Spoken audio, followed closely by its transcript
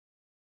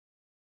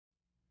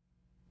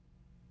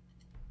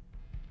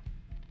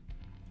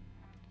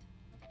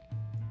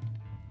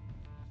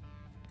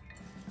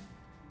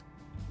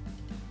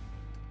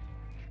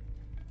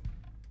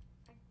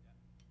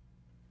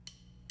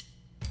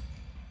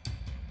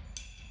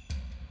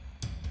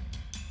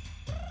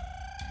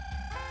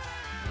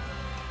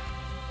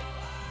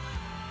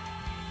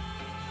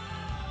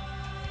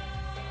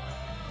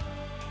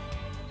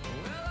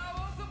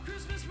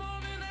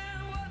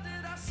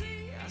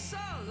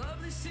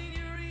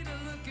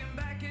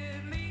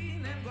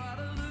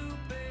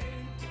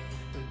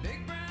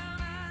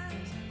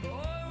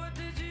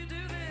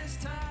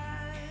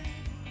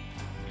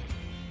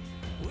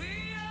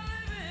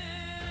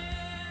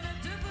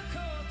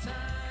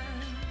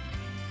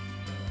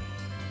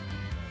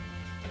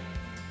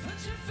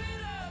your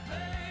feet up,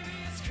 baby,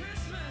 it's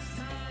Christmas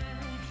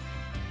time.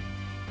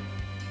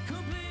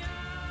 Cumpleaños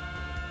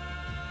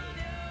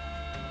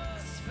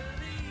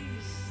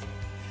feliz.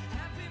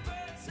 Happy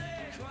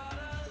birthday,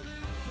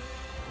 Guadalupe.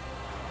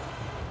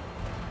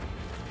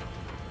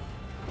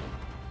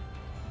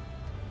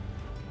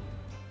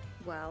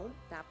 Well,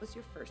 that was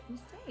your first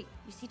mistake.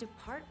 You see,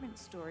 department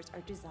stores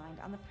are designed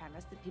on the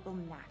premise that people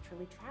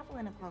naturally travel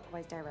in a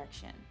clockwise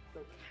direction.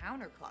 Go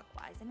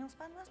counterclockwise and you'll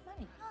spend less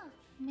money. Huh,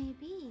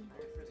 maybe.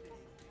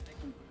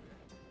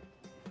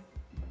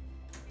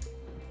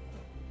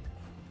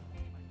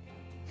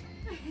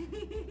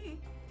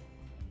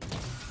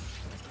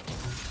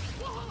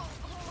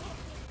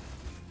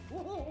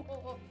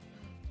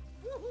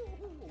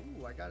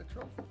 Ooh, I got a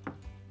trophy.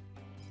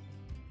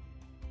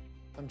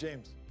 I'm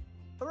James.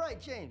 All right,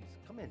 James,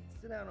 come in.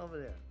 Sit down over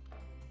there.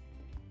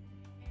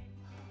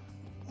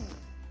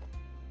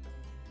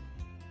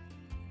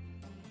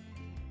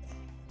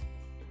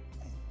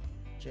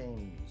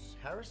 James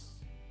Harris?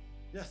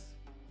 Yes.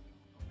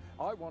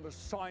 I want a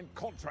signed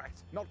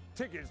contract, not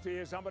tickets to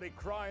hear somebody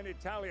cry in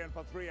Italian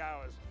for 3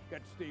 hours.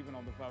 Get Stephen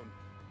on the phone.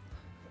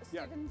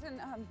 Stephen's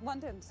in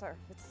London, sir.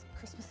 It's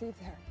Christmas Eve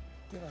there.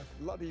 Did I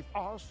bloody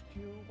ask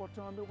you what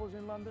time it was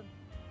in London?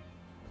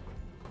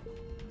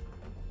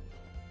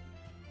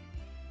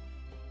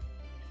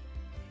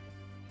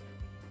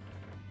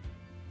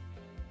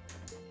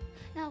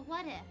 Now,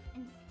 what if,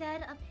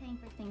 instead of paying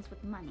for things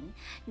with money,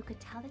 you could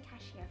tell the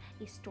cashier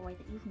a story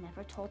that you've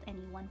never told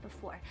anyone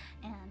before?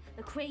 And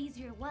the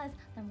crazier it was,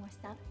 the more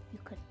stuff you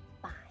could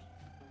buy.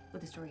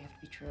 Would the story have to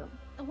be true?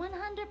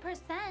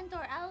 100%,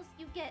 or else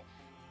you get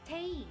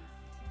tased.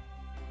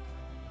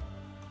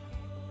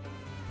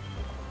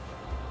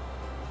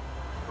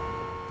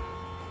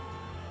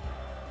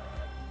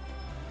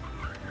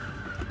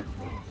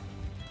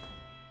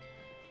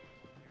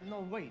 No,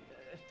 wait.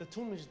 If the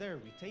tomb is there,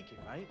 we take it,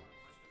 right?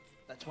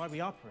 That's why we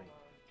operate.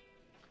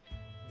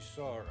 You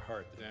saw her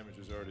heart. The damage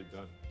was already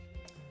done.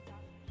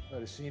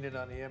 I'd have seen it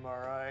on the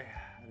MRI.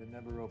 I'd have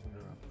never opened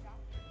her up.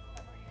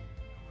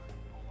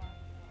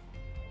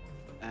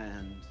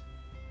 And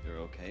you're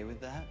okay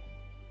with that?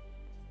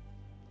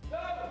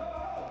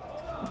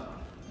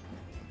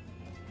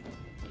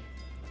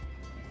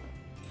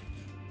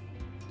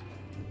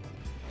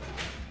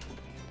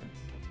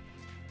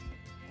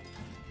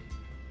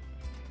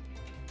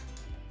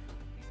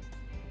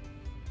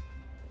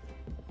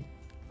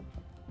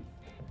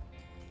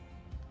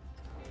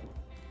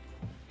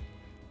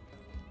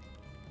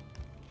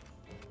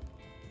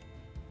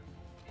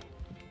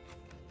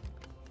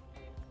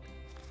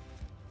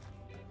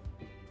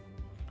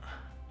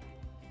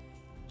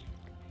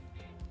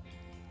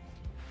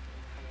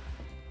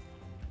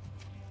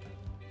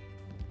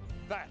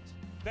 That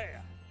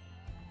there.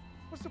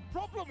 What's the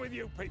problem with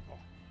you people?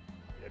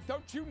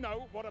 Don't you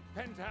know what a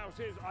penthouse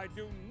is? I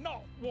do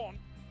not want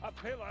a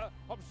pillar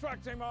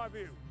obstructing my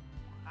view.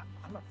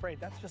 I'm afraid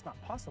that's just not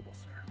possible,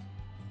 sir.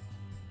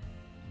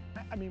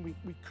 I mean,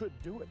 we could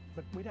do it,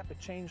 but we'd have to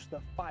change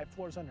the 5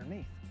 floors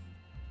underneath.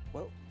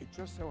 Well, it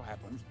just so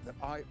happens that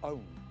I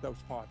own those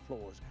 5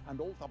 floors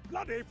and all the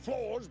bloody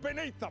floors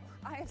beneath them.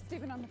 I have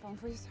Stephen on the phone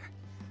for you, sir.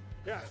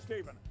 Yeah,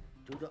 Stephen.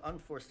 Due to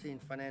unforeseen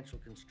financial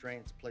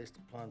constraints placed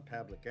upon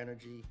Public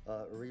Energy,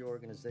 a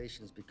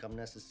reorganization has become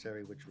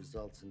necessary, which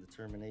results in the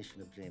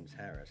termination of James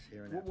Harris.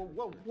 Here and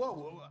Whoa.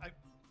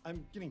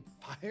 I'm getting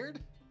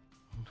fired?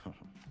 No,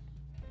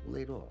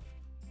 laid off.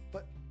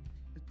 But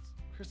it's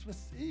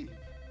Christmas Eve.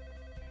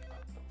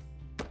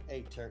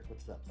 Hey, Turk,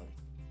 what's up, buddy?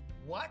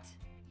 What?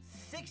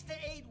 6 to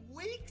 8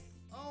 weeks?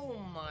 Oh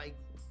my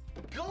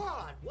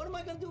God! What am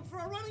I gonna do for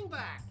a running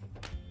back?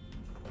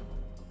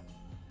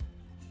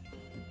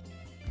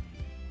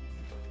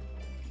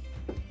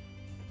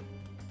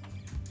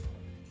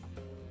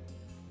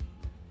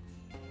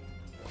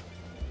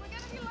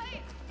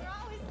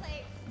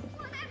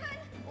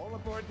 All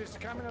aboard, this is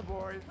coming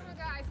aboard. Come on,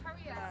 guys,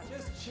 hurry up.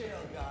 Just chill,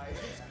 guys.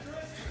 It's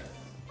Christmas.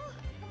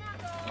 Come on,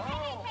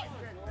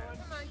 girls.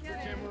 Come on,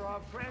 get Jim, we're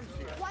all friends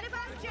here. What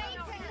about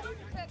Jacob?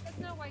 There's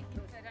no way you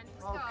can fit in.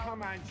 Just Oh, go.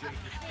 come on, Jacob.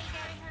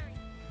 Hurry.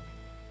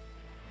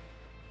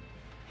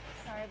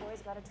 Sorry,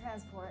 boys, got a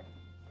transport.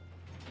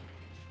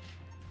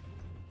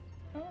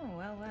 Oh,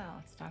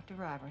 well, it's Dr.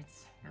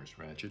 Roberts. Nurse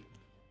Ratchet.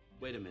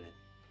 Wait a minute.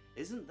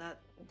 Isn't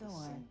that... Don't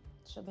worry,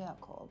 she'll be out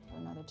cold for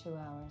another 2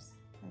 hours.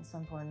 And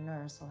some poor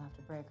nurse will have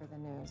to break her the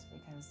news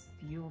because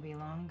you will be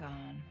long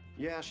gone.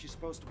 Yeah, she's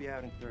supposed to be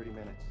out in 30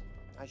 minutes.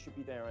 I should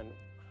be there in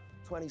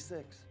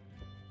 26.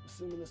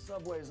 Assuming the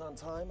subway is on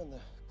time and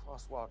the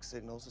crosswalk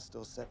signals are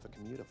still set for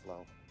commuter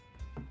flow.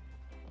 I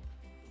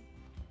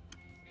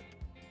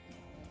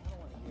don't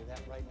want to hear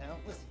that right now.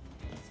 Listen,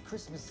 it's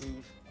Christmas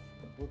Eve.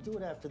 We'll do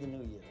it after the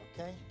new year,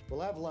 okay?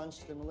 We'll have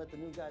lunch, then we'll let the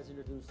new guys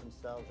introduce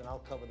themselves, and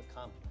I'll cover the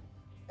compliment.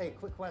 Hey,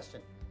 quick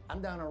question. I'm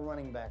down on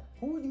running back.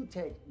 Who would you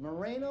take,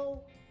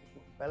 Moreno?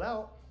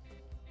 Hello?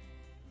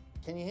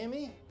 Can you hear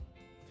me?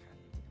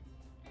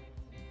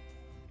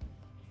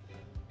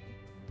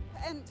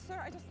 And, sir,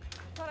 I just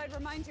thought I'd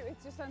remind you,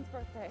 it's your son's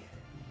birthday.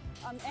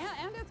 And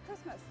it's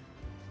Christmas.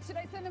 Should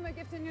I send him a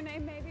gift in your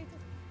name, maybe?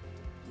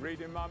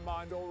 Reading my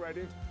mind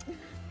already?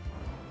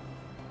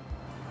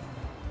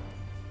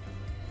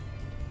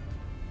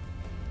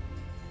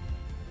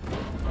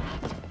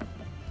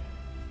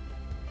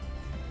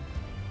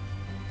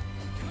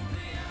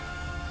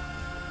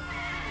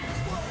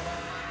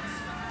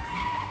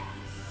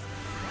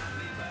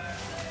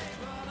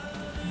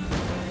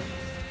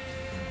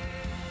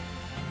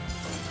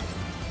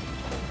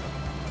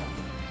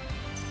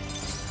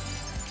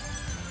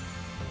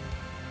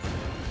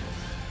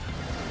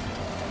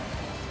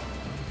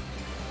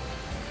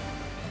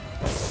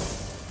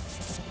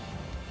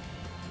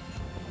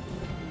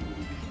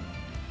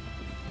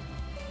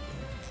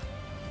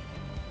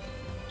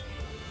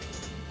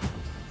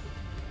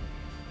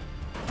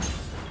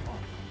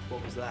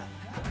 What was that?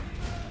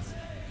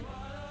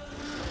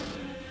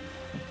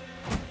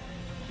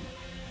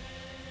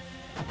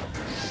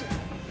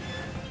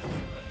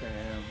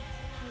 Damn.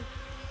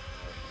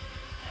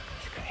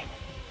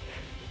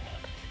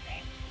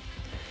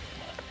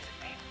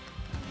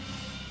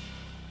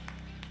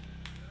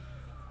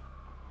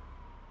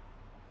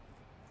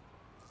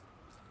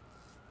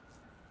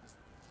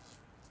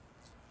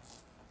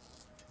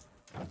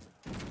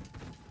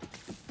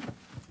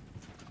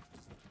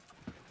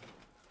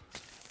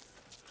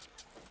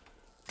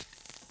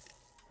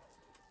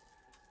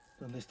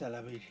 ¿Dónde está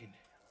la Virgen?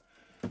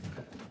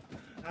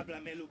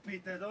 Háblame,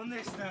 Lupita, ¿dónde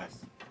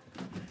estás?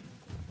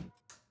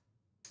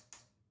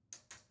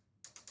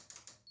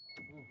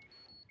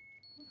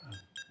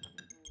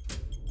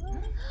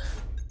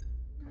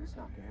 That's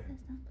not good.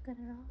 That's not good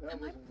at all.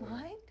 Am I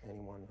blind?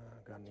 Anyone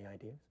got any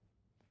ideas?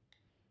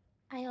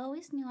 I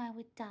always knew I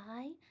would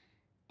die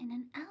in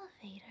an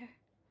elevator.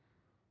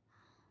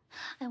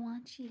 I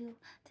want you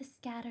to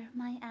scatter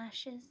my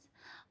ashes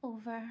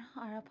over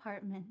our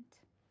apartment.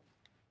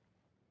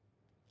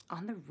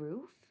 On the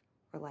roof?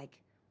 Or like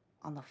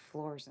on the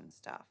floors and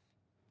stuff?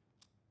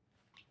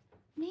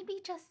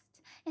 Maybe just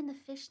in the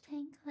fish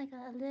tank, like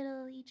a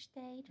little each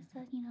day, just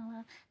a, you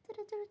know,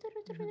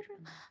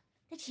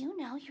 Did you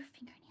know your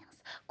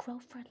fingernails grow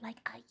for like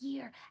a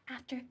year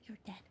after you're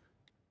dead?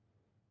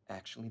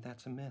 Actually,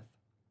 that's a myth.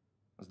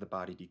 As the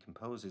body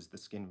decomposes, the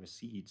skin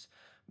recedes,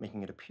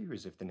 making it appear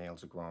as if the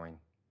nails are growing.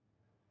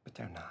 But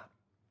they're not.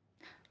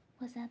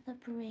 Was that the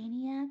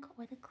Brainiac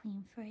or the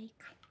Clean Freak?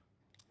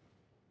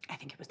 I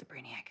think it was the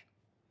Brainiac.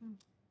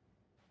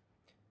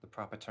 The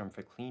proper term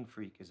for clean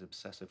freak is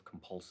obsessive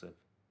compulsive,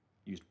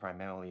 used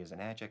primarily as an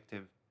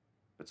adjective,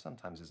 but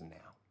sometimes as a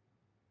noun.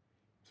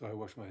 So I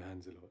wash my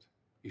hands a lot.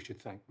 You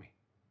should thank me.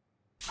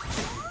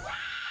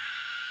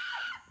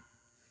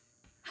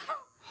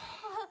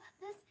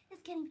 This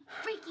is getting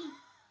freaky.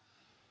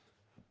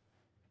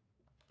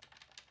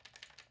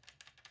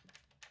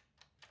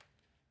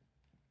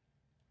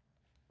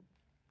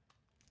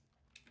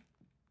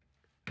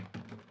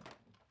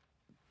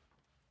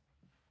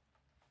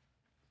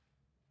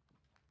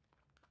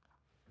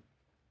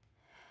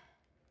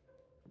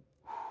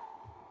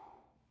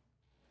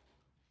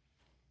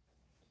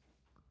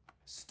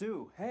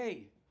 Stu,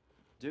 hey!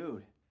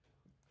 Dude,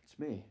 it's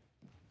me.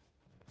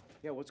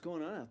 Yeah, what's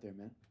going on out there,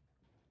 man?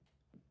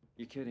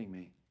 You're kidding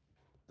me.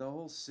 The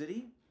whole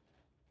city?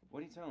 What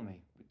are you telling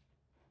me?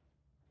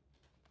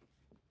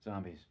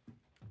 Zombies.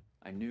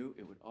 I knew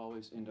it would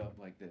always end up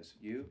like this.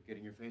 You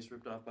getting your face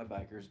ripped off by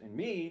bikers, and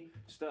me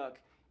stuck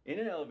in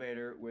an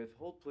elevator with,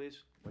 hold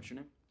please, what's your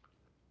name?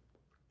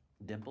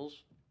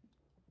 Dimples?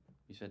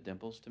 You said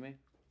Dimples to me?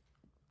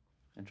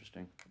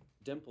 Interesting.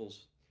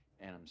 Dimples,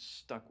 and I'm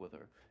stuck with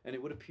her. And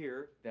it would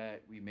appear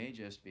that we may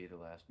just be the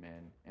last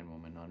man and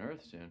woman on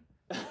Earth soon.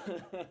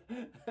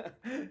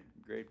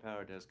 Great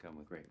power does come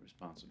with great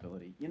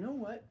responsibility. You know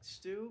what,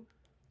 Stu?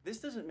 This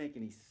doesn't make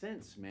any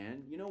sense,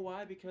 man. You know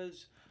why?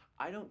 Because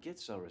I don't get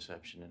cell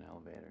reception in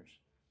elevators,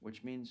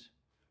 which means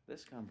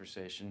this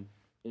conversation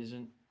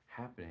isn't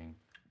happening,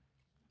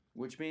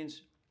 which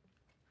means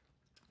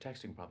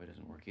texting probably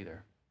doesn't work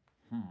either.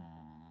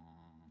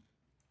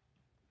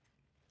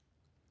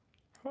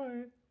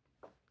 Hi.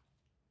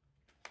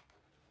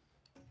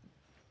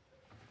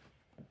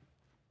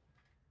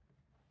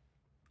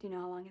 Do you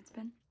know how long it's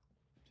been?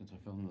 Since I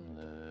fell in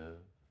love.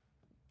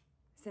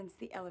 Since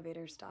the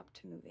elevator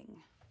stopped moving.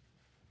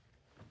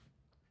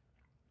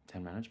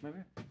 10 minutes, maybe?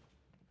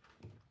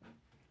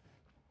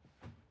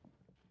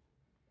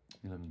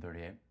 You live in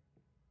 38?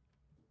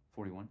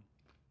 41?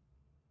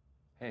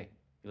 Hey,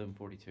 you live in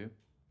 42?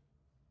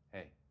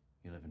 Hey,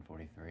 you live in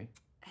 43?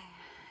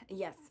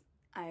 Yes,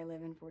 I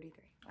live in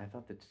 43. I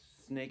thought that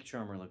Snake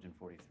Charmer lived in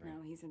 43.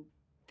 No, he's in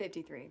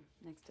 53,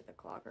 next to the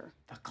Clogger.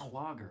 The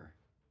Clogger?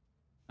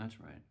 That's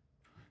right.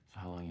 So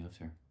how long you lived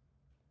here?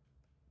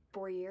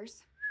 4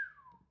 years.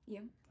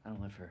 You? I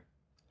don't live here.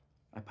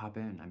 I pop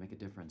in, I make a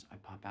difference, I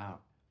pop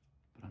out.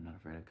 But I'm not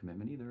afraid of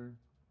commitment either.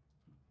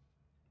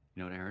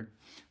 You know what I heard?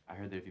 I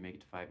heard that if you make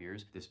it to 5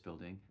 years, this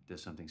building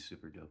does something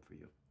super dope for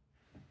you.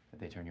 That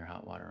they turn your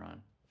hot water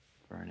on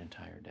for an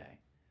entire day.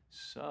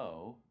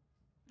 So,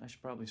 I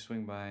should probably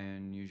swing by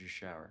and use your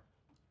shower.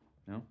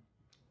 No?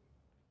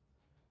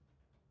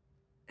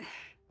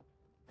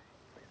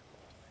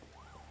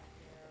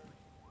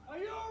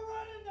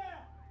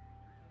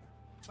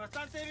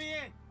 Bastante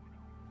bien.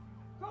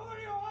 ¿Cómo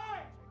do you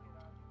want?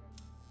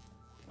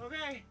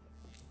 Okay.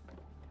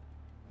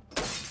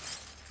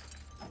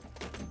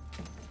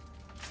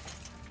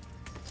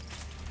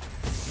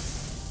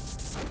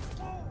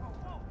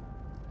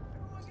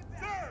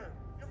 Sir,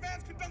 your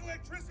van's conducting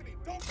electricity.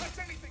 Don't touch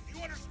anything. Do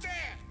you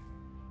understand?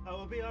 I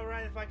will be all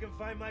right if I can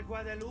find my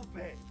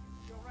Guadalupe.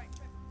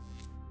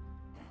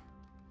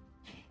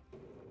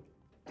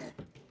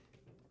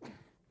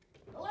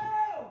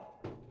 Hello?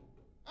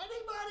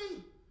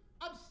 Anybody?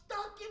 I'm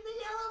stuck in the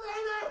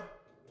elevator!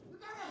 You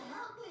gotta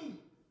help me!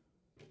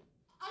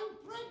 I'm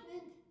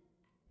pregnant.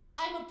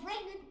 I'm a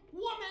pregnant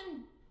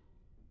woman.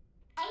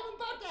 I'm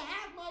about to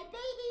have my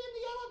baby in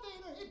the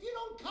elevator. If you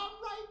don't come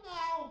right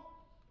now,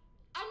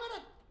 I'm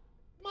gonna...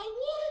 My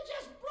water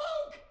just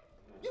broke!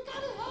 You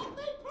gotta help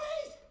me,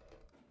 please!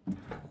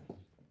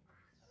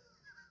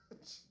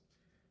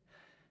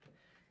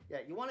 Yeah,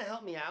 you wanna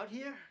help me out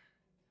here?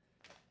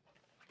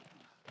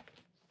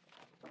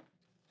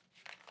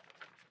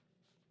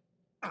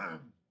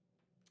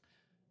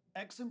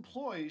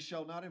 Ex-employees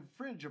shall not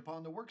infringe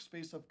upon the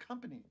workspace of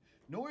company,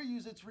 nor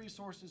use its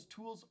resources,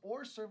 tools,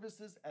 or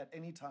services at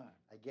any time.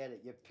 I get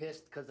it. You're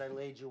pissed because I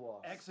laid you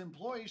off.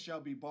 Ex-employees shall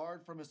be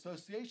barred from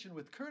association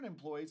with current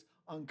employees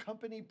on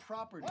company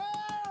property.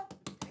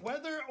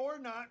 Whether or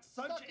not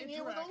such Stuck in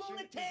here with a interaction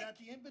is lunatic. at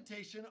the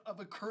invitation of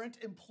a current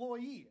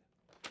employee.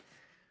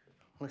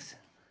 Listen,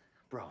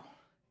 bro,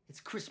 it's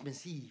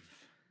Christmas Eve.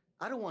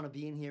 I don't want to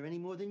be in here any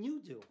more than you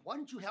do. Why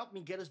don't you help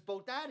me get us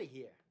both out of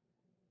here?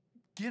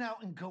 Get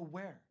out and go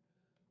where?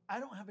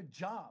 I don't have a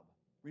job,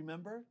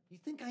 remember? You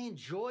think I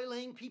enjoy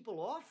laying people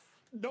off?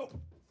 No,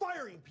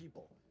 firing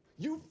people.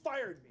 You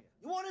fired me.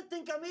 You want to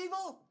think I'm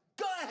evil?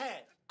 Go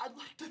ahead. I'd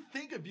like to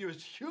think of you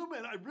as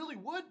human, I really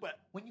would, but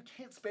when you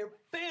can't spare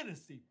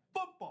fantasy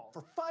football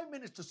For 5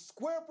 minutes to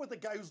square up with a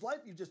guy whose life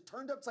you just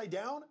turned upside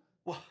down?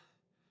 well,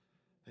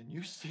 then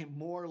you seem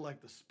more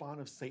like the spawn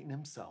of Satan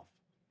himself.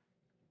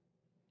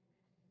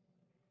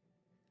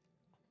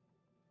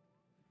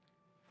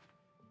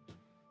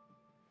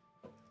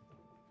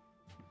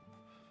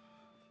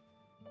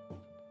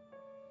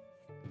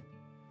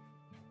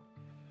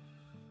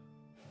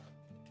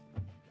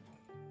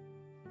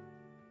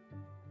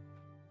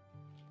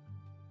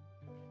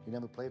 You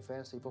never played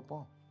fantasy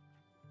football?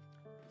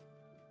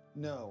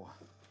 No,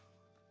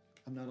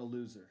 I'm not a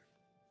loser.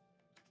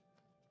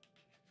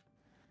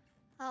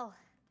 Oh,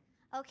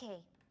 okay.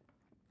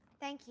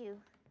 Thank you.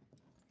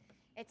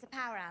 It's a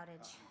power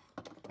outage.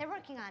 They're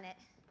working on it.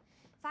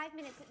 5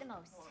 minutes at the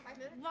most. 5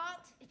 minutes?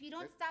 Walt, if you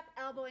don't stop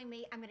elbowing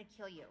me, I'm gonna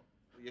kill you.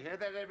 You hear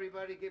that,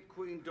 everybody? Give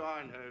Queen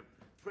Dawn her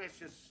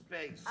precious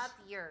space. Up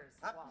yours,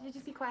 Walt. Could you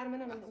just be quiet a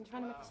minute? I'm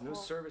trying to make this There's no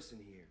call. service in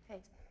here.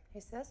 Hey,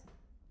 sis.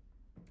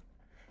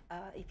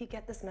 If you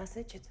get this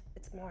message,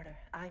 it's Marta.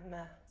 I'm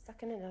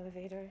stuck in an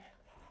elevator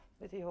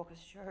with the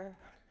orchestra.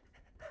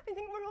 I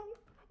think we're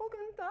all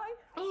gonna die.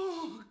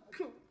 Oh,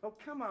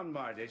 come on,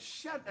 Marta.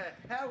 Shut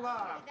the hell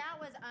up. That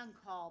was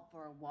uncalled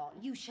for, Walt.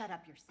 You shut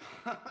up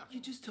yourself.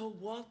 You just told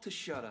Walt to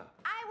shut up.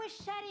 I was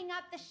shutting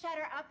up the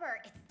shutter-upper.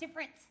 It's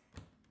different.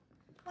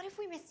 What if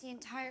we missed the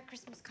entire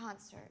Christmas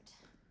concert?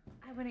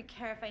 I wouldn't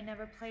care if I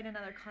never played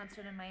another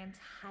concert in my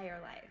entire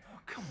life. Oh,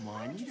 come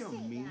on, you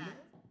don't mean it.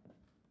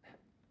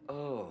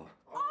 Oh.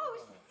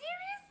 Oh,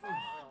 seriously?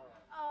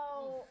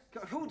 Oh.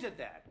 Who did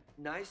that?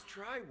 Nice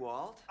try,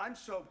 Walt. I'm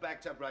so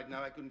backed up right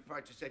now, I couldn't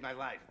fight to save my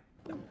life.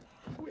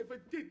 Whoever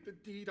did the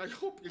deed, I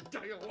hope you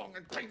die a long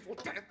and painful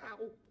death.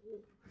 Ow.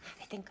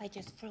 I think I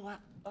just threw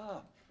up.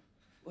 Oh.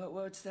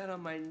 What's that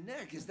on my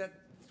neck? Is that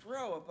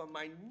throw up on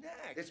my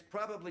neck? It's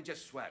probably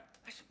just sweat.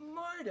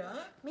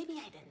 Marta? Maybe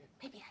I didn't.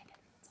 Maybe I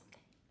didn't. It's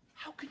okay.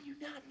 How can you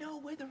not know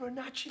whether or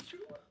not she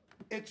threw up?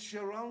 It's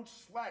your own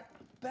sweat.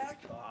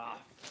 Back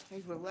off.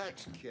 Hey,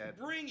 relax, kid.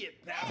 Bring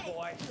it, bad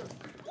boy.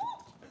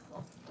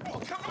 Oh,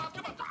 come on,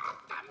 come on. Oh,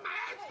 the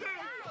master!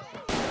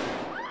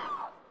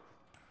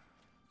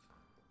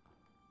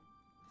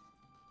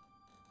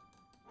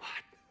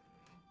 What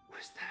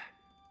was that?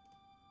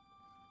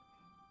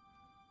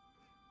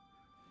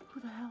 Who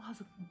the hell has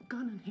a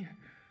gun in here?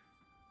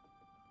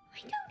 I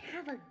don't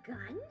have a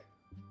gun.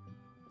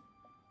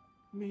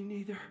 Me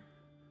neither.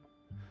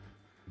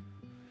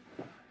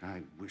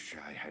 I wish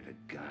I had a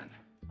gun.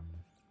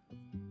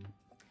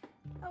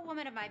 A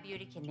woman of my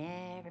beauty can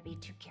never be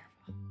too careful.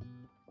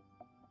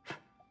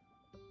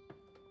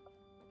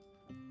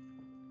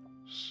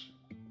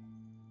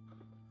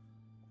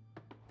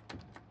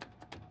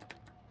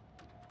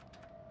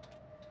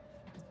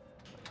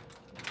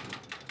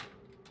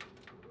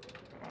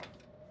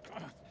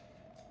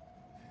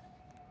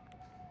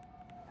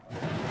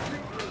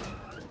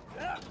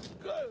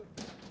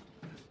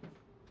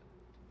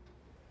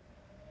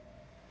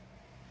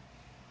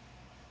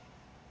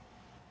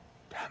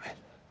 Damn it.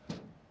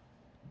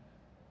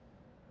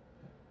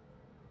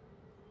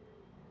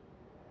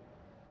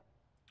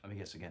 Let me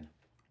guess again.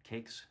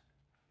 Cakes?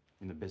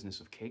 In the business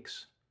of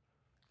cakes?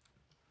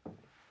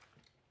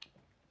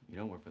 You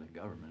don't work for the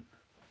government.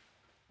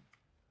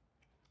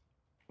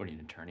 What are you,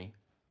 an attorney?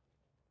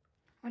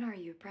 What are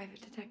you, a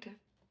private detective?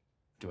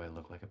 Do I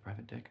look like a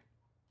private dick?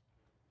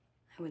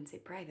 I wouldn't say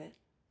private.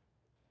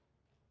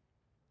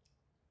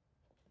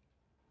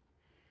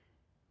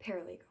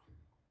 Paralegal.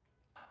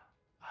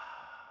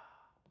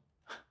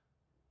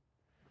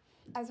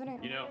 I was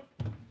wondering. You know.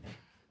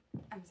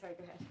 I'm sorry,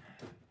 go ahead.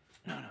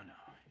 No.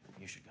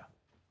 You should go.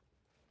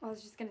 Well, I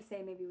was just gonna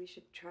say maybe we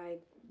should try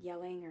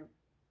yelling or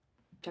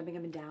jumping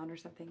up and down or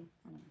something.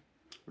 I don't know.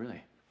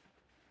 Really?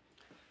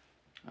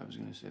 I was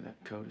gonna say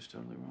that coat is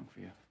totally wrong for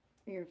you.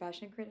 You're a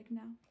fashion critic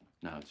now?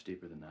 No, it's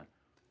deeper than that.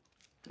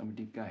 I'm a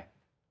deep guy.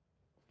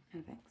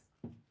 No, thanks.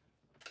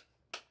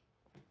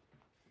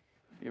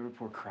 You ever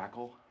pour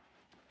crackle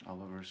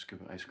all over a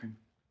scoop of ice cream?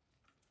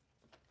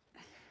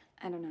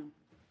 I don't know.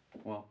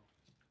 Well,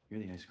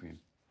 you're the ice cream.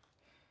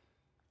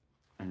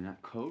 And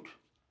that coat,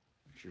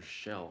 it's your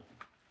shell.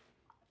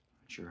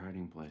 It's your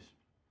hiding place.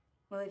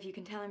 Well, if you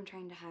can tell I'm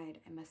trying to hide,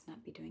 I must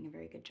not be doing a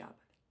very good job of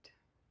it.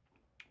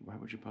 Why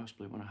would you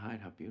possibly want to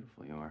hide how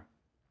beautiful you are?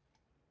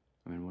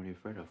 I mean, what are you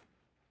afraid of?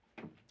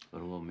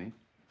 Little old me?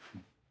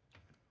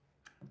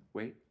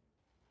 Wait,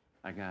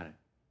 I got it.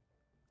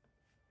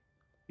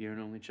 You're an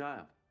only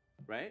child,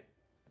 right?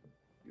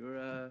 You're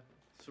a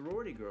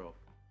sorority girl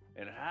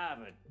at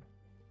Harvard,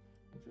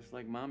 just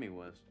like Mommy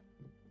was.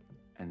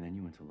 And then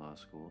you went to law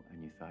school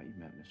and you thought you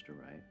met Mr.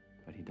 Right,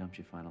 but he dumped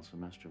you final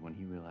semester when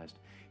he realized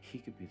he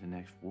could be the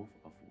next Wolf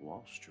of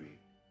Wall Street.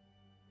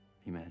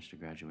 He managed to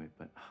graduate,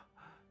 but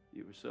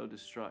you were so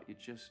distraught you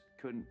just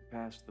couldn't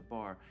pass the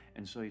bar.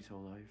 And so you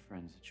told all your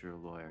friends that you're a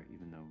lawyer,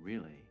 even though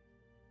really,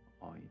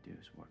 all you do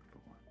is work for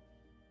one.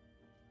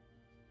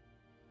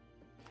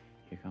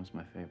 Here comes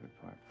my favorite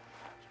part.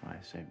 That's why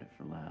I saved it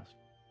for last.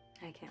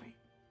 I can't wait.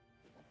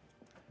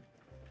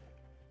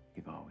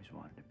 You've always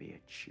wanted to be a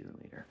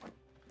cheerleader.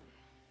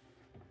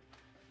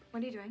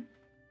 What are you doing?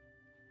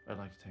 I'd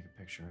like to take a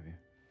picture of you.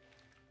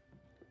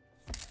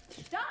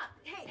 Stop!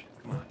 Hey,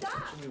 Come on, stop!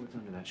 show me what's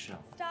under that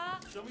shelf.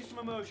 Stop! Show me some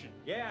emotion.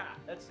 Yeah,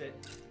 that's it.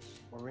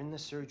 We're in the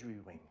surgery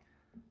wing,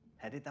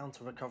 headed down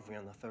to recovery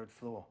on the 3rd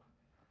floor.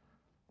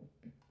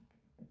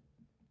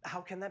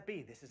 How can that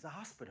be? This is a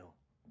hospital.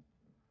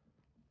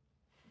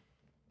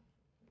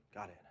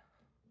 Got it.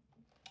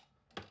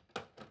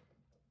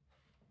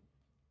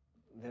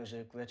 There's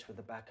a glitch with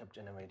the backup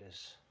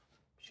generators.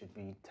 Should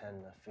be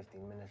 10 or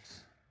 15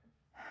 minutes.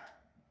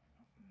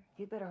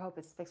 You'd better hope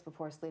it's fixed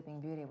before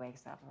Sleeping Beauty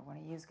wakes up, or one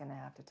of you's gonna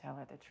have to tell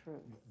her the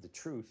truth. The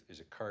truth is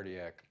a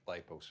cardiac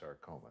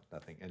liposarcoma.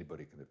 Nothing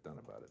anybody could have done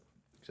about it,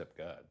 except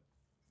God.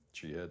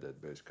 She had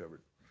that base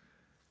covered.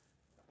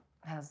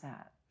 How's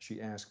that?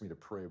 She asked me to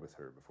pray with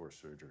her before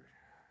surgery.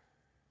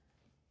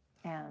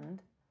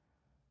 And?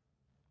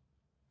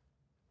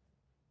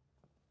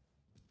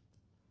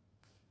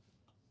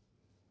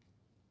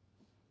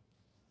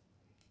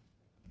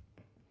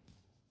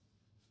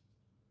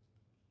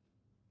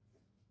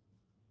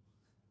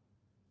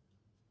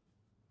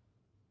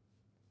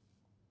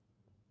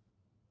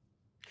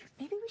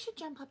 Maybe we should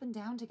jump up and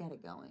down to get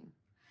it going.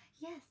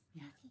 Yes.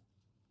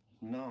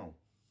 No.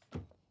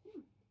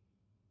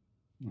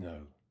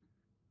 No.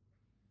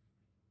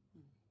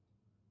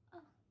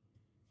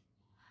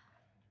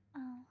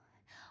 Oh,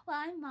 well,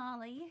 I'm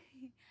Molly.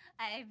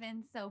 I've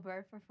been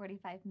sober for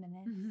 45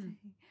 minutes.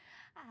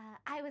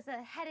 I was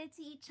headed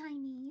to eat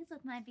Chinese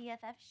with my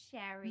BFF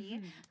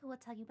Sherry, who will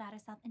tell you about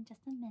herself in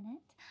just a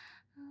minute.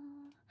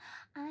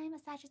 I'm a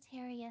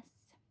Sagittarius,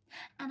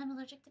 and I'm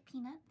allergic to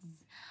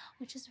peanuts,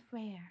 which is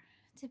rare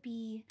to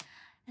be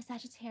a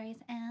Sagittarius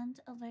and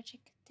allergic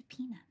to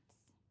peanuts.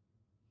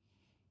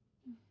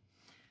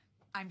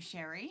 I'm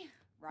Sherry,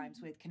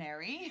 rhymes with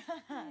canary.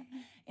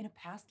 In a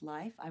past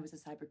life, I was a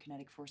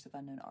cyberkinetic force of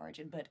unknown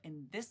origin, but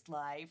in this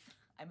life,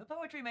 I'm a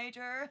poetry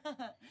major,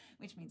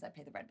 which means I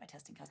pay the rent by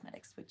testing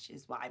cosmetics, which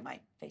is why my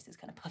face is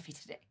kind of puffy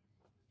today.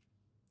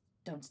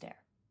 Don't stare.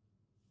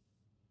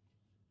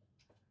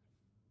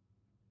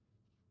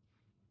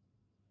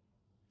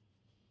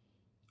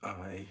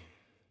 I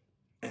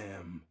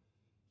am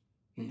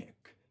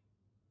Nick.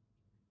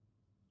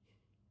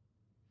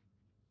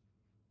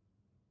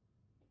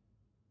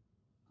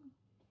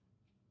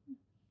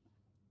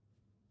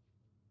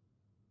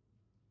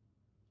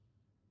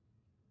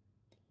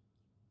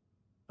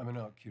 I'm an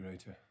art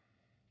curator.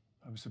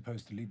 I was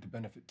supposed to lead the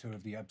benefit tour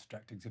of the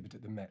abstract exhibit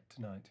at the Met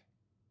tonight.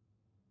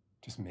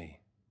 Just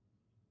me.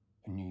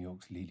 And New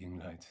York's leading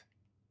lights.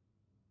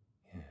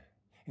 Yeah.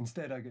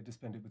 Instead, I get to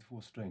spend it with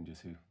 4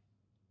 strangers who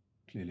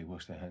clearly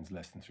wash their hands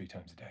less than 3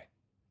 times a day.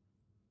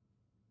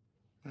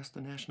 That's the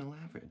national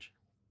average.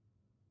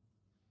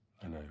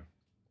 I know.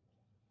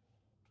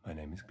 My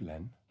name is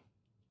Glenn.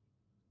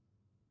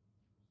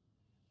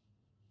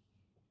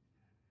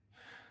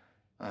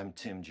 I'm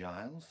Tim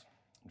Giles.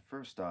 And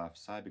first off,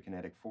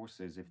 cyberkinetic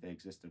forces, if they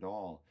exist at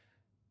all,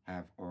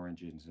 have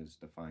origins as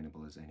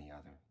definable as any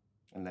other,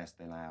 unless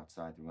they lie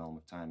outside the realm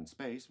of time and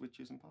space, which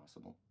is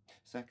impossible.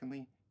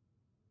 Secondly,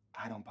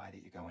 I don't buy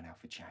that you're going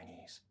out for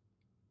Chinese.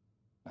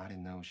 Not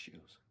in those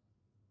shoes.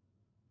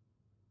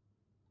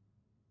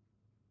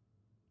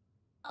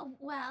 Oh,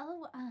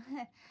 well,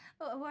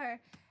 we're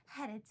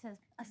headed to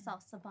a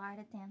salsa bar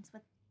to dance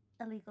with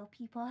illegal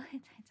people.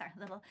 It's our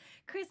little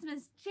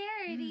Christmas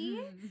charity.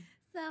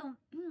 So,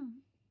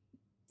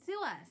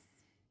 sue us.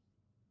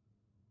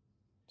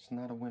 It's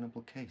not a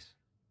winnable case.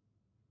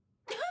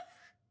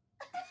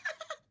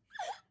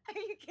 Are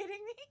you kidding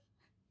me?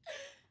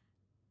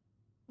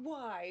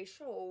 Why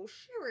so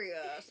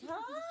serious,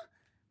 huh?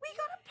 We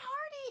got a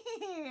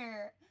party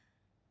here.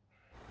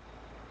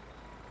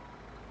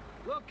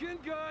 Looking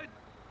good.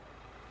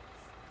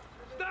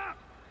 Stop!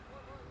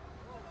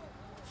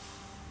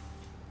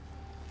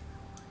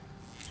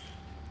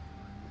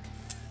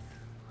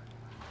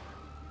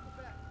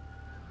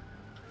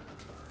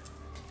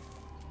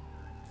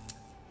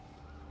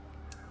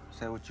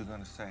 Say what you're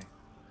gonna say.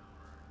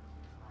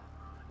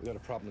 We got a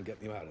problem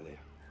getting you out of there.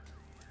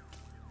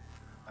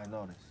 I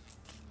noticed.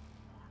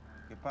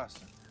 ¿Qué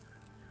pasa?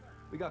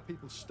 We got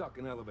people stuck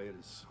in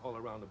elevators all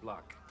around the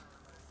block.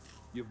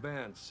 Your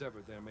van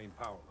severed their main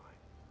power line.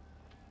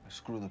 I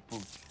screwed the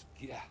pooch.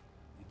 Yeah,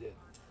 you did.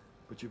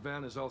 But your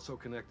van is also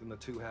connecting the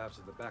two halves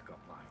of the backup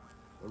line.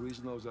 The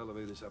reason those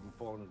elevators haven't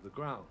fallen to the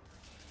ground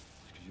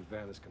is because your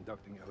van is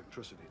conducting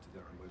electricity to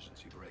their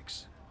emergency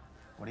brakes.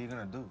 What are you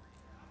gonna do?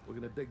 We're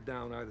gonna dig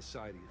down either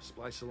side of you,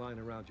 splice a line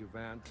around your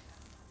van,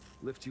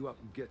 lift you up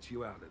and get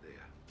you out of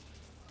there.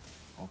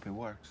 Hope it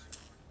works.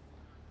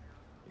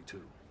 Me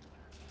too.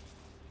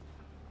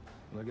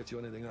 Can I get you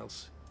anything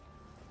else?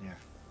 Yeah.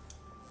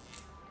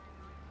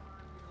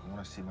 I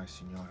wanna see my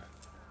senora.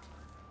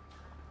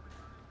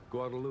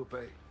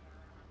 Guadalupe.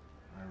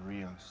 My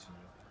real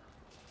senora.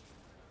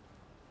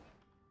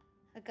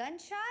 A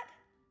gunshot?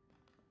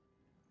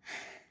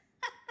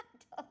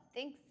 I don't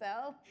think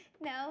so.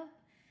 No.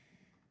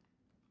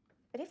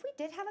 But if we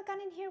did have a gun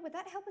in here, would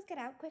that help us get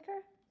out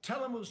quicker?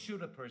 Tell them we'll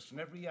shoot a person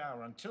every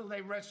hour until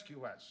they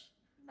rescue us.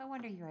 No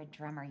wonder you're a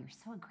drummer. You're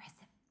so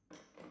aggressive.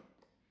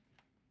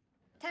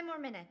 10 more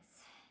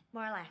minutes,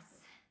 more or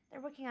less.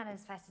 They're working on it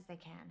as fast as they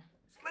can.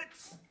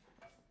 Let's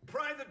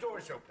pry the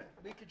doors open.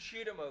 We could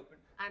shoot them open.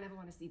 I never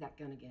want to see that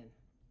gun again.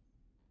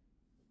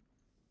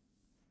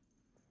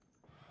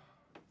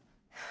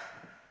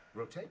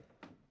 Rotate.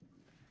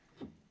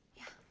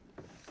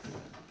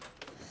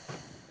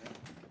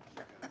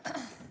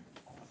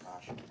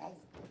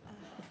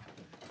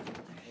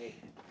 Hey.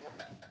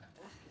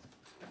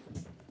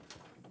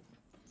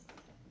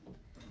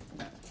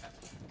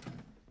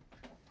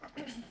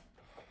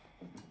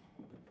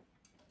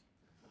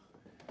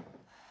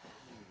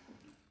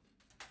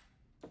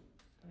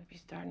 We'll be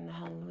starting the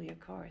Hallelujah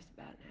chorus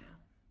about now.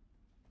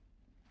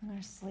 I'm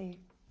gonna sleep.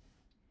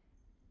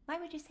 Why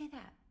would you say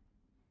that?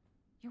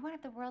 You're one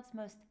of the world's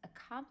most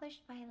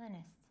accomplished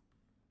violinists.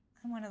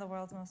 I'm one of the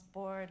world's most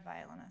bored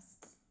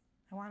violinists.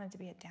 I wanted to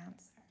be a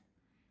dancer.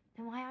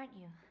 Then why aren't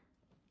you?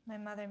 My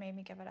mother made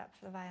me give it up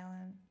for the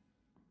violin.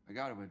 I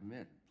gotta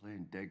admit,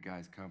 playing dead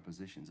guys'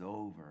 compositions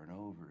over and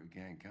over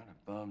again kind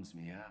of bums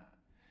me out.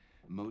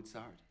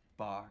 Mozart,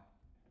 Bach,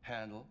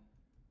 Handel,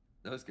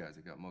 those guys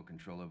have got more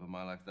control over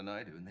my life than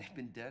I do, and they've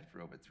been dead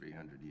for over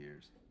 300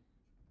 years.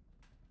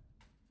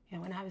 Yeah,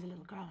 when I was a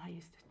little girl, I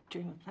used to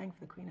dream of playing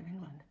for the Queen of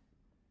England.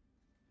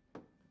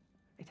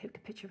 I taped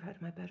a picture of her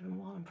to my bedroom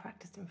wall and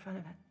practiced in front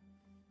of it.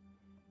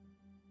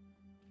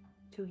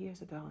 2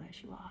 years ago, there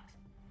she was,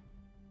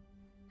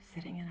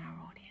 sitting in our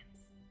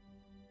audience.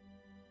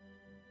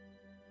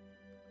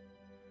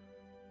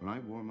 When I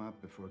warm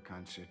up before a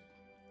concert,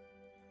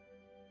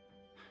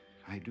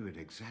 I do it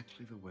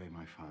exactly the way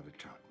my father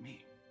taught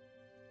me.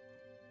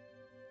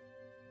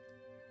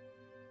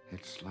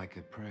 It's like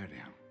a prayer to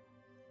him.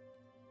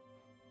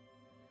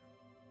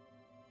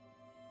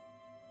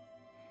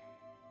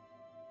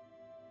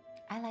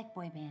 I like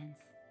boy bands.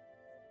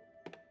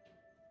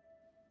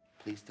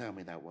 Please tell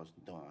me that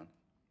wasn't Dawn.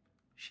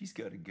 She's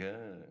got a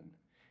gun.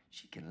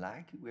 She can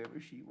like whoever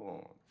she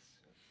wants.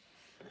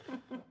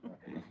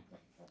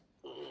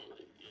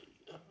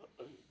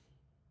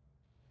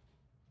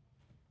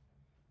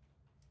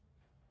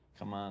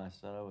 Come on, I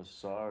said I was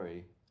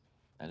sorry.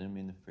 I didn't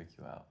mean to freak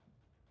you out.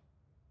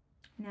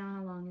 Now,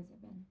 how long has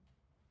it been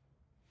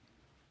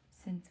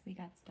since we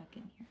got stuck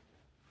in here?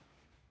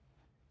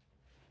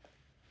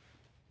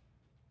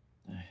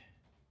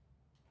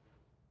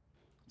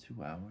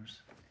 2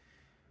 hours?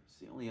 It's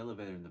the only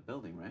elevator in the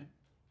building, right?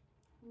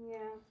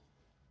 Yeah.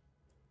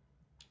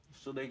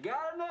 So they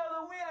gotta know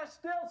that we are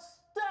still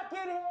stuck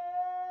in here!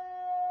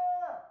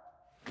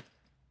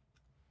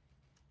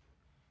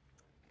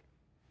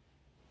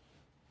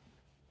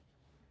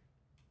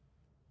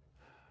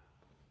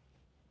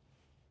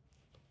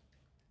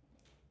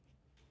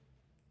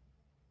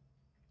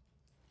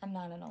 I'm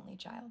not an only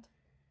child.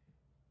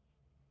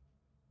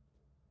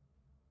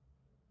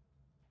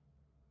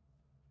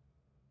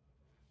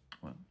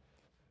 What?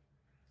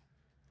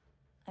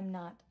 I'm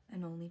not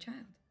an only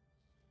child.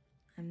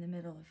 I'm the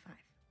middle of 5.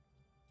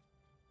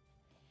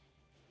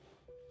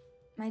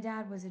 My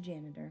dad was a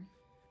janitor,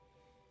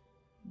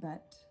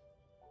 but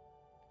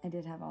I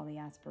did have all the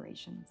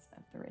aspirations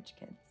of the rich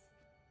kids.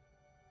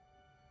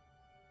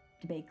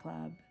 Debate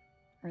club,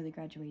 early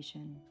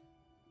graduation,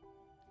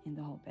 and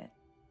the whole bit.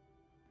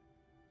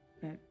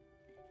 But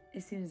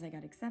as soon as I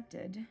got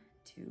accepted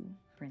to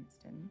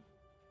Princeton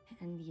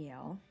and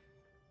Yale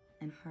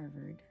and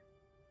Harvard,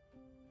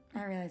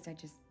 I realized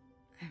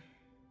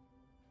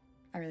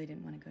I really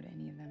didn't want to go to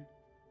any of them.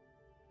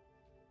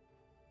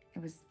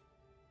 It was,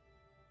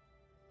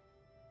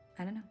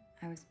 I don't know,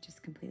 I was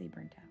just completely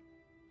burnt out.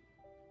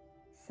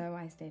 So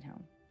I stayed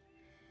home.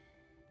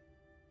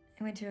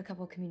 I went to a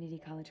couple community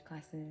college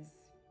classes.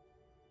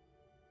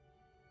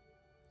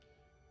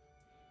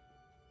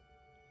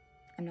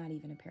 I'm not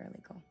even a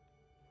paralegal.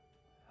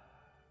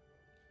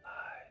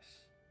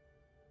 Nice.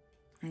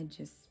 I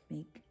just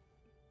make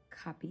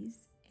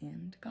copies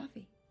and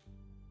coffee.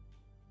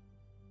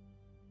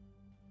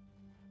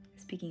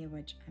 Speaking of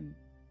which, I'm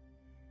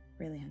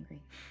really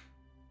hungry.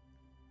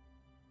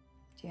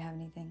 Do you have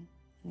anything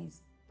in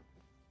these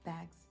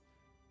bags?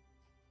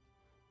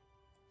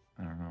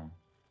 I don't know.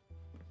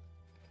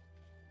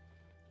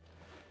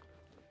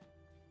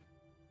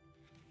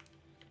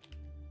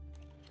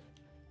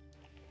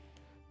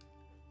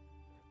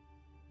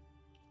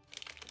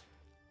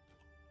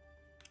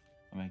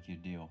 I'll make you a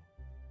deal.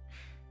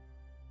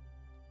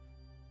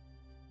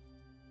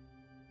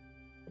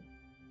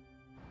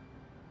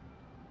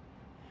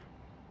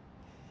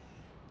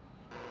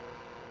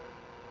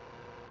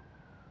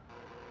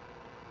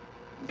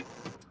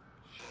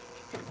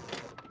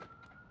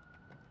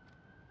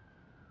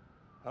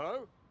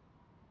 Hello?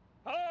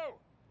 Hello?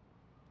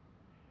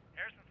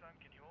 Harrison, son,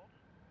 can you hold?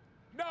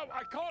 No,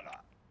 I can't.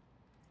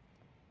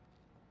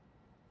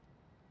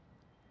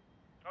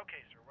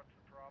 Okay, sir, what's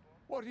the problem?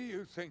 What do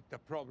you think the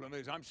problem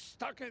is? I'm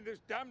stuck in this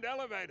damned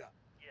elevator.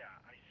 Yeah,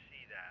 I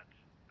see that.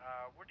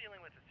 We're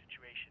dealing with a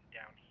situation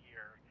down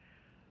here.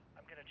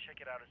 I'm gonna check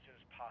it out as soon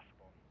as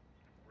possible.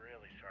 I'm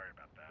really sorry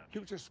about that.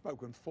 You've just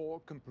spoken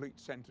 4 complete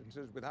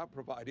sentences without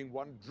providing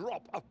 1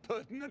 drop of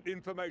pertinent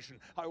information.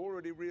 I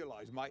already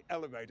realize my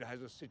elevator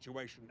has a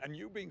situation, and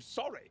you being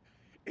sorry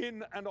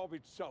in and of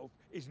itself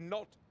is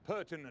not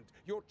pertinent.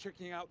 Your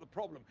checking out the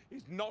problem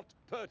is not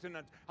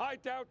pertinent. I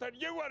doubt that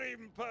you are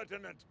even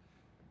pertinent.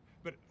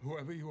 But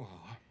whoever you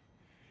are,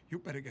 you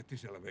better get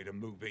this elevator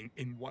moving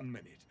in 1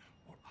 minute,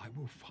 or I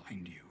will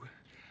find you,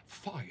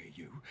 fire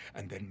you,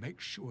 and then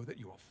make sure that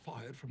you are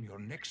fired from your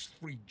next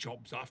 3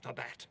 jobs after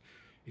that.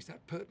 Is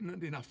that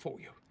pertinent enough for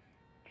you?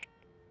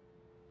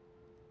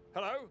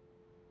 Hello?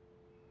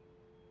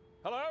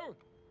 Hello?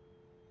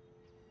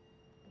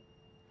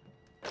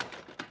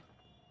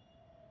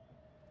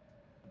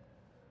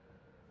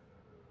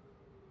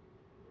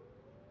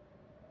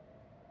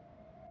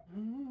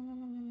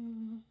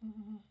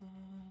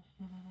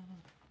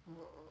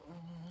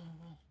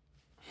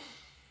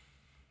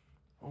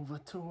 Over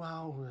 2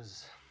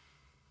 hours.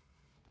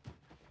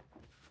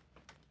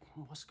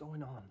 What's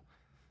going on?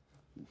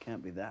 It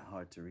can't be that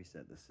hard to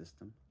reset the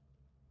system.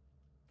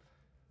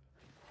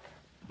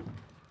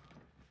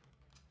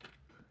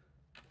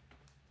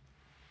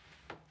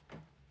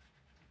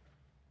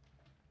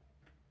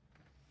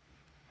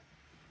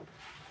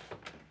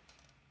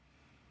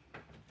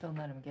 Don't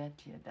let him get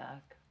to you,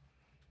 Doc.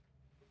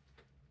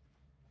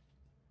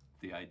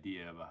 The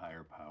idea of a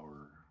higher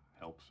power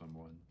helps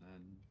someone,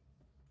 then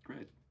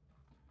great.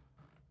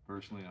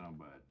 Personally, I don't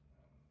buy it.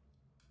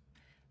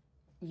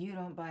 You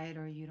don't buy it,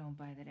 or you don't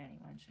buy that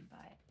anyone should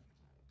buy it.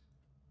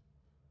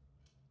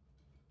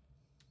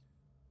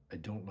 I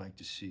don't like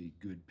to see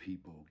good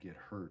people get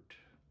hurt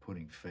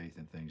putting faith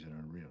in things that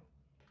aren't real.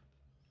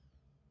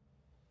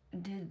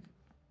 Did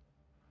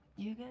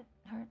you get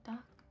hurt,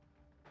 Doc?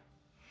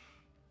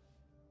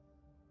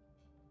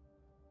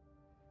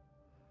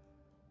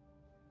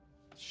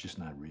 It's just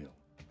not real.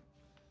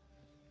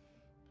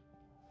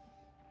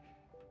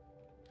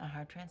 A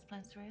heart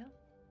transplant's real?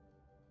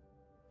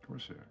 Of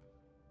course they are.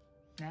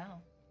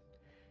 No.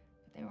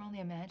 But they were only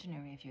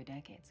imaginary a few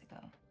decades ago.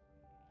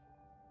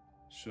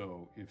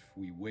 So if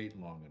we wait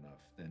long enough,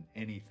 then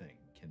anything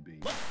can be.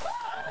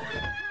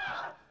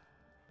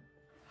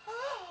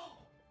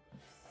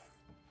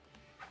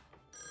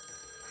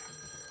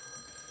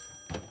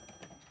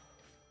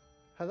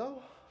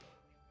 Hello?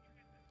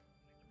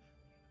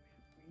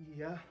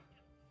 Yeah?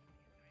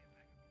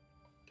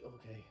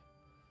 Okay.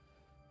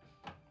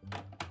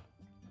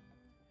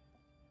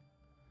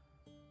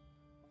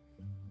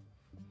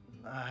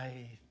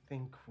 I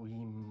think we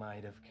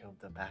might have killed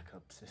the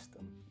backup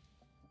system.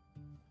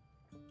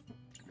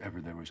 If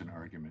ever there was an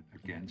argument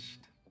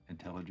against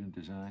intelligent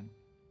design,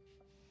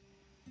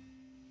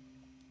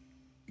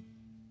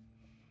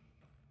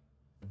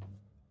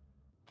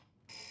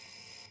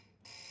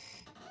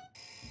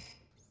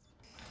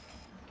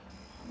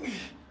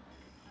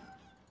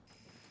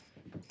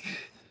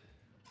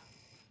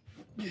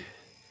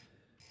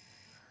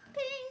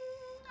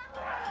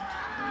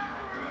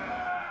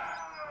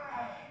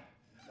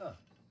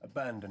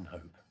 Abandon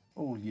hope,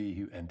 all ye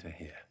who enter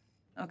here.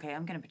 Okay,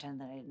 I'm gonna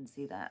pretend that I didn't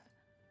see that.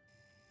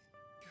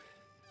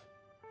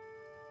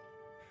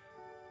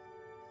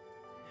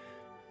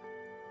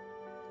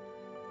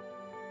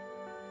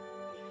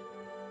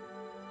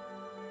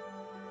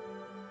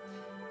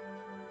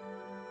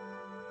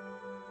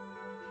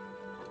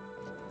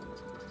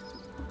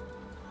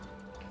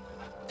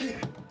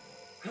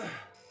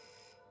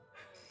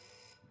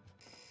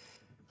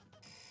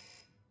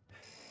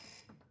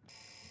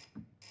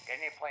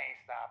 Can you please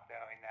stop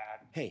doing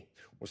that? Hey,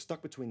 we're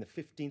stuck between the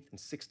 15th and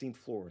 16th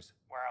floors.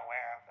 We're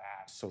aware of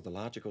that. So the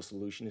logical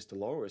solution is to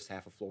lower us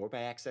half a floor by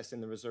accessing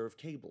the reserve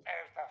cable.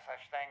 There's no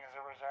such thing as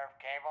a reserve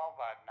cable,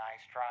 but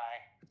nice try.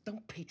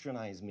 Don't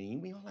patronize me.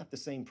 We all have the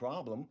same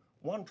problem.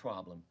 One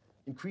problem.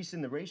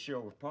 Increasing the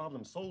ratio of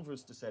problem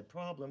solvers to said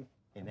problem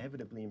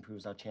inevitably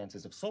improves our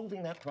chances of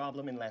solving that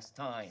problem in less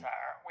time. Sir,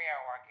 we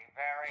are working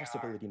very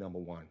Possibility number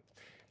one.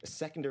 A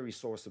secondary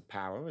source of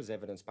power, as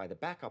evidenced by the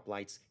backup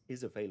lights,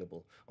 is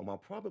available. And while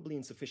probably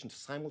insufficient to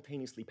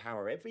simultaneously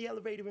power every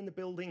elevator in the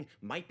building,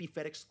 might be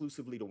fed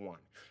exclusively to one.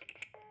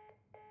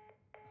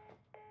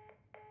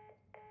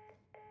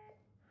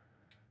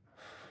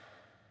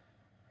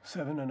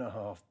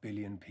 $7.5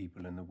 billion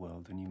people in the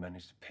world, and you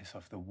managed to piss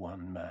off the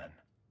one man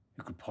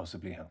who could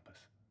possibly help us.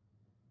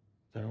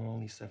 There are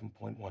only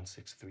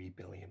 7.163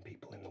 billion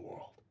people in the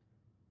world.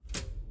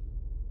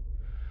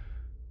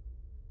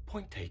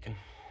 Point taken.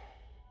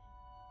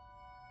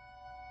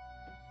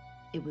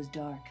 It was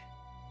dark.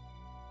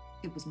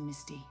 It was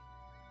misty.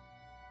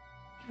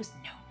 It was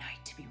no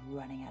night to be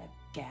running out of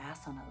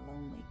gas on a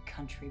lonely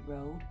country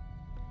road.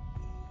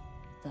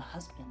 The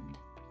husband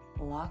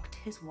locked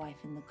his wife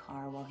in the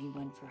car while he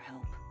went for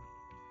help.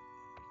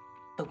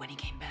 But when he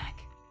came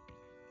back,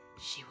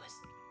 she was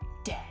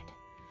dead.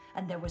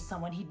 And there was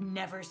someone he'd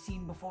never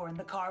seen before in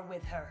the car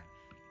with her.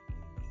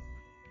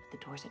 The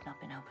doors had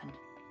not been opened.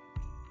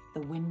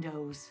 The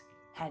windows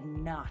had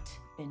not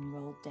been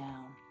rolled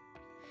down.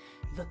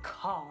 The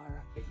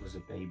car... It was a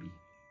baby.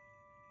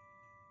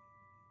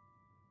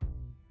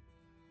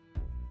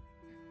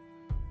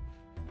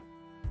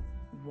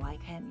 Why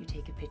can't you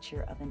take a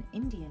picture of an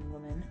Indian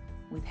woman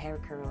with hair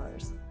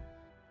curlers?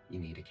 You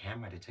need a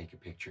camera to take a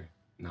picture,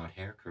 not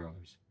hair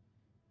curlers.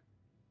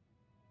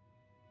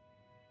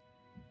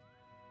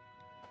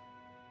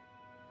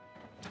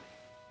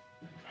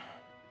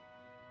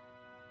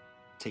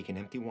 Take an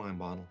empty wine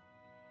bottle,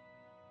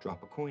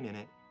 drop a coin in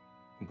it,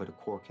 and put a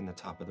cork in the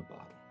top of the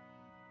bottle.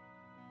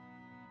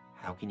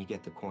 How can you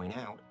get the coin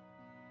out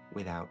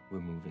without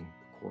removing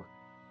the cork?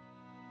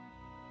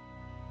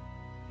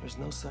 There's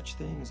no such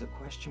thing as a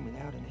question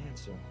without an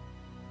answer.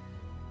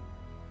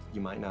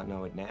 You might not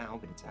know it now,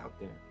 but it's out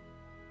there,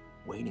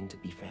 waiting to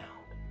be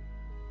found,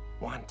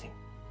 wanting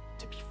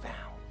to be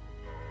found.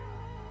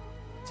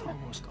 It's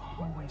almost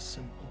always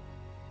simple.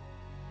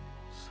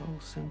 So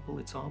simple,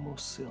 it's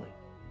almost silly.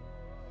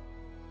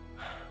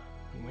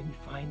 And when you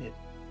find it,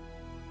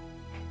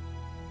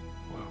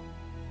 well,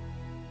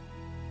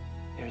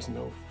 there's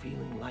no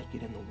feeling like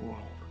it in the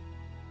world.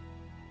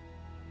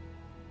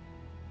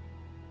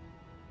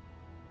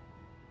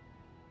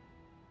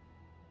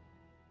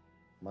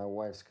 My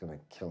wife's gonna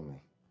kill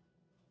me.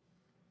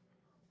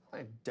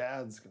 My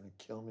dad's gonna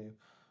kill me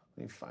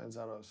when he finds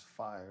out I was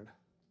fired.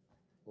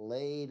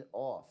 Laid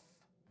off.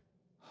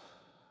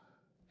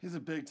 He's a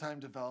big-time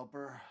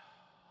developer.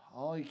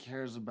 All he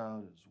cares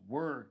about is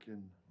work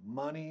and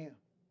money.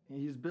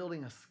 He's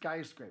building a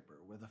skyscraper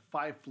with a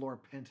 5-floor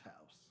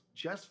penthouse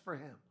just for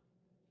him.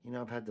 You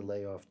know, I've had to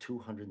lay off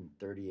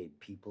 238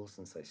 people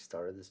since I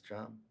started this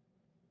job.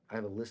 I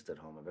have a list at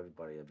home of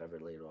everybody I've ever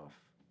laid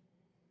off.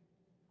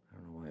 I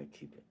don't know why I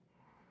keep it.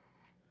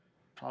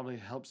 Probably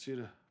helps you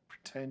to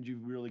pretend you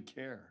really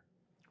care.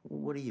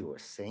 What are you, a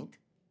saint?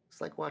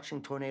 It's like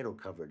watching tornado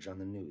coverage on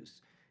the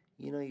news.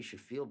 You know you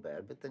should feel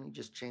bad, but then you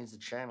just change the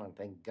channel and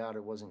thank God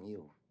it wasn't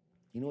you.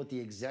 You know what the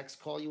execs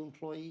call you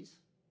employees?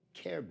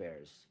 Care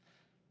Bears.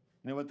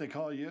 You know what they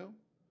call you?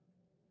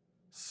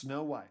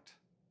 Snow White.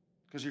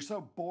 Because you're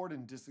so bored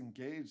and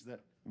disengaged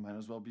that you might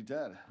as well be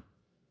dead.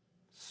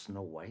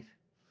 Snow White?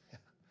 Yeah.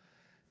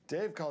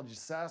 Dave called you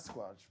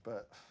Sasquatch,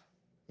 but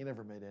he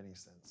never made any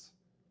sense.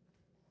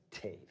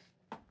 Dave.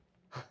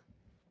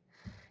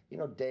 You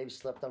know Dave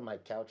slept on my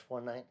couch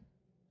one night?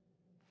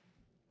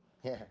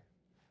 Yeah.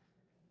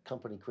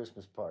 Company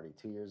Christmas party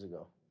 2 years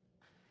ago.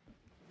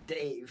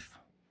 Dave,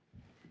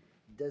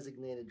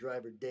 designated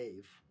driver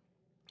Dave,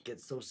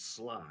 gets so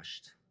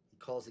sloshed, he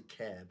calls a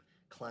cab,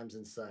 climbs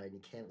inside, and he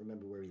can't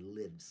remember where he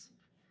lives.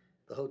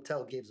 The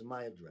hotel gives him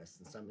my address,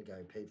 since I'm the guy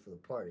who paid for the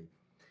party.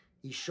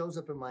 He shows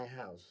up at my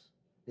house.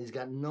 He's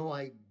got no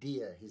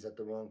idea he's at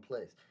the wrong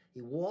place.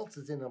 He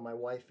waltzes in on my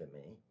wife and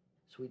me,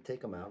 so we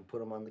take him out and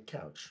put him on the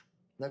couch.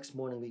 Next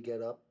morning we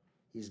get up,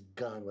 he's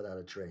gone without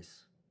a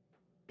trace.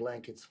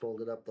 Blankets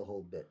folded up the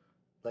whole bit,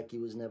 like he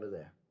was never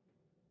there.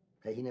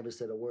 Hey, he never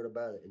said a word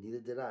about it, and neither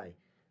did I.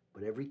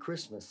 But every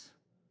Christmas,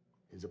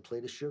 a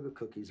plate of sugar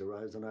cookies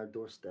arrives on our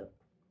doorstep.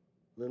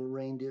 Little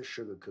reindeer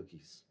sugar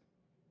cookies.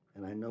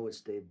 And I know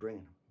it's Dave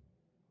bringing them.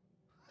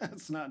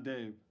 That's not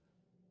Dave.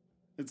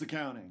 It's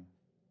accounting.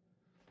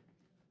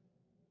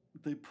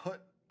 They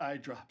put eye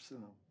drops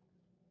in them.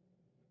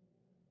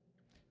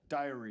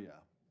 Diarrhea.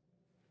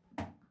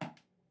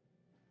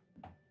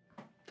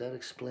 That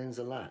explains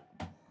a lot.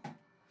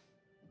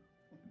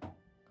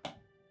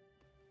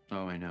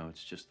 Oh, I know.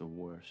 It's just the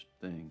worst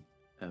thing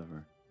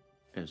ever,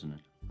 isn't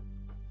it?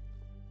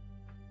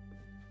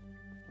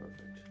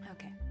 Perfect.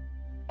 Okay.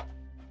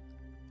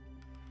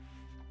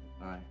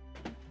 All right.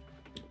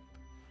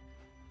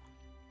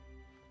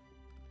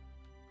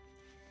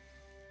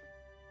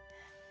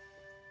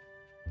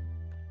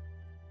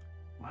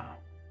 Wow.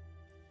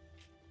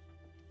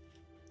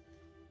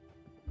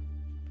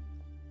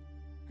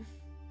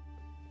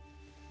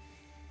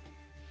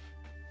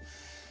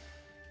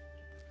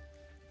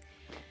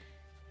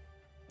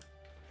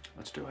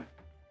 Let's do it.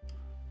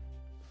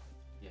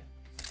 Yeah.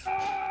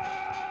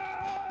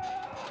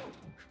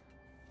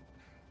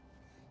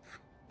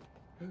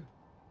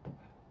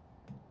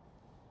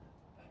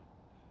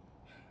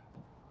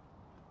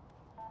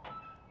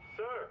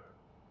 Sir,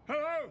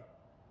 Hello?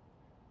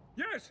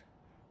 Yes,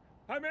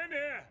 I'm in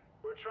here.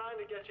 we're trying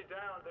to get you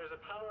down. There's a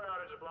power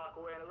outage a block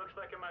away, and it looks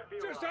like it might be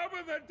a Just while.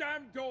 open the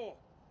damn door.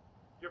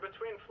 You're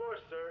between floors,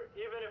 sir.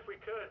 Even if we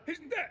could.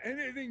 Isn't there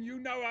anything you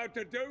know how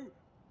to do?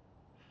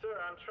 Sir,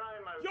 I'm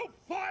trying my... You're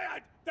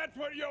fired! That's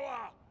what you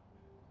are!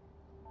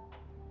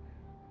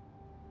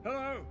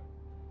 Hello?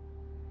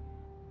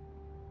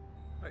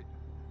 Hey.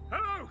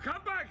 Hello,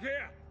 come back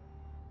here!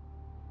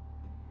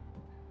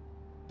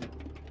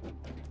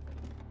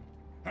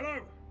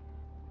 Hello?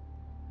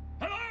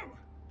 Hello?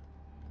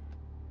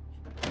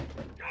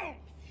 Oh,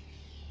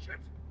 shit!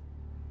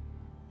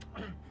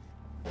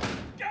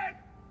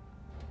 Get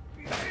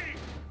me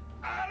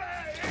out of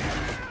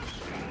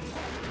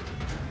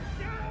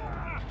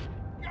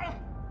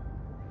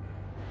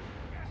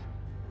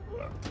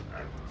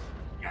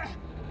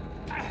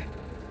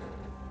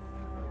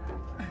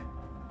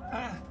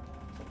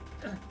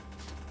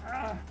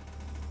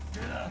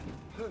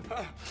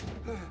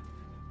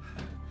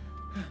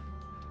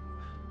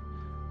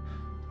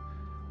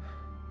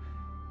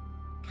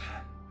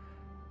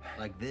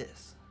Like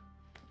this.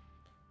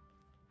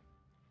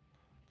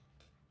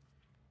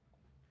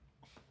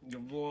 The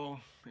ball,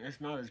 it's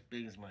not as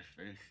big as my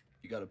face.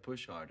 You gotta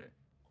push harder.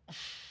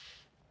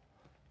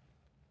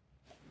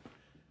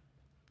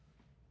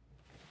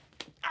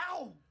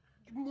 Ow!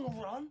 You little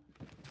run.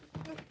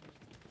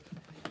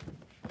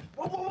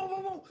 Whoa, whoa, whoa,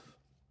 whoa, whoa!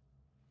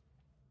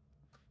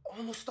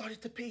 Almost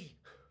started to pee.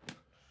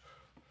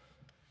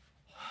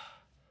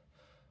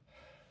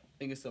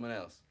 Think of someone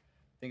else.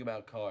 Think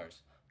about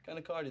cars. What kind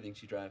of car do you think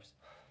she drives?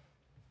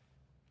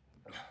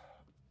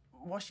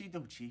 What's she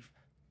do, Chief?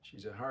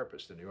 She's a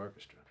harpist in the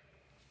orchestra.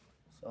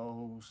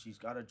 So she's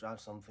got to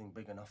drive something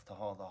big enough to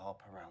haul the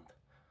harp around.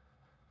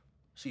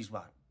 She's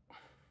what,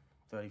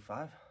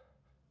 35?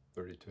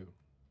 32.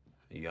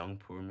 A young,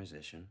 poor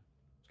musician.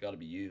 It's got to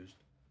be used.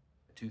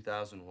 A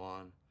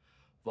 2001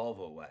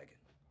 Volvo wagon.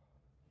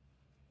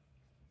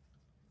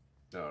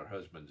 No, her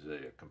husband's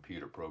a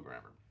computer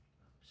programmer.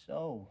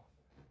 So,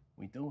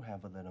 we do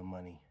have a little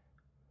money.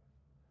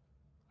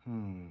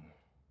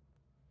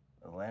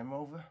 A Land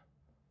Rover?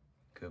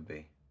 Could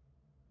be.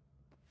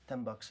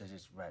 $10 says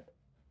it's red.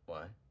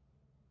 Why?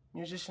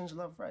 Musicians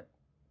love red.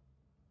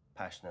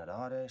 Passionate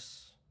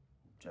artists,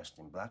 dressed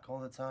in black all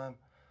the time.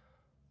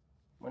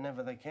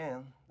 Whenever they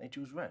can, they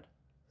choose red.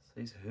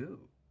 Says who?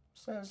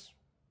 Says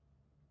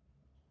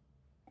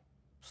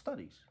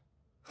studies.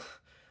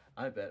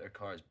 I bet her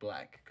car is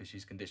black because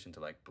she's conditioned to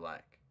like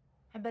black.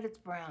 I bet it's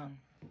brown.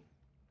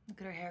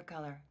 Look at her hair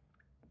color.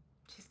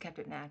 She's kept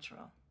it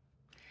natural.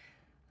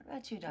 What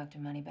about you, Dr.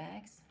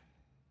 Moneybags?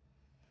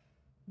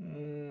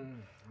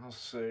 I'll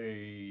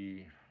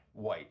say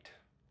white.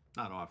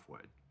 Not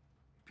off-white.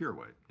 Pure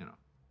white, you know.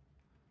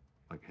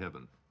 Like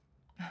heaven.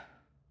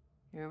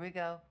 Here we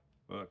go.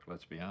 Look,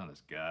 let's be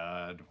honest.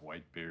 God,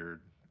 white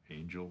beard,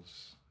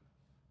 angels.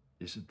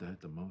 Isn't that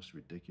the most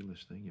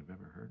ridiculous thing you've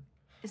ever heard?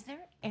 Is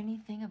there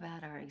anything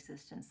about our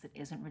existence that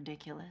isn't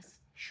ridiculous?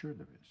 Sure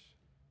there is.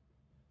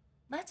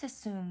 Let's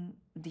assume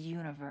the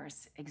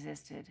universe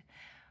existed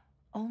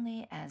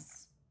only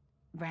as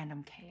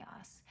random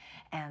chaos.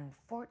 And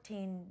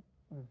 14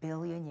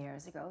 billion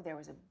years ago, there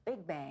was a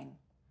big bang.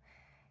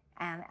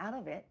 And out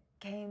of it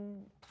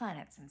came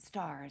planets and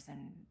stars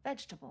and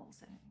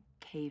vegetables and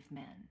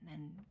cavemen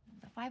and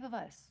the 5 of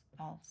us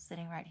all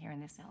sitting right here in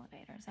this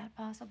elevator. Is that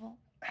possible?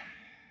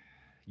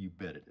 You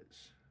bet it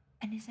is.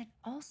 And is it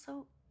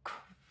also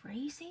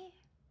crazy?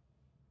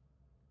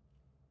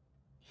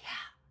 Yeah.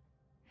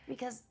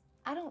 Because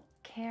I don't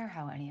care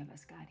how any of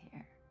us got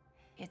here.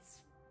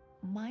 It's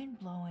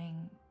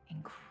mind-blowing,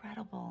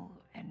 incredible,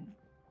 and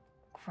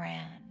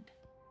grand.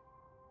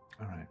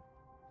 All right.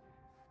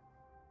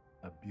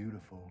 A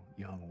beautiful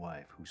young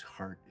wife whose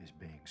heart is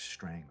being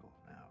strangled.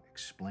 Now,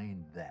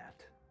 explain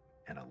that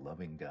and a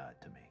loving God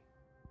to me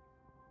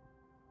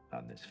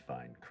on this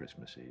fine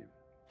Christmas Eve.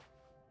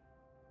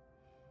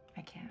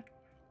 I can't.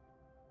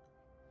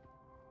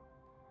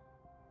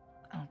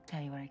 I'll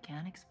tell you what I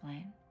can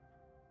explain.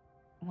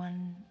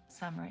 One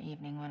summer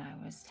evening when I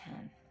was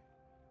 10,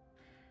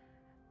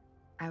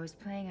 I was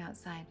playing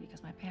outside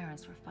because my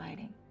parents were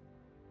fighting.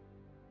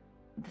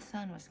 The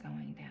sun was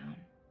going down,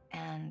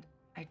 and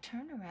I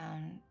turned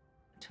around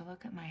to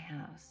look at my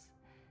house,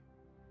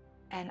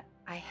 and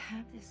I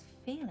have this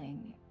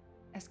feeling,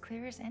 as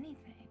clear as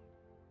anything,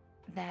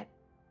 that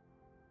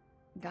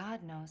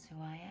God knows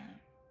who I am.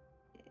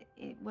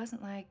 It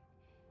wasn't like,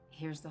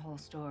 here's the whole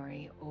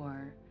story,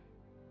 or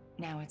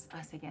now it's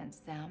us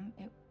against them.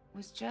 It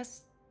was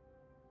just,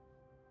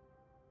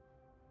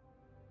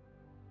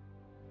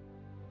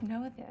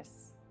 know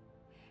this.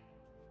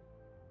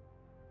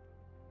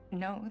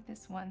 know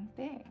this one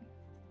thing.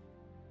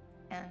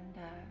 And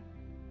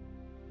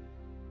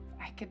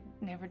I could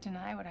never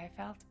deny what I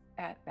felt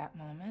at that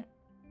moment.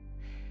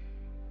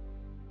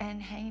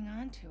 And hanging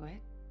on to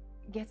it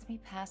gets me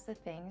past the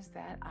things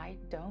that I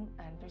don't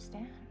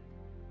understand.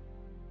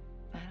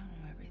 I don't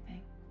know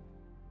everything.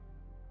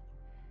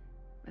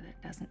 But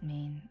that doesn't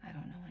mean I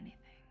don't know anything.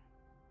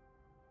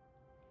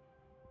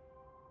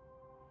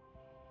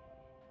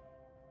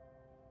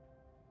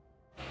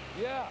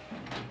 Yeah.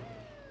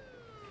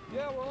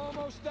 Yeah, we're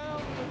almost down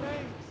to the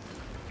mains.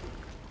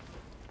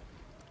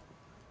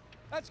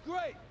 That's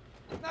great.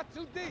 Not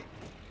too deep.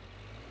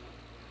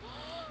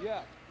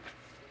 Yeah.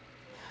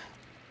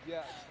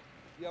 Yeah.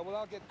 Yeah, well,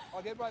 I'll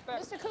get right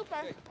back. Mr. Cooper.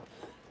 Okay.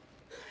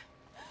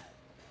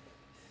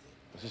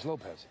 Mrs.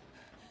 Lopez.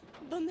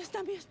 ¿Dónde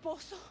está mi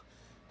esposo?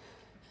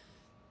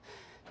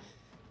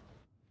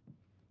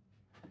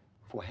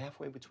 If we're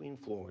halfway between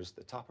floors,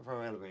 the top of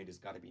our elevator's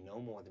got to be no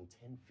more than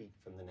 10 feet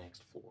from the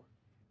next floor.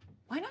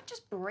 Why not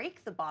just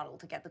break the bottle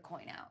to get the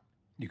coin out?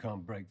 You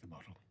can't break the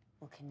bottle.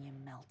 Well, can you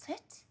melt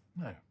it?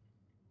 No,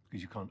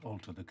 because you can't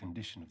alter the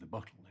condition of the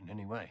bottle in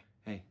any way.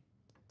 Hey,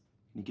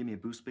 can you give me a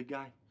boost, big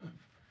guy?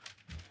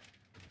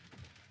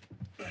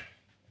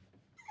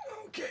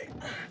 Okay.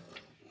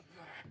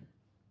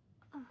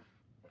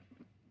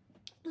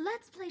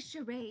 Let's play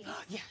charades.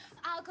 Yes.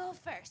 I'll go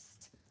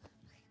first.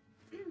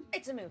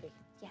 It's a movie.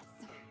 Yes.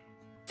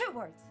 2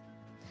 words.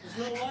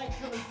 There's no light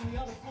coming from the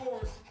other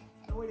floors.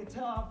 No way to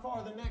tell how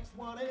far the next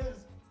one is.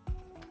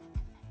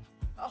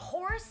 A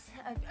horse?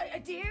 A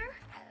deer?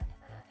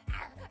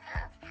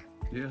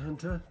 Deer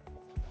hunter?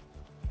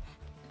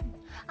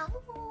 Ow,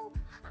 ow,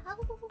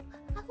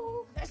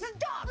 ow. There's a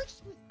dog!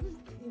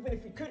 Even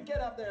if you could get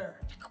up there,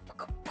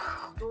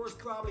 doors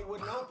probably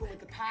wouldn't open with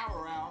the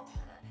power out.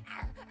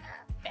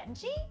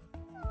 Benji?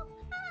 No,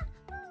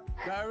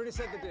 I already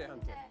said the deer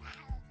hunter.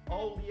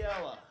 Old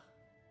Yella.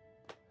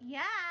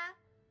 Yeah.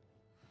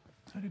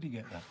 How did he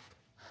get that?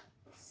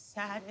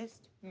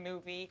 Saddest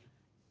movie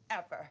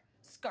ever.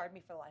 Scarred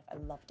me for life. I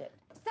loved it.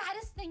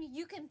 Saddest thing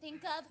you can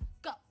think of?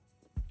 Go.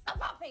 A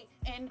puppy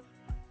in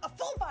a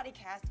full body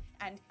cast,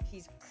 and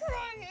he's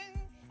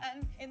crying.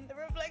 And in the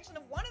reflection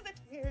of one of the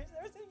tears,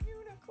 there's a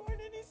unicorn,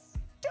 and he's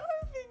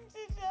starving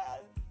to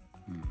death.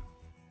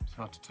 It's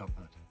hard to top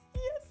that.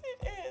 Yes,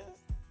 it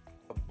is.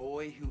 A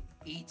boy who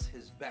eats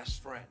his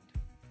best friend.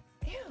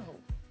 Ew.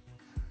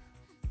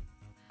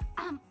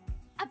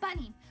 A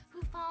bunny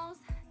who falls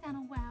down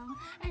a well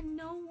and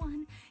no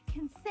one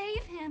can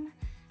save him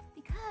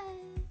because...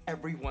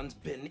 Everyone's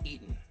been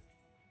eaten.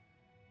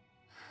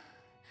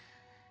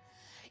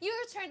 Your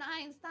turn,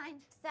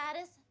 Einstein.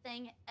 Saddest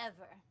thing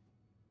ever.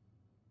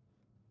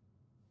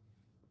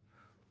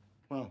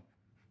 Well,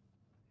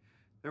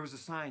 there was a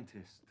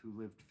scientist who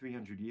lived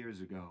 300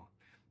 years ago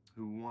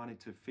who wanted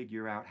to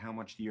figure out how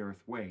much the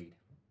Earth weighed.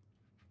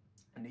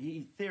 And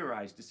he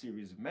theorized a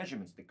series of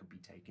measurements that could be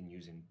taken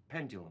using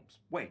pendulums,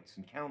 weights,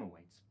 and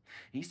counterweights.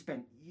 He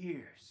spent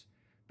years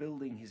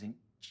building his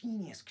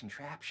ingenious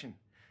contraption,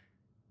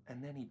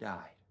 and then he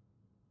died.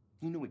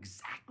 He knew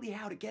exactly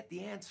how to get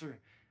the answer,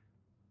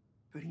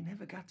 but he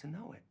never got to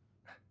know it.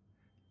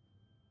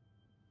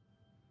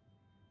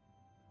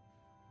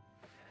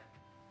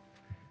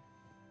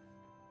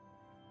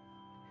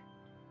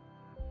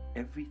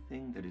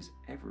 Everything that has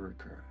ever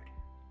occurred,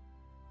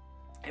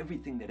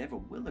 everything that ever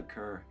will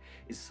occur,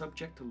 is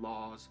subject to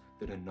laws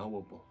that are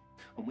knowable.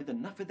 And with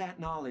enough of that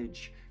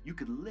knowledge, you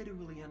could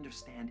literally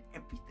understand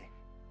everything.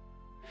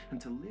 And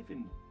to live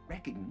in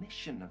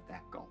recognition of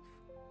that gulf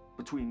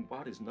between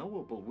what is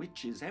knowable,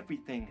 which is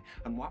everything,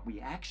 and what we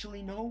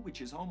actually know,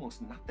 which is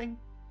almost nothing,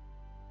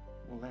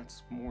 well,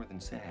 that's more than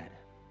sad.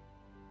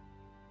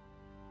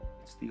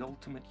 It's the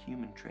ultimate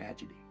human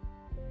tragedy.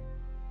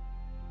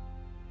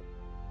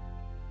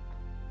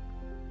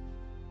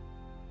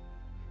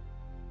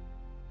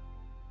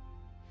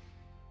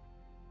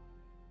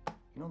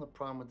 You know the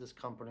problem with this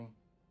company?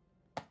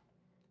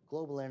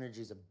 Global energy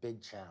is a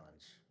big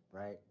challenge,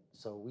 right?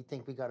 So we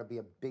think we got to be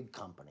a big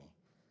company.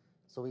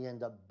 So we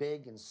end up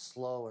big and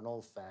slow and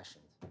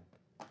old-fashioned.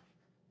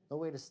 No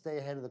way to stay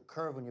ahead of the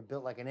curve when you're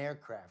built like an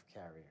aircraft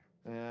carrier.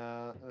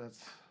 Yeah,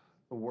 that's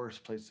the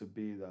worst place to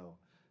be, though,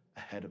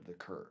 ahead of the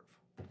curve.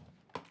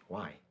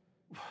 Why?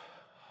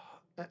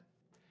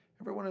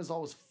 Everyone is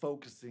always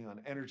focusing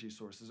on energy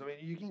sources. I mean,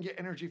 you can get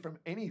energy from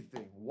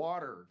anything,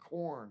 water,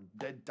 corn,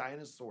 dead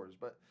dinosaurs,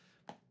 but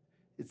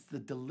it's the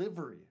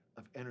delivery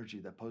of energy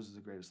that poses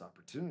the greatest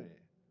opportunity.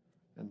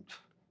 And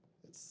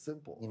it's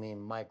simple. You mean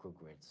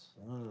microgrids?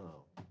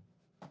 Oh.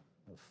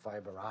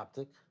 Fiber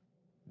optic?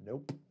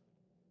 Nope.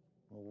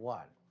 Well,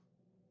 what?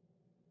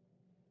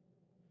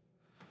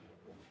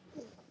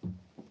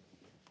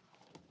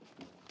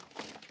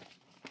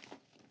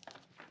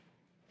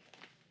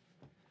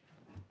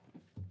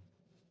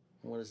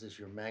 What is this,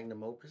 your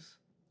magnum opus?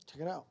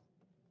 Check it out.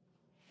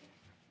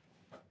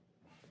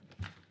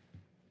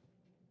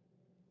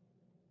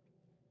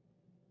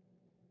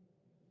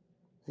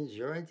 This is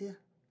your idea?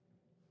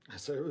 I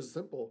said it was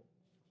simple.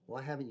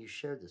 Why haven't you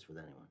shared this with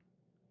anyone?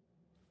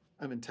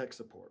 I'm in tech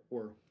support,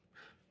 or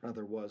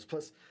Rather was.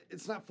 Plus,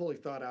 it's not fully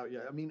thought out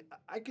yet. I mean,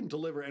 I can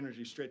deliver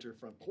energy straight to your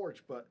front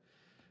porch, but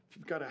if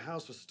you've got a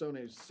house with Stone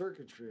Age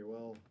circuitry,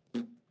 well,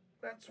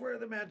 that's where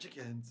the magic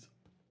ends.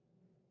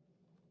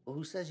 Well,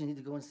 who says you need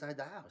to go inside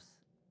the house?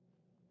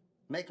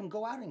 Make them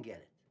go out and get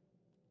it.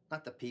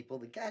 Not the people,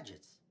 the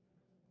gadgets.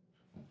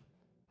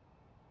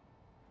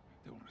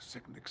 They want a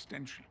second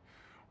extension.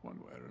 One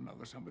way or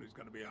another, somebody's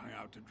going to be hung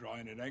out to dry,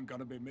 and it ain't going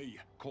to be me.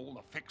 Call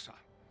the fixer.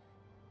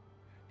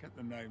 Get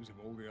the names of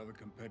all the other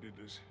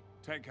competitors.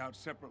 Take out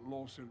separate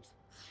lawsuits.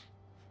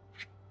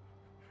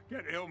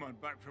 Get Hillman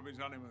back from his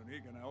honeymoon. He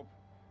can help.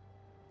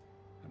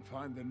 And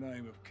find the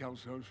name of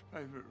Kelso's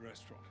favorite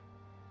restaurant.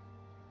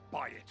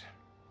 Buy it.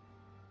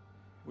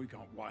 We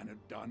can't wine and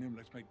dine him.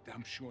 Let's make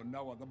damn sure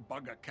no other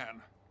bugger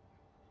can.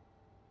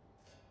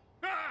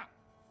 Ah!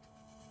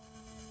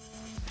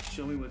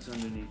 Show me what's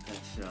underneath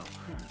that shell.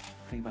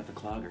 Think about the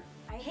clogger.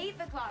 I hate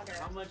the clogger.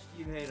 How much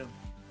do you hate him?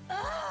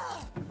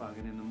 Ugh!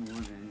 Clogging in the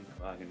morning,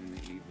 clogging in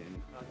the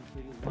evening, clogging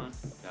till you want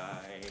to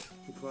die.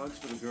 He clogs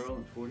for the girl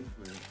and 40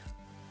 for you.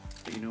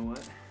 But you know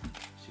what?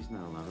 She's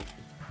not a lover.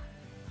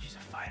 She's a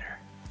fighter.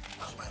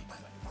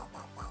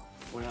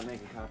 We're not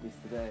making copies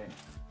today.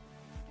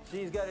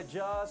 She's got a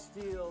jaw of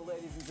steel,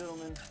 ladies and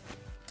gentlemen.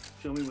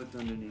 Show me what's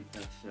underneath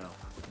that shell.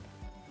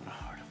 What a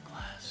heart of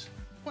glass.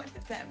 What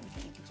does that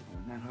mean?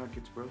 When that heart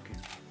gets broken,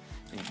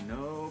 ain't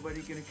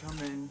nobody gonna come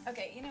in.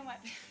 Okay, you know what?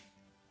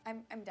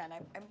 I'm done.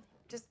 I'm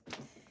just.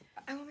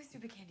 I want my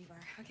stupid candy bar.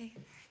 Okay.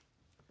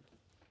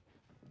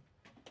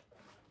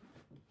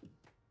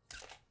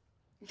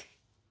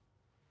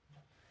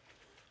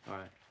 All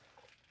right.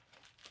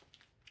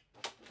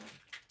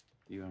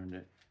 You earned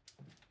it.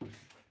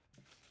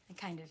 I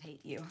kind of hate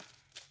you.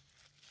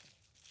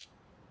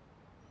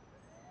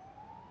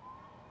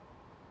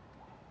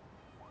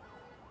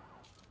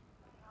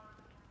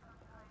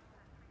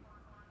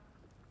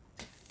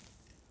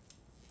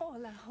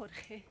 Hola,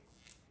 Jorge.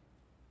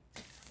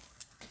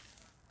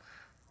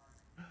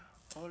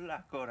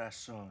 Hola,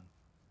 corazón.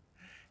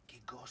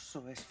 Qué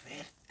gozo es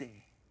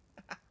verte.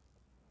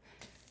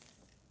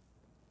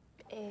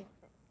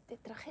 Te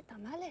traje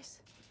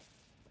tamales.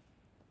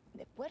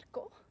 De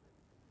puerco.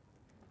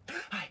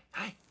 ¡Ay,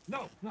 ay!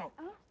 No, no.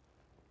 ¿Ah?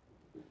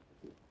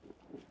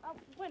 Ah,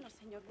 bueno,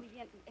 señor, muy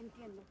bien,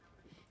 entiendo.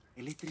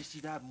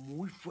 Electricidad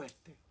muy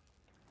fuerte.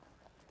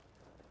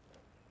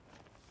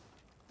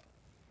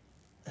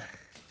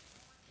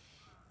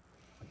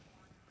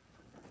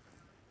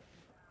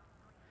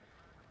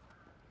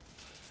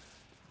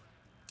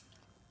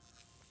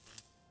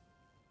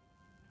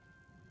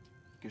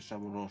 Qué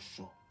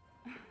sabroso.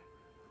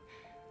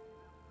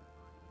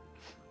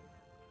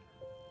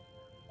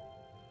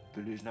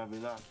 Feliz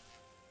Navidad.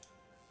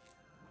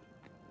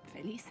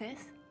 Felices.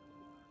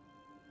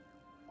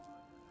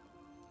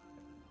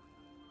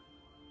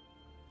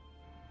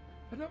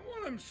 I don't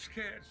want them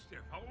scared, Stiff.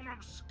 I want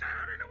them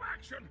scared into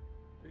action.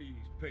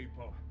 These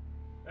people,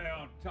 they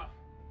aren't tough.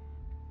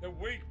 They're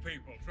weak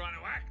people trying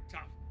to act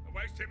tough. They're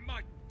wasting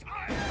my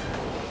time.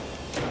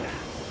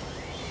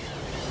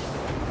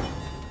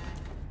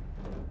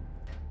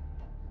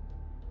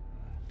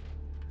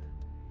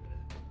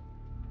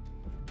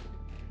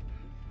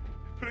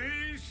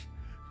 Please,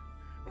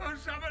 won't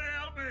somebody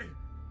help me?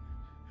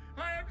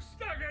 I am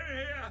stuck in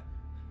here.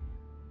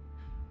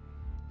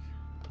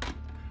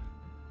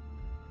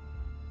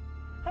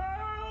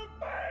 Help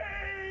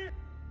me!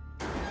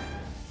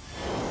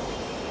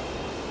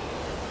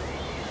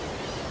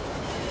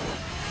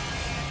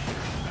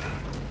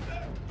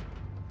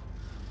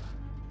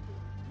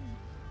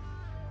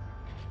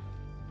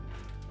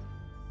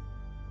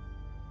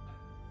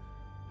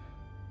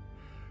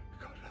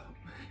 God help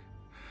me.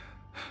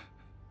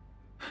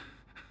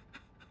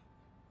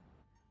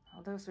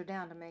 I'll dose her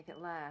down to make it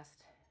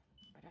last.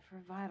 But if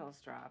her vitals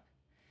drop,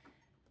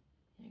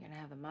 you're gonna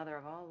have the mother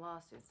of all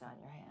lawsuits on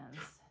your hands.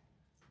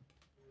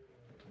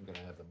 I'm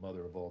gonna have the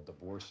mother of all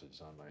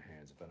divorces on my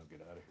hands if I don't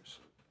get out of here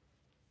soon.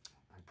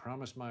 I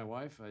promised my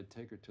wife I'd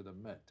take her to the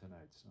Met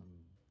tonight, some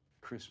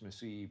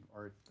Christmas Eve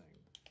art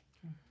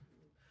thing.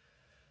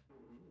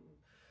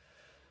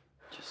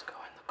 Just go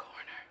in the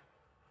corner.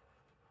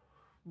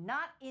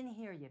 Not in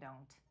here, you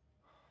don't.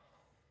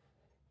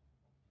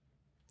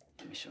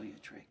 Let me show you a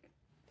trick.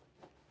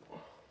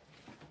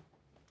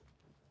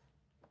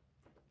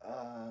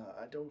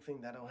 I don't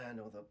think that'll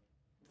handle the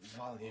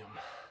volume.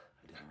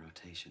 I did a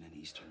rotation in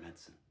Eastern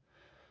medicine.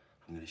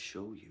 I'm going to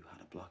show you how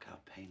to block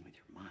out pain with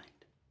your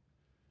mind.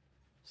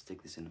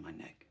 Stick this into my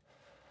neck.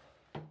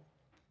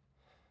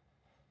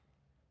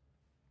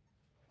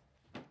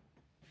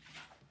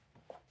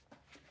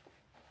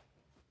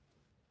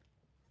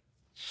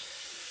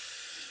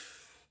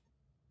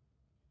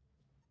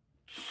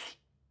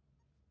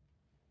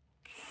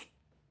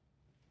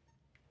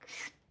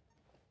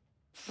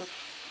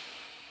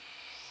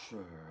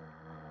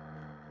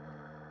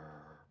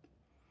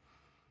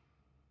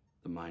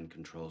 The mind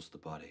controls the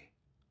body.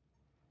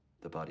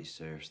 The body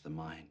serves the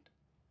mind.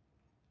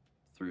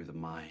 Through the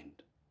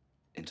mind,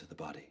 into the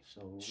body.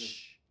 So...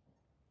 Shh.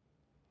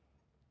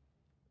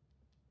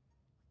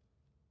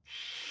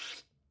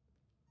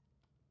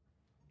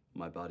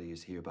 My body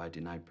is hereby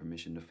denied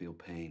permission to feel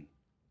pain.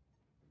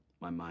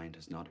 My mind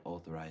has not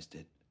authorized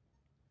it.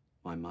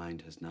 My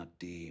mind has not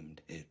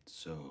deemed it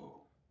so.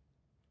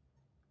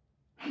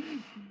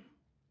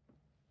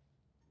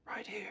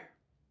 Right here,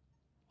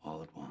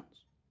 all at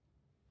once.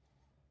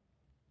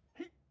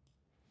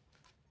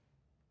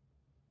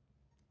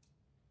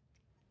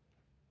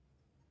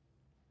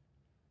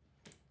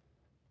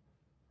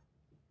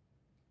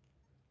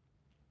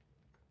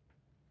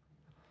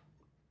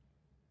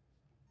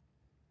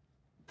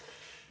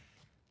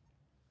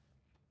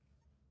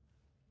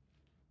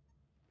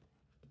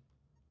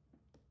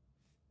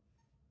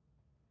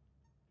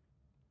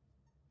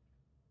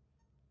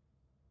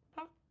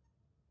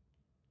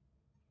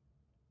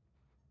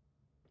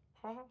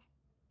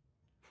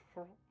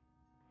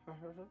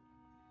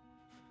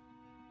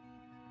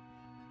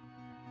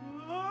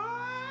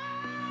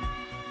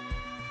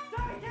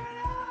 Take it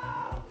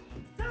out!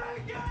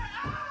 Take it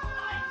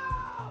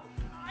out!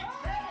 I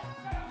can't!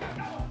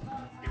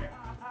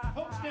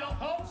 Hold still,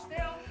 hold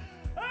still!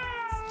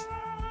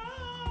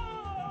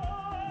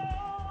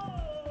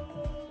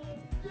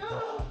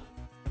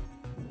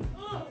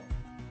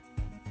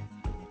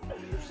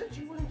 You said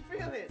you wouldn't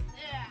feel it.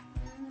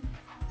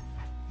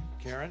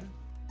 Karen,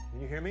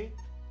 can you hear me?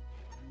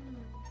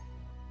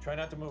 Try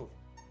not to move.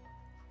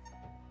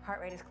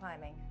 Heart rate is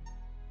climbing.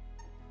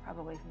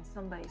 Probably from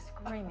somebody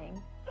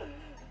screaming.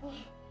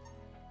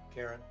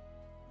 Karen,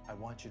 I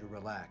want you to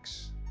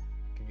relax.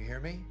 Can you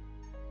hear me?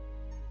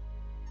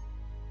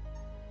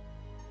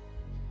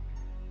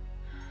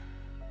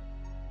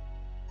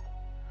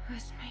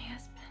 Who's my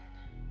husband?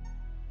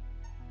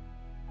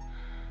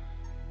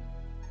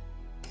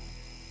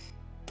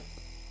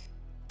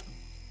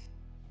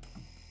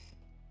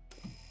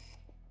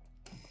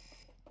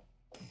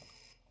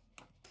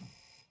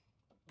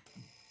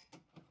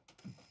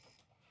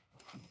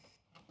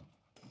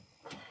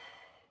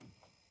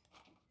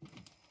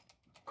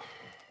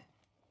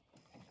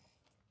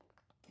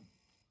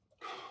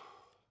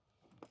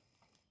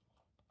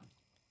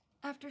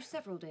 After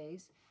several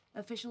days,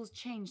 officials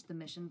changed the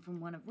mission from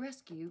one of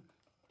rescue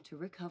to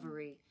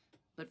recovery.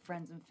 But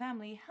friends and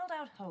family held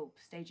out hope,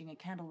 staging a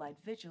candlelight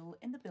vigil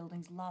in the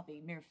building's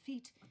lobby, mere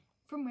feet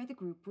from where the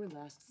group were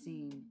last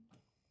seen.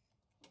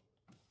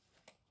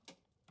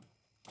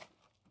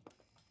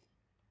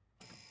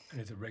 And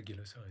it's a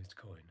regular-sized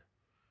coin.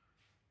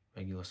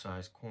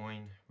 Regular-sized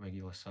coin,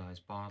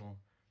 regular-sized bottle,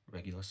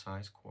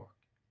 regular-sized cork.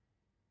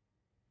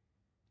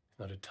 It's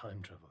not a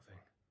time travel thing.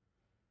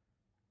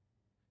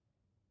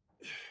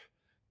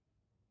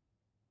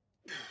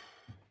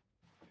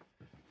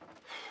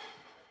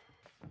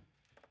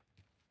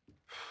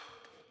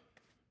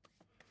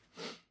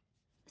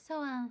 So,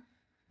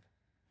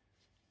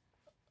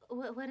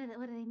 what do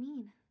they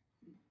mean?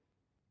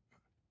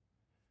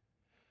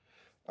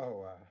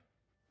 Oh,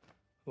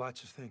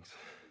 lots of things.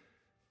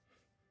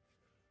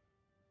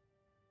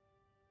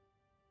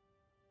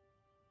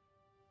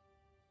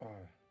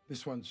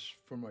 This one's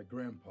for my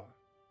grandpa.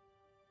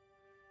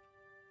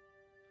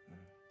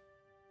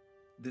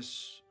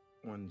 This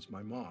one's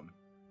my mom.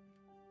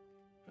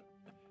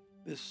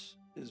 This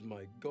is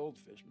my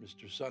goldfish,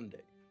 Mr.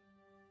 Sunday.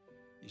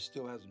 He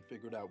still hasn't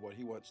figured out what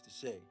he wants to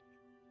say.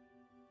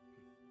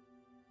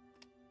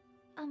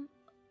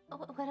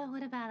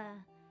 What about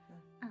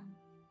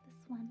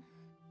this one?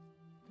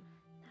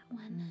 That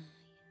one?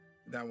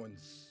 That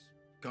one's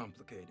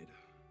complicated.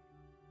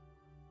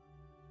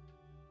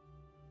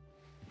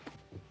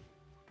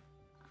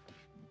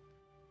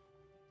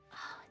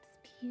 Oh, it's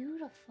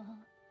beautiful.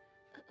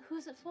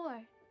 Who's it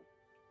for?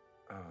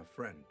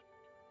 Friend.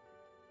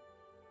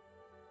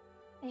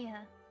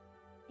 A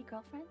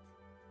girlfriend?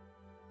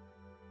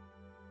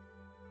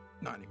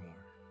 Not anymore.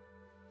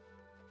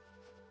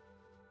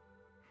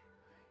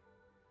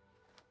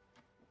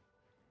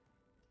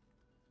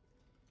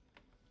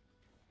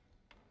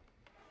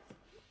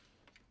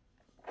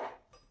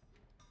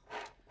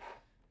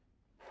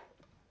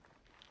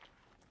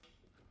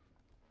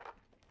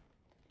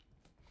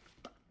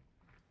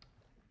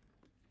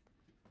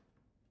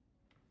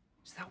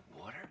 Is that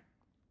water?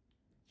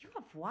 You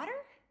have water?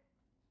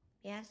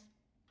 Yes.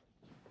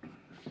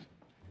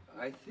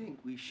 I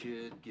think we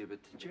should give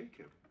it to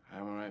Jacob.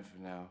 I'm all right for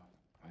now.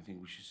 I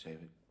think we should save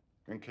it.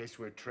 In case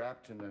we're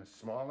trapped in a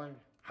smaller,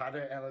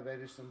 hotter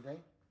elevator someday?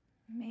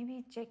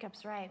 Maybe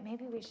Jacob's right.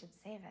 Maybe we should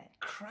save it.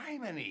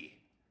 Criminy!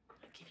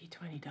 I'll give you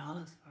 $20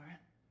 for it.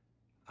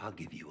 I'll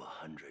give you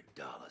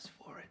 $100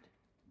 for it.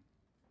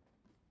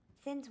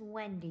 Since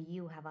when do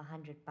you have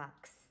 $100?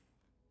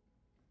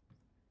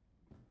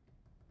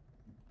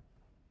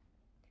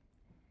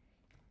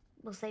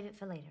 We'll save it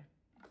for later.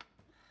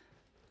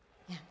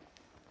 Yeah.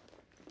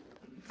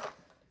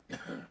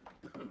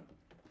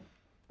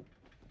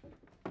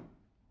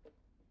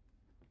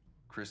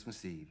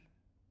 Christmas Eve.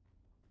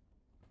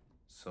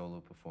 Solo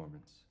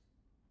performance.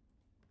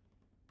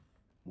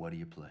 What do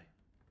you play?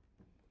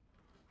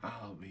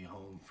 I'll be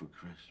home for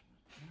Christmas.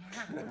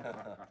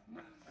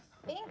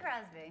 Bing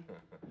Crosby.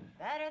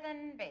 Better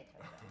than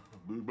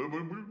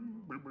Beethoven.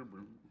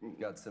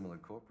 Got similar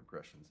chord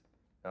progressions.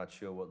 Not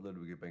sure what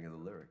Ludwig would think of the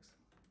lyrics.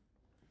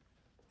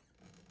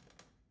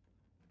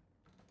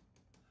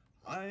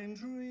 I'm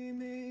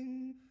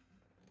dreaming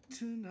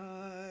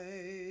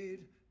tonight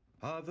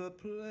of a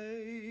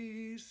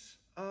place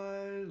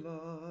I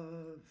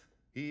love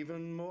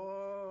even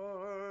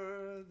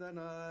more than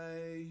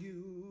I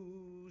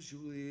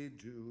usually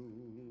do.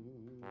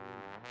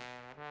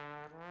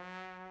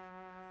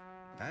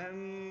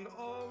 And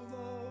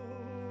although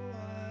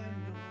I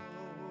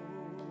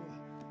know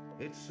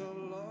it's a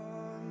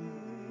long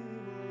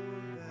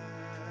road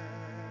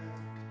back,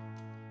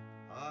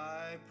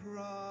 I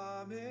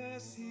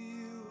promise you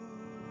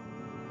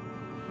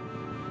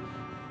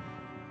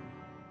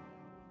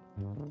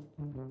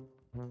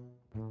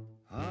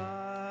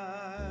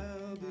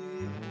I'll be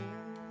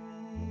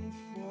home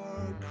for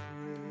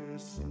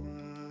Christmas.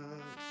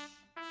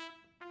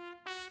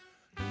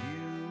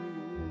 You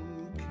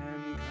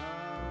can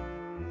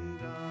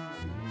count on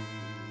me.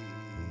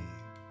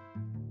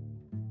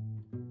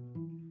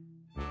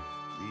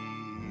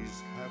 Please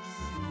have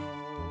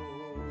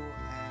snow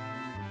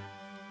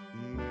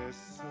and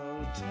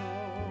mistletoe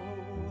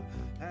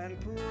and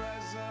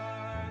presents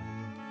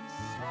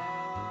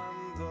on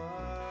the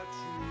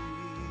tree.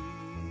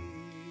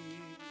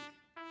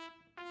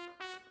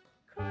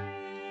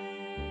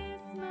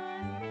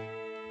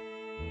 Christmas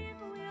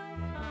Eve will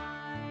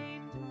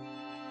find me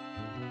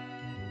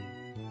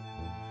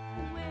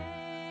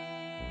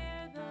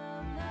where the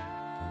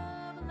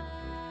love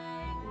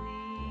light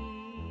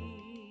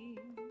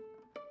gleams.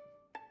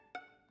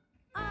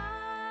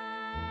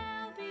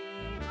 I'll be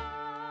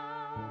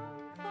home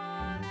for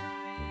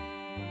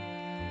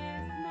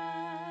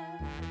Christmas,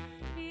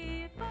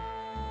 if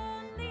only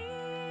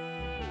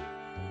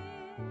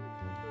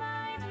in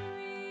my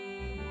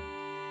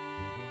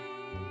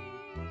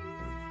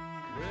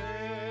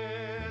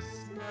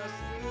Christmas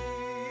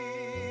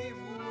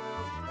Eve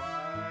will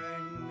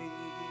find me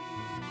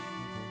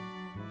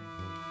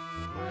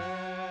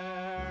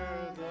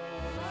where the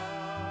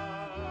love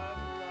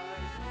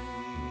light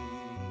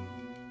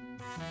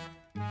gleams.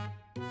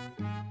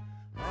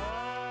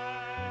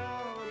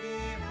 I'll be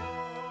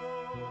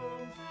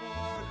home for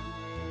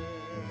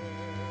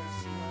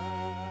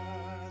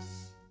Christmas,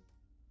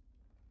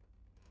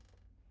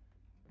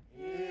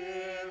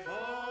 if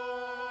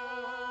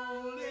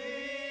only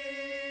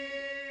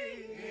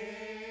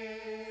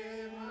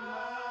in my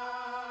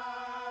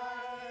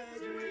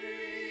dreams.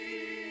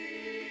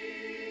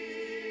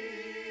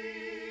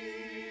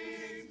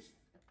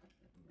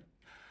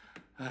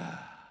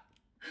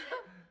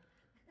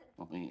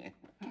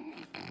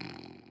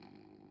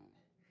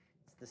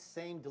 It's the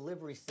same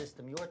delivery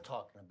system you're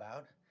talking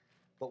about,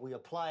 but we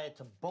apply it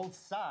to both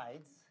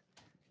sides,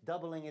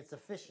 doubling its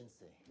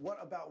efficiency. What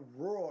about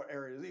rural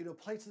areas? You know,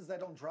 places that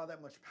don't draw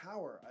that much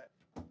power.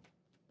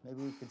 Maybe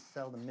we could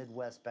sell the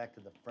Midwest back to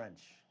the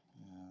French.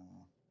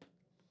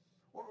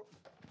 Or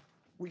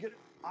we could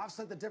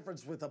offset the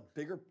difference with a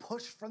bigger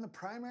push from the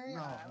primary?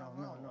 No.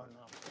 We're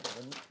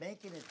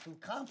making it too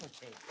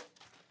complicated.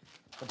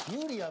 The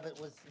beauty of it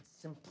was its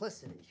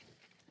simplicity,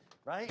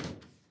 right?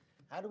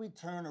 How do we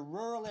turn a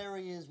rural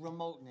area's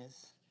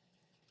remoteness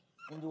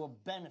into a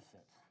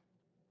benefit?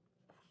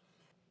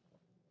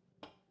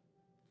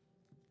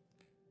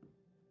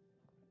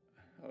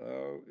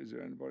 Hello, is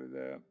there anybody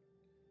there?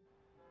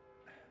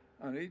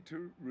 I need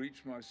to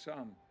reach my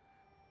son.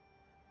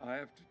 I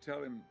have to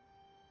tell him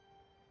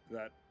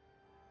that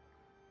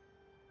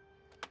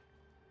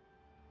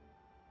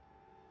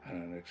I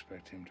don't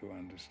expect him to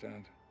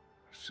understand.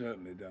 I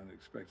certainly don't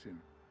expect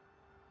him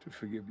to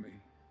forgive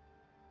me.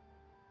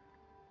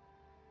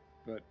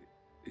 But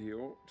he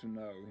ought to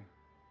know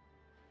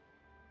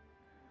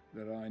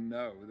that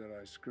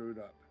I screwed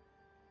up.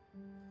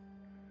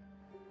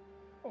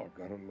 Oh, I've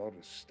got a lot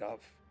of stuff.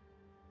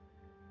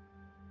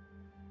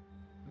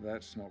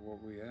 That's not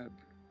what we had.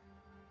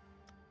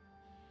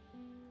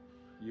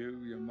 You,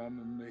 your mum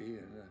and me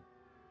in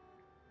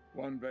a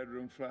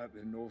one-bedroom flat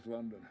in North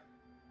London.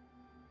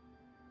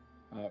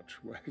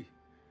 Archway.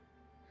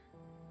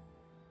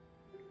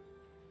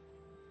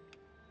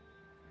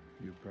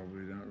 You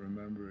probably don't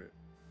remember it.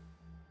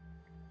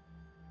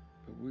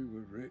 But we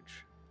were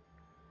rich.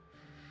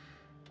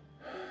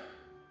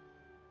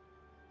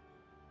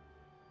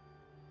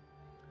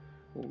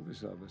 All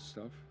this other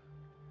stuff,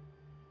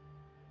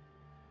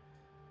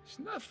 it's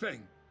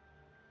nothing.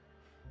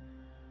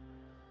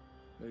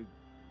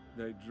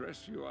 They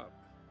dress you up.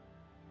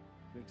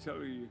 They tell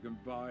you you can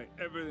buy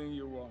everything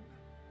you want.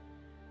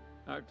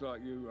 Act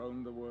like you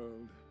own the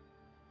world.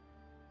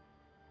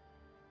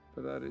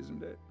 But that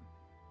isn't it.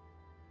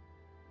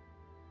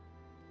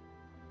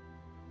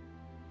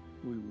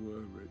 We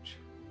were rich.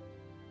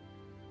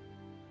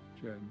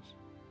 James,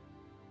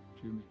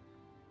 Jimmy.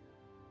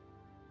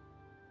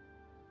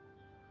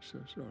 So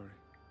sorry.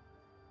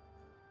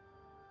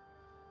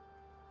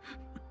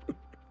 We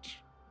were rich.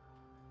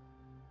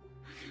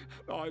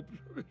 And I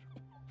blew it all.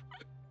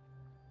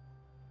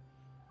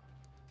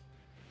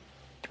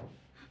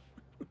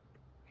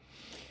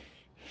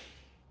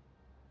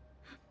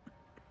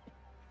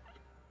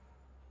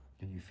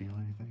 feel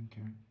anything,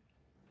 Karen?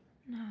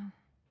 No.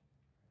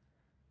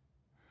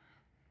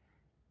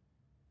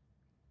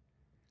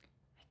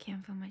 I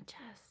can't feel my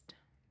chest.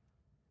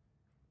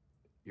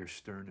 Your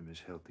sternum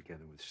is held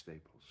together with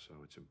staples, so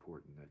it's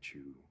important that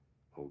you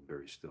hold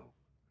very still,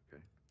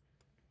 okay?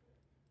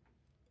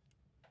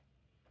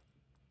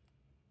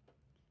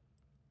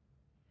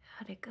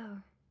 How'd it go?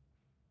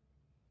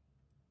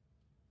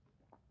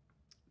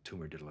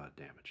 Tumor did a lot of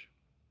damage.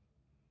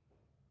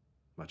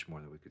 Much more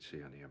than we could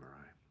see on the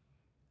MRI.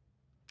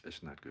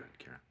 It's not good,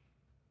 Karen.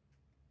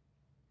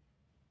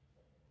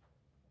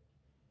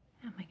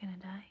 Am I gonna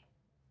die?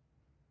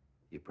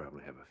 You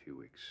probably have a few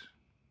weeks,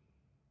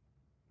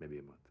 maybe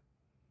a month.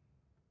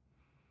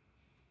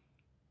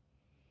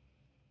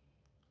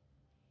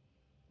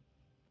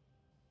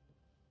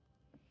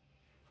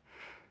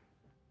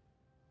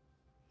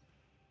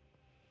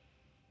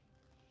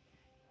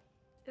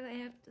 Do I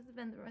have to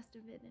spend the rest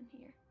of it in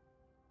here?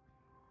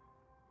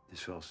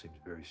 This all seems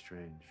very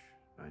strange,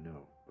 I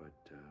know,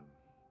 but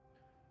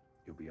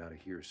you'll be out of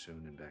here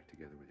soon and back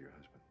together with your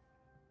husband.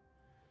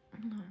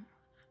 No.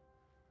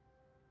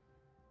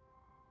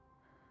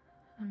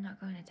 I'm not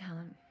going to tell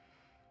him.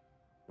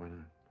 Why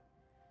not?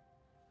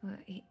 Well,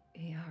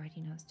 he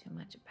already knows too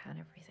much about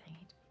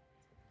everything.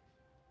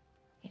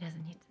 He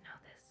doesn't need to know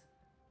this.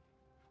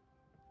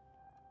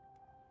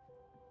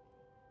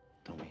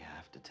 Don't we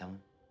have to tell him?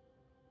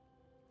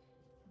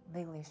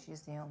 Legally,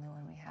 she's the only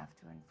one we have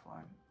to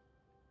inform.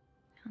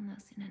 He'll know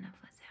soon enough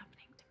what's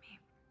happening to me.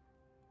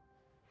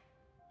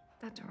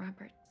 Dr.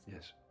 Roberts,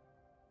 Yes.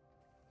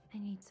 I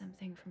need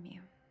something from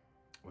you.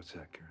 What's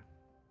that, Karen?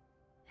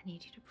 I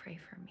need you to pray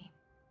for me.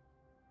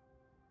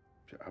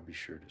 I'll be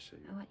sure to say.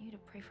 I want you to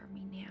pray for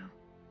me now.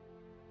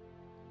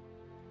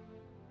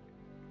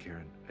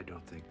 Karen, I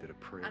don't think that a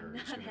prayer I'm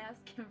is not gonna...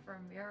 asking for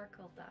a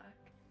miracle, Doc.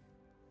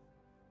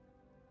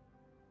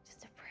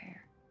 Just a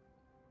prayer.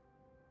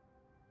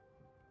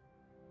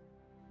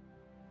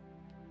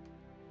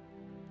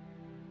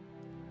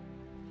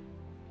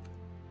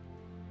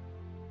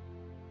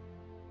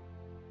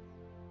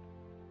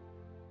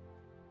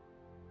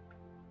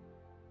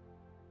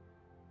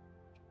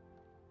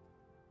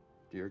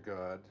 Dear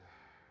God,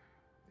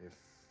 if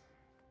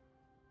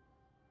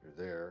you're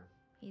there,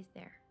 He's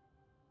there.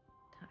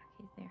 Doc,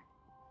 he's there.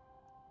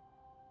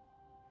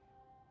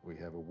 we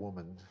have a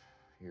woman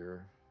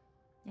here.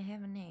 I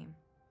have a name.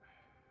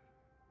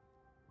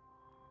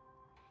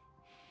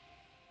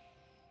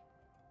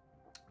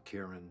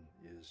 Karen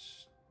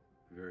is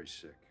very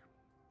sick.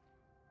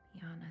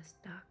 Be honest,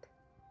 Doc.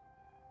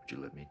 Would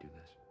you let me do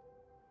this?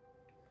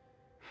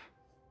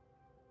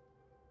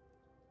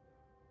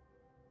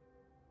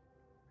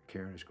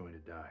 Karen is going to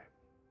die.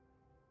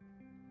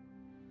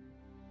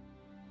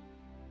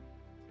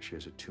 She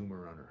has a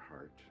tumor on her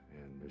heart,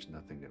 and there's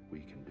nothing that we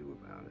can do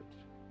about it.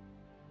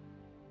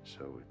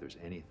 So if there's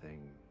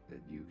anything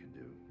that you can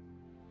do,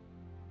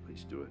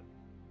 please do it.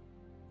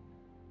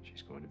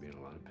 She's going to be in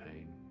a lot of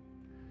pain,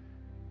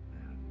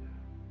 and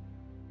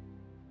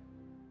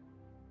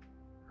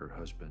her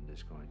husband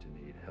is going to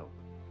need help.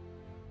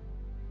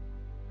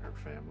 Her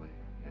family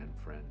and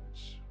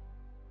friends,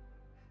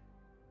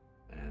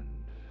 and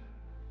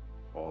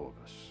all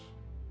of us.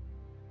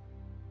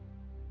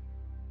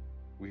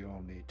 We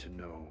all need to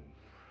know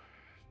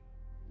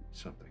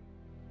something.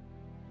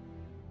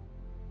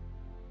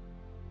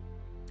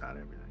 Not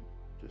everything,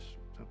 just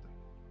something.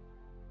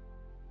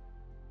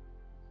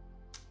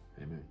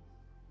 Amen.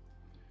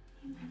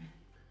 Amen.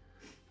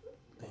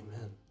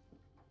 Amen.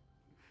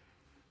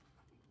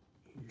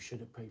 You should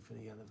have prayed for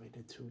the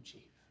elevator too,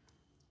 Chief.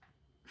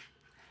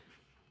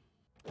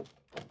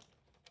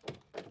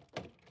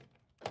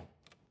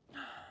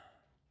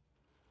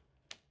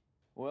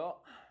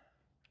 Well,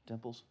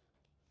 Dimples,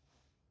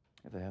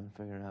 if they haven't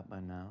figured it out by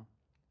now,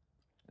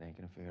 they ain't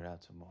gonna figure it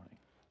out till morning.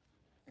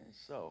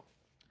 So,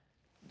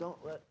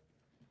 don't let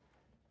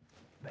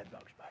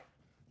bedbugs bite.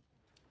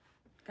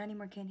 Got any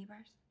more candy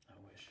bars? I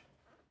wish.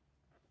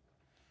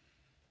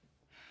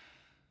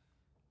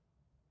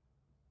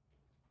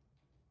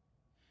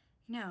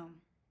 No.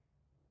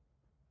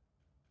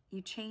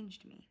 You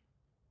changed me.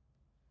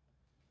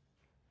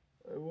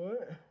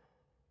 What?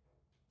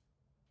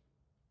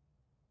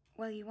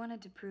 Well, you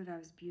wanted to prove I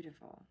was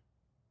beautiful.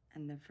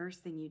 And the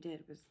first thing you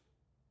did was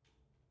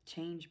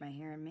change my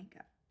hair and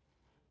makeup.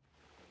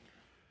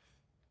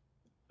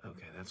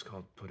 Okay, that's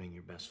called putting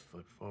your best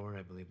foot forward.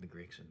 I believe the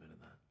Greeks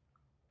invented that.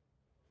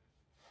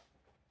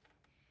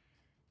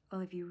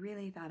 Well, if you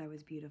really thought I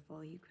was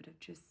beautiful, you could have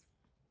just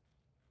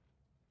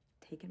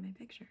taken my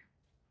picture.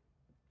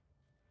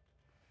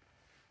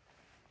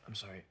 I'm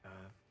sorry,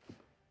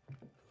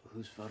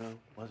 whose photo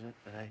was it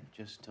that I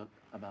just took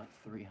about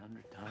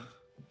 300 times?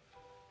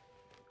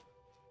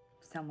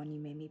 Someone you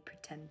made me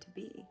pretend to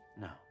be.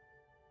 No,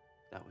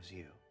 that was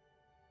you.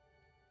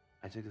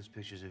 I took those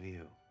pictures of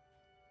you.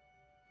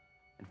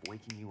 And if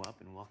waking you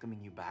up and welcoming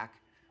you back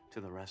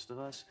to the rest of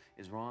us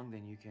is wrong,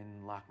 then you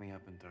can lock me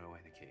up and throw away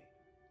the key.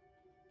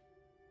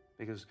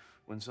 Because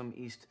when some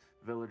East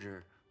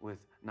villager with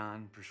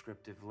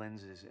non-prescriptive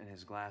lenses in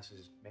his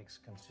glasses makes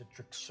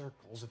concentric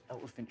circles of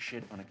elephant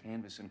shit on a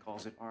canvas and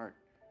calls it art.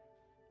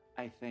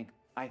 I thank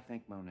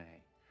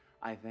Monet.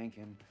 I thank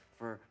him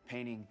for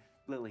painting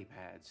lily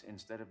pads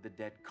instead of the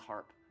dead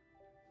carp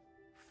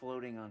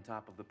floating on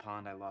top of the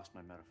pond. I lost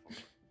my metaphor.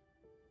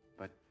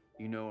 But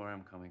you know where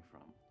I'm coming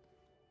from.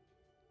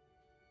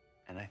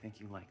 And I think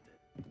you liked it.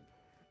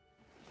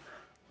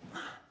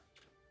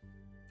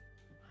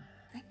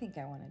 I think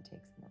I want to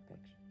take some more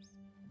pictures.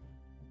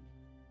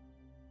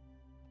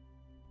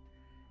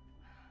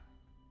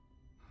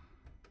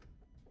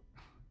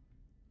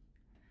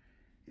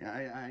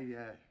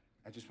 Yeah,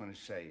 I just want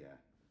to say,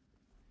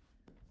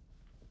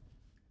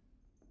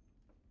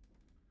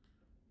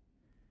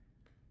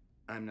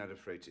 I'm not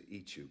afraid to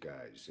eat you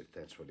guys, if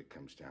that's what it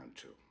comes down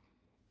to.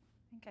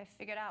 I think I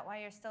figured out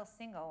why you're still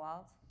single,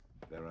 Walt.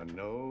 There are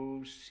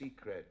no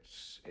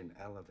secrets in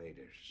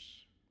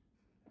elevators.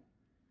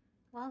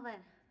 Well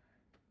then.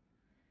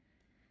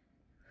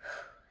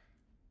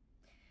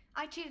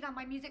 I cheated on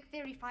my music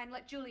theory fine,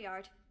 let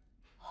Juilliard.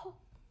 Oh.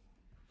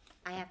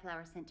 I have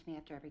flowers sent to me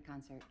after every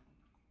concert.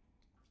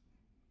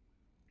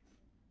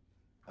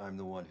 I'm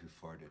the one who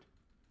farted.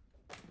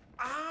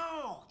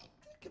 Ow!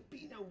 There could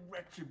be no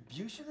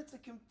retribution. It's a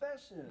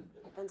confession.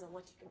 Depends on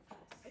what you confess.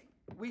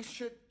 We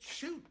should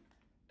shoot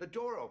the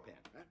door open.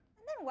 Huh?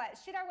 And then what?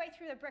 Shoot our way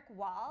through the brick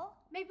wall?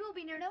 Maybe we'll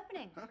be near an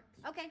opening. Huh?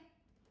 Okay.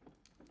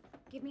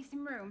 Give me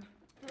some room.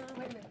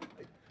 Wait a minute.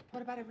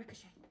 What about a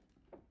ricochet?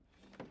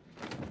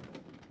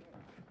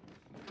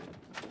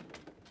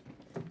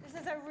 This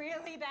is a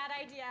really bad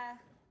idea.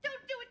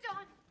 Don't do it,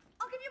 Dawn.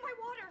 I'll give you my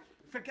water.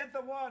 Forget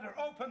the water.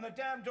 Open the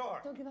damn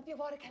door. Don't give up your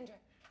water, Kendra.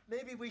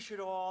 Maybe we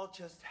should all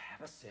just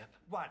have a sip.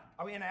 What?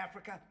 Are we in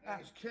Africa?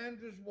 It's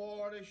Kendra's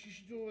water. She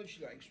should do what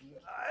she likes with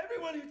it.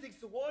 Everyone who thinks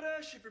the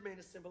water should remain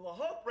a symbol of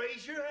hope,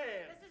 raise your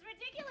hand. This is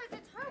ridiculous.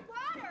 It's her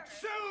water.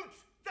 Shoot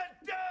the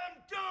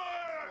damn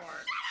door!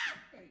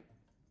 Shut up!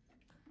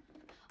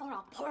 Or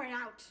I'll pour it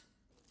out.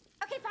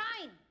 Okay,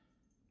 fine.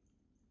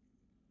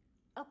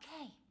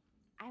 Okay,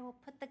 I will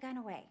put the gun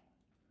away.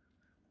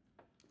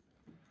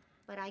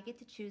 But I get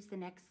to choose the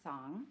next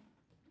song.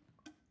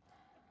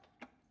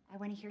 I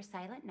want to hear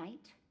Silent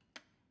Night,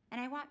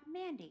 and I want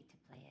Mandy to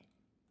play it.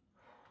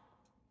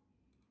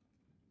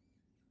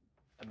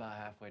 About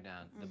halfway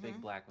down, the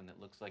big black one that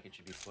looks like it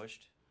should be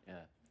pushed.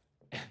 Yeah.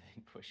 And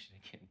then push it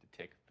again to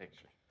take a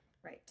picture.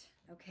 Right.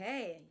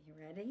 Okay, you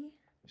ready?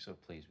 You're so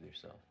pleased with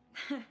yourself.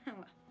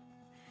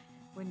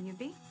 Wouldn't you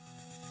be?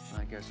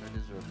 I guess I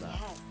deserve that.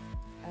 Yes.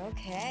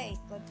 Okay,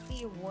 so let's see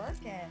you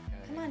working.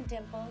 Come on,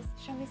 Dimples.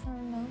 Show me some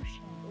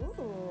emotion.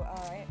 Ooh,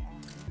 all right.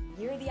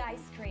 You're the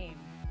ice cream.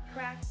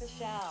 Crack the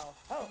shell.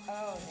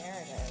 Oh,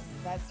 there it is.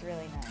 That's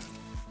really nice.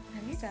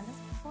 Have you done this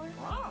before?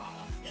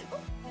 Oh,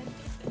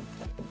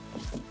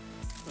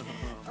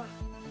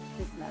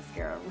 this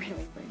mascara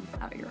really brings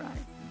out your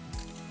eyes.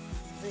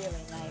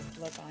 Really nice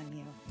look on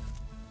you.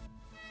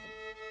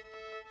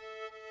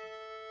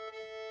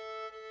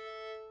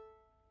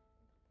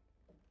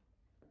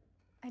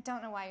 I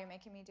don't know why you're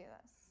making me do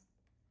this.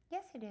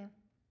 Yes, you do.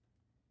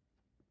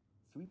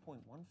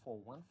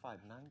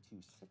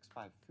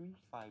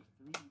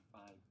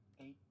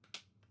 3.141592653538.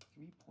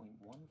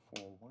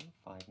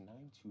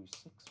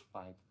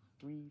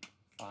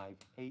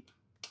 3.141592653538.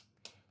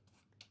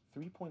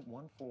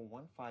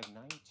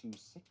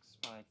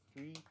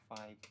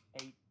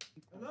 3.141592653538.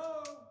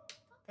 Hello?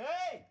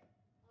 Hey!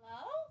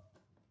 Hello?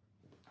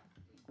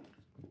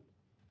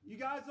 You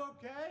guys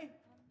okay?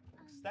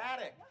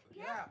 Static.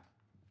 Yeah.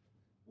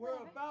 We're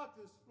about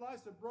to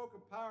splice a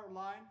broken power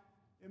line.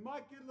 It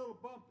might get a little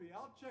bumpy.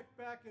 I'll check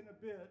back in a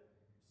bit,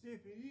 see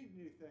if you need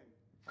anything.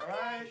 All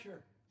right,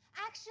 sure.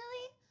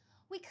 Actually,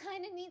 we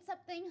kind of need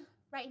something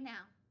right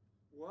now.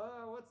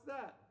 Well, what's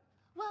that?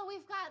 Well,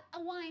 we've got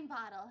a wine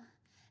bottle,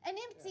 an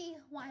empty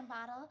wine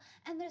bottle,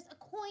 and there's a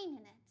coin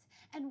in it.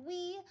 And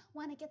we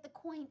want to get the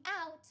coin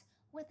out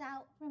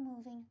without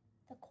removing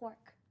the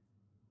cork.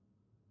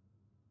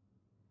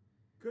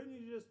 Couldn't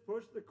you just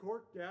push the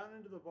cork down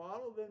into the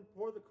bottle, then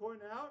pour the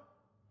coin out?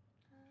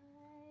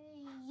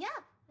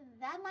 Yeah,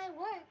 that might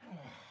work.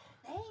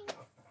 Thanks.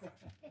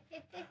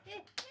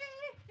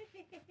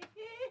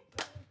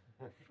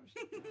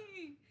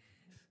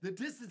 The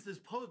distances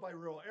posed by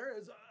rural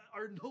areas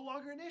are no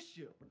longer an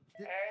issue.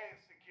 Hey,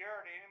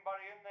 security,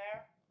 anybody in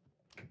there?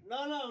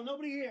 No,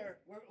 nobody here.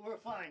 We're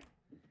fine.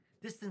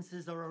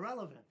 Distances are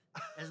irrelevant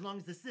as long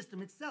as the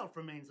system itself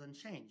remains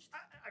unchanged.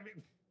 I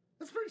mean,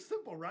 that's pretty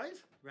simple,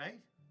 right? Right?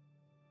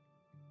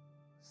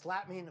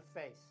 Slap me in the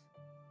face.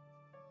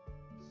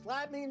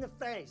 Slap me in the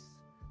face.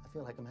 I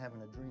feel like I'm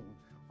having a dream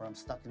where I'm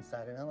stuck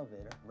inside an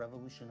elevator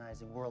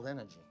revolutionizing world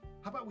energy.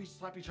 How about we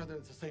slap each other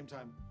at the same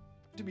time,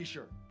 to be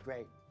sure?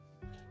 Great.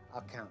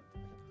 I'll count.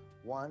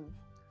 1,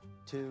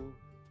 2,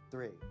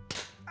 3.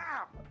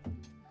 Ow!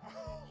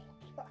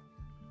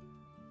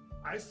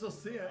 I still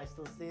see it. I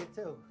still see it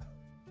too.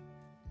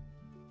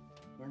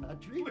 We're not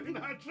dreaming. We're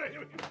not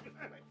dreaming.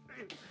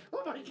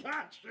 Oh my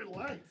gosh, you're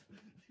light.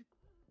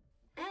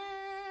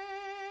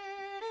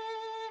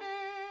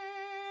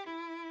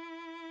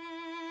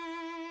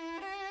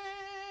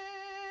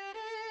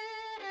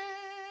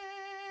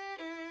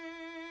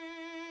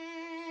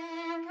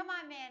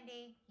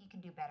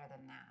 better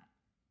than that.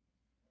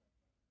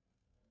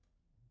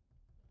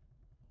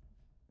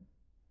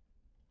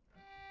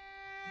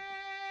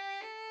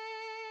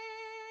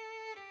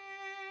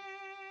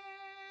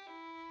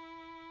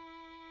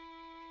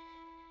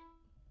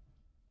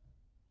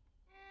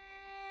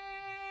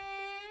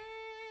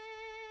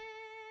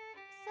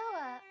 So,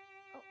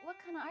 what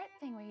kind of art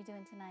thing were you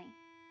doing tonight?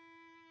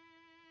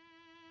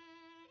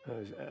 It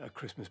was a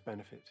Christmas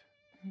benefit.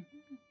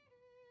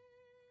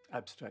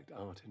 Abstract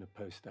art in a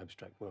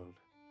post-abstract world.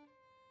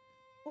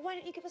 Well, why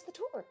don't you give us the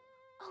tour?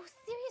 Oh,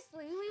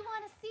 seriously, we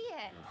want to see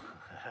it.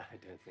 I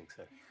don't think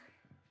so.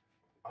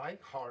 I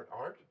heart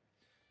art.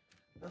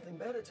 Nothing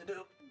better to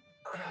do.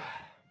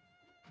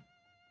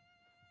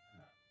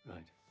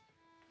 Right.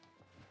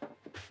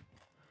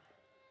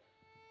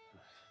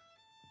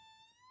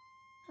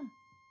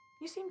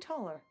 You seem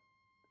taller.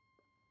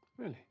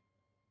 Really?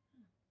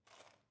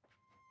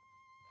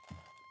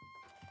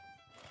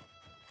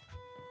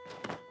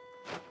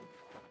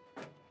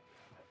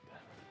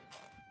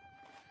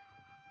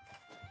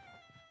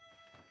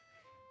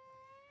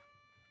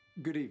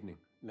 Good evening,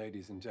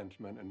 ladies and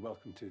gentlemen, and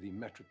welcome to the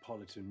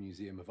Metropolitan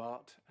Museum of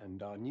Art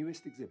and our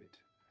newest exhibit,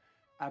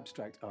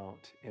 Abstract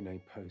Art in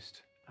a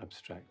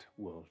Post-Abstract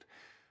World.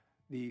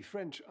 The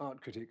French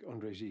art critic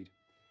André Gide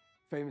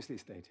famously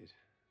stated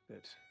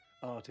that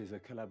art is a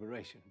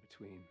collaboration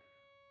between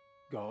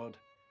God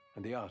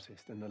and the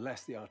artist, and the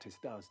less the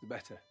artist does, the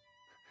better.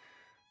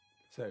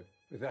 So,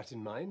 with that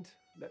in mind,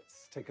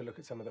 let's take a look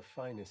at some of the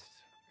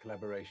finest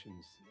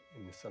collaborations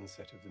in the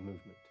sunset of the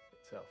movement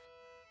itself.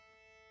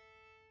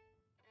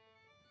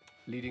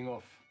 Leading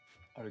off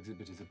our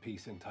exhibit is a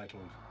piece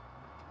entitled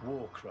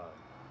War Cry.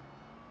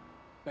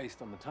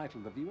 Based on the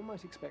title, the viewer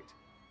might expect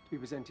to be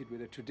presented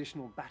with a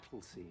traditional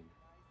battle scene,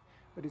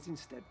 but it's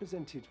instead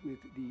presented with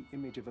the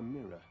image of a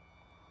mirror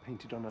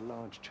painted on a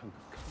large chunk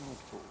of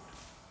cardboard.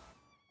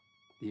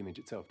 The image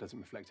itself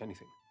doesn't reflect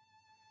anything,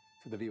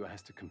 so the viewer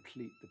has to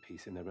complete the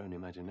piece in their own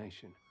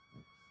imagination.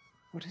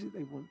 What is it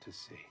they want to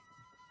see?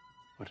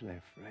 What are they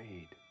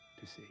afraid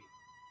to see?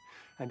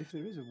 And if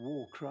there is a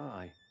war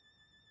cry,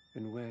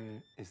 then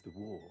where is the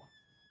war?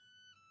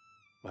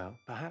 Well,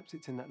 perhaps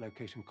it's in that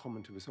location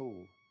common to us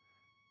all,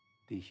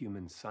 the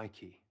human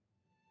psyche,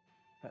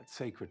 that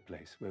sacred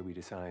place where we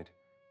decide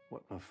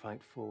what we'll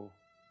fight for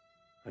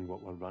and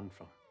what we'll run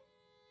from.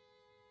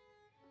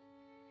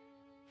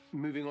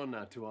 Moving on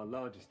now to our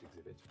largest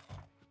exhibit.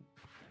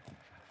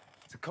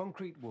 It's a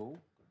concrete wall.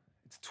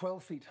 It's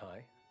 12 feet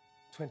high,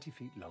 20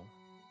 feet long.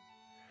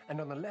 And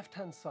on the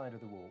left-hand side of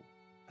the wall,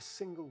 a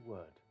single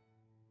word,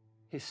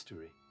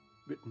 history,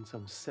 written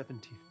some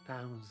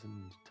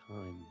 70,000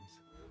 times.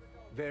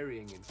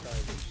 Varying in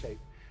size and shape,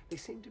 they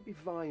seem to be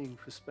vying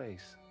for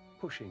space,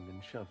 pushing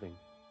and shoving,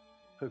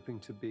 hoping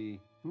to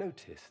be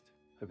noticed,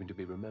 hoping to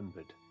be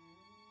remembered.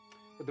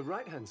 But the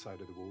right-hand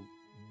side of the wall,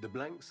 the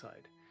blank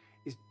side,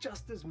 is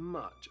just as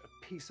much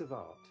a piece of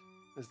art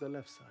as the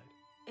left side.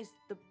 Is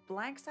the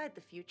blank side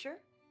the future?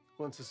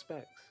 One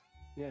suspects,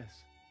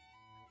 yes.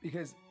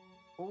 Because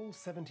all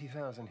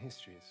 70,000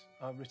 histories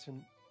are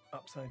written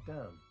upside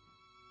down,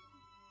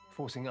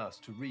 forcing us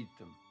to read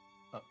them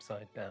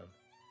upside down,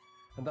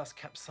 and thus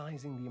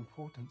capsizing the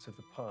importance of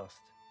the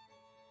past.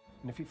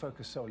 And if we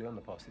focus solely on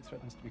the past, it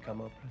threatens to become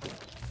our present.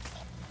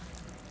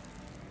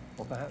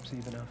 Or perhaps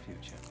even our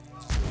future.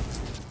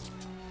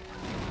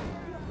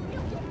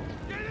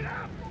 Get it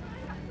up!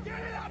 Get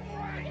it up,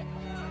 away!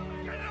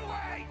 Get it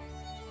away!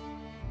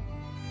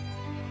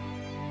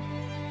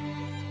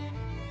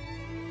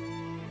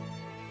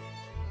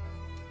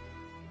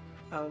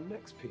 Our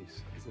next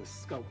piece is a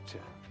sculpture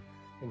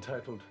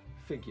entitled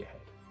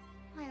Figurehead.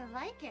 I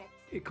like it.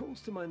 It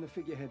calls to mind the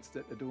figureheads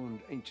that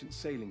adorned ancient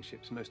sailing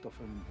ships, most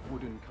often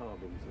wooden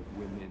carvings of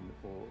women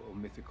or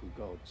mythical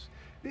gods.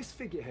 This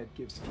figurehead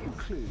gives few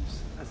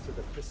clues as to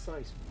the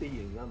precise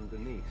being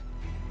underneath.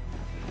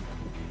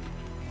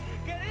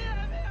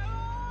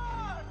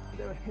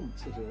 There are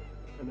hints at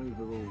an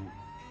overall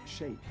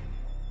shape.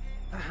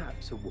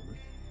 Perhaps a woman,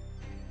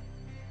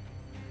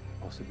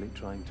 possibly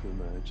trying to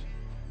emerge.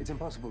 It's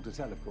impossible to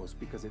tell, of course,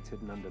 because it's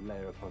hidden under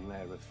layer upon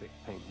layer of thick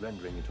paint,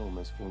 rendering it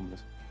almost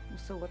formless.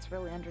 So what's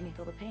really underneath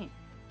all the paint?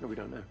 No, we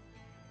don't know.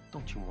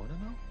 Don't you want to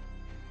know?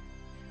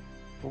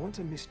 Well, once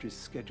a mystery is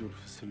scheduled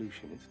for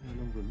solution, it's no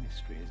longer a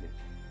mystery, is it?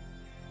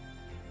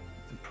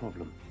 It's a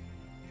problem.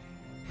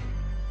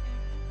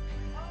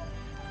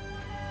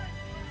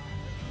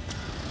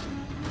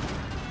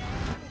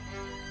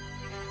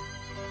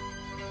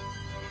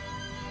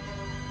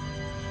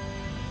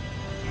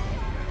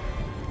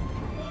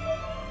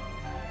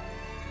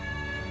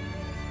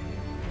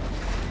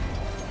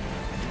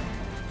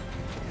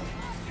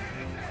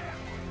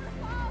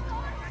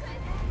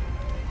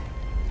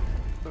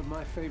 But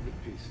my favorite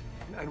piece,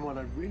 and one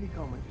I really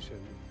can't wait to show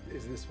you,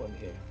 is this one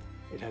here.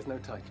 It has no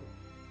title,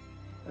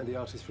 and the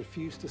artist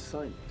refused to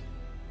sign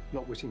it,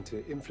 not wishing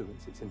to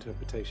influence its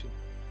interpretation.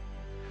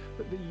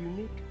 But the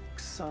unique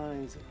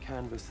size of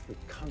canvas, the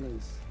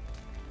colors,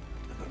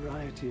 the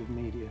variety of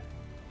media,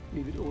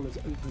 leave it all as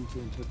open to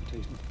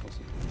interpretation as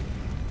possible.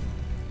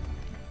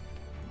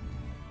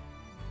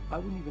 I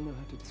wouldn't even know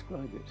how to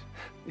describe it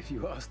if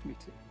you asked me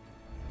to,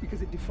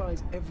 because it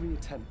defies every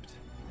attempt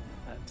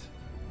at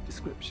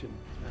description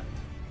and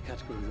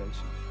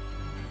categorization.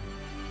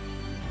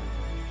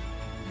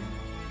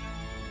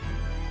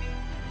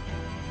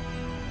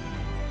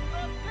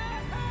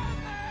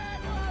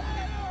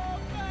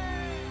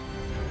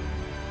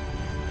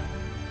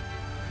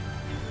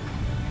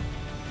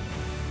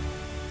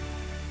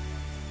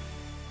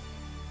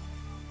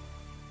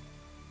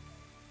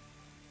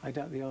 I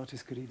doubt the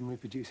artist could even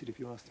reproduce it if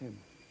you asked him.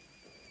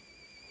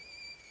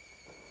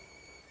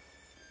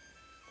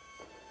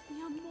 Mi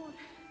amor.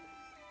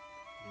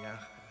 Yeah.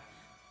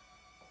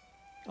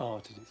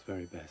 Art at its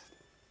very best.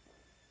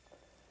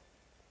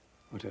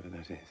 Whatever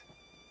that is.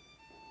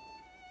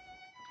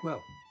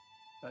 Well,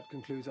 that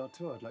concludes our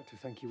tour. I'd like to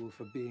thank you all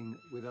for being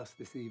with us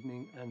this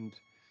evening, and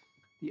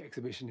the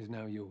exhibition is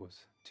now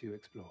yours to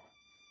explore.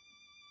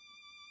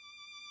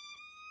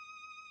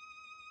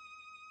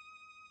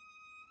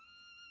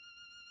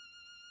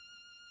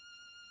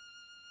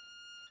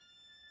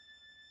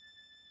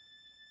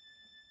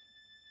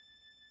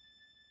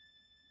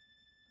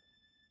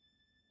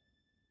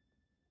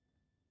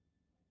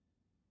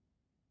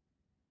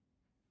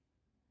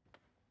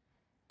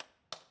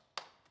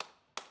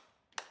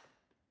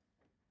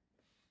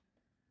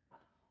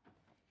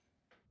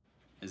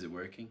 Is it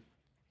working?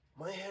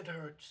 My head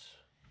hurts.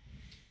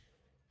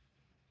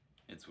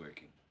 It's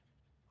working.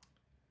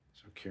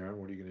 So, Karen,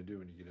 what are you going to do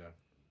when you get out?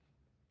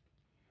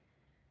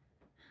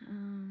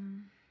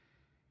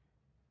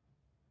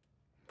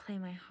 Play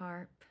my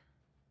harp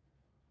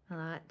a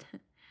lot.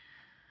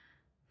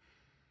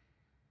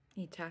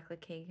 Eat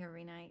chocolate cake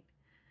every night.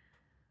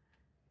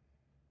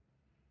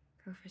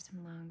 Go for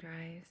some long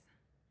drives.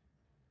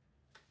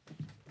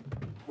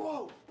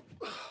 Whoa!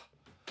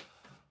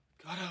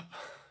 Got up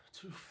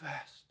too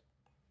fast.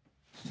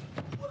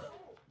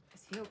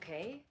 Is he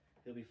okay?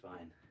 He'll be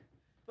fine.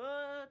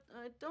 But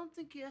I don't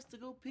think he has to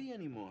go pee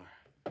anymore.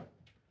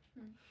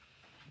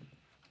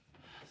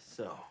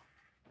 So,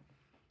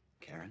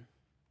 Karen,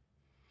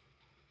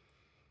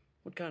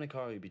 what kind of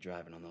car will you be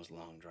driving on those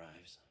long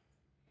drives?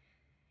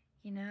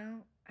 You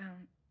know,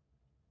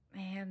 I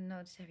had an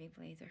old Chevy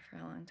Blazer for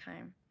a long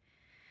time.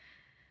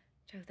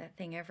 Drove that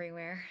thing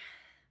everywhere.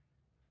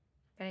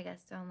 But I got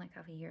stolen a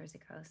couple years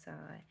ago, so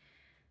I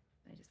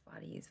just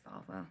bought a used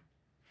Volvo.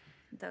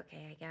 It's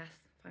okay, I guess.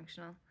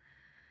 Functional.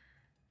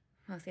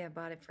 Mostly I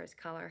bought it for its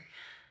color.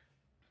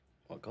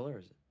 What color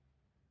is it?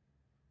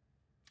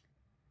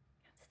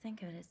 To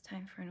think of it, it's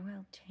time for an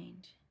oil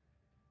change.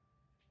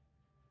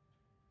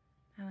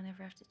 I won't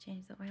ever have to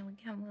change the oil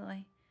again, will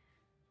I?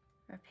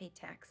 Or pay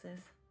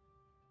taxes.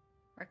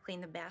 Or clean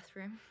the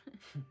bathroom.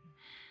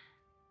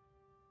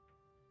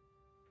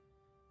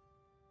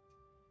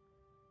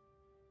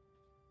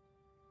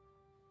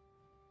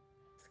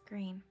 It's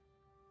green.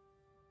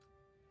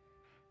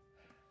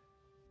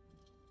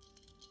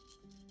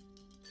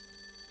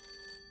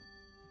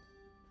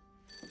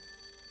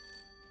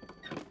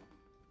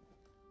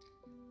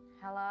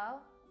 Hello?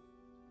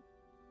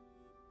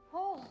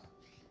 Oh,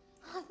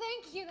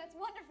 thank you. That's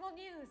wonderful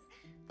news.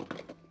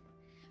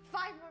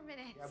 5 more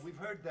minutes. Yeah, we've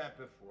heard that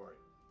before.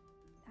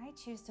 I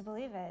choose to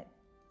believe it.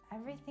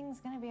 Everything's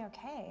gonna be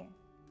okay.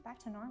 Back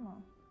to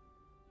normal.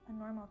 A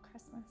normal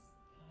Christmas.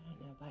 I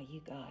don't know about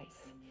you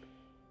guys.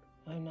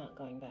 I'm not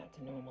going back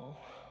to normal.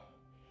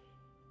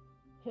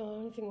 You know, the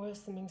only thing worse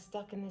than being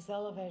stuck in this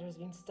elevator is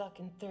being stuck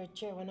in third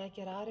chair. When I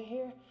get out of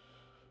here,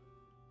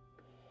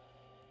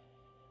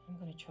 I'm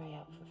gonna try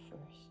out for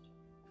first.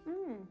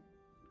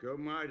 Go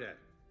Marta.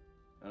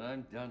 And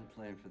I'm done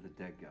playing for the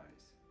dead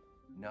guys.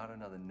 Not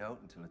another note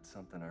until it's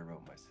something I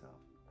wrote myself.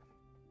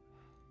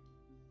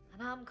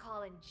 And I'm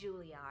calling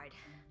Juilliard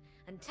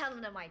and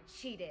telling him I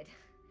cheated.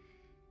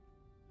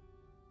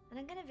 And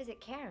I'm gonna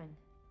visit Karen.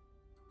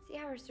 See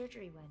how her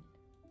surgery went.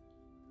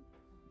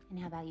 And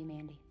how about you,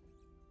 Mandy?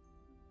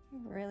 I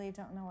really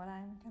don't know what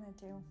I'm gonna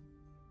do.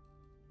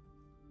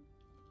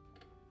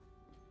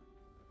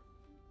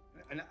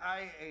 And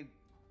I ain't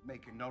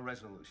making no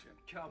resolution.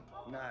 Come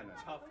on, no.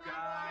 tough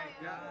guy.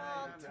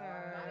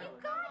 Walter. You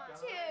got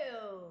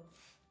to.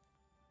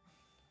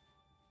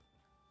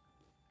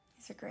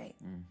 These are great.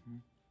 Mm-hmm.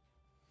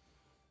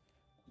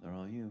 They're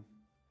all you.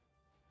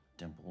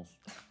 Dimples.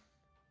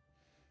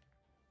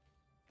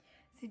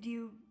 So do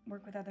you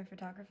work with other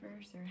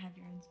photographers or have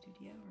your own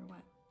studio or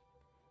what?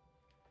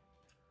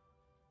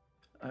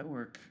 I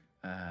work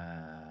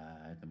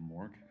at the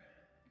morgue,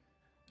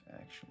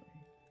 actually.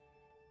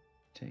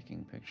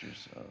 Taking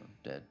pictures of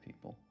dead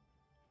people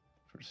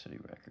for city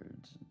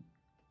records and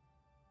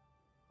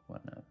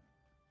whatnot.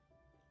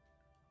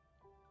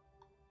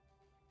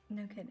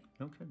 No kidding.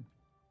 No kidding.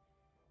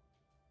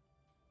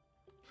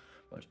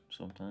 But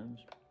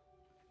sometimes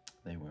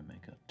they wear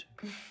makeup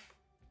too.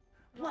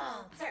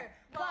 Walter,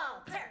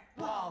 Walter,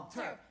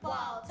 Walter,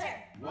 Walter,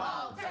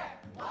 Walter,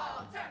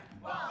 Walter,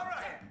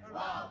 Walter,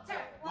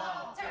 Walter,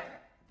 Walter.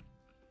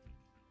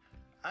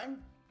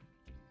 I'm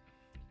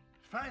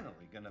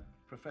finally gonna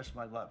profess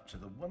my love to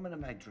the woman of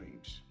my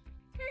dreams.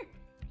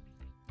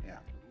 Yeah.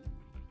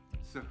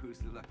 So who's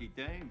the lucky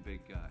dame,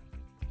 big guy?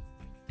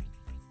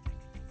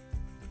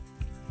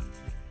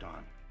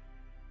 Don.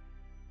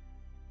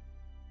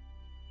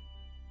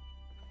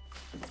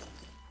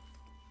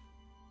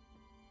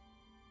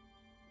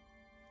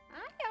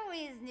 I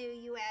always knew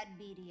you had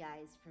beady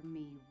eyes for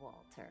me,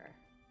 Walter.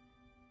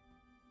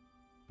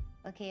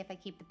 Okay if I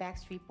keep the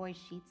Backstreet Boys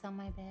sheets on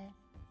my bed?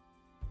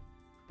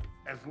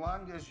 As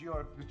long as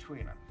you're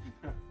between them.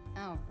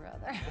 Oh,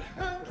 brother.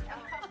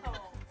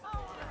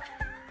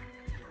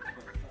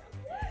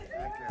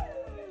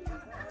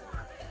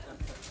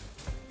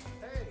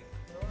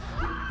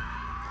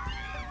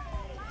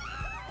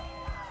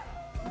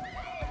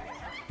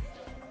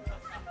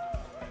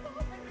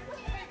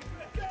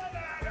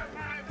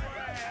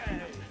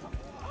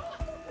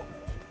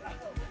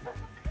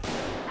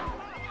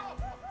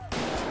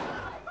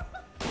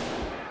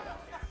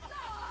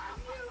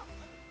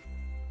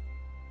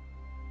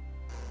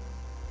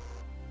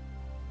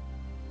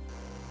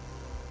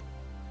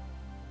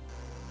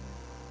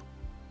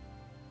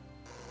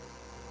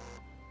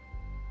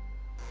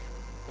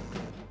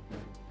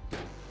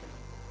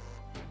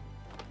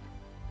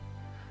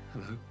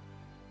 Hello?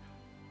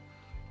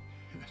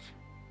 Yes.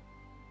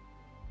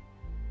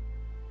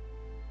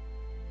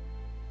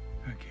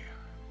 Thank you.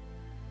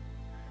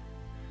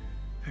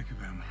 Thank you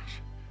very much.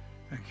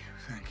 Thank you,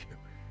 thank you.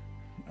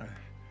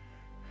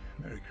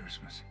 Merry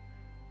Christmas.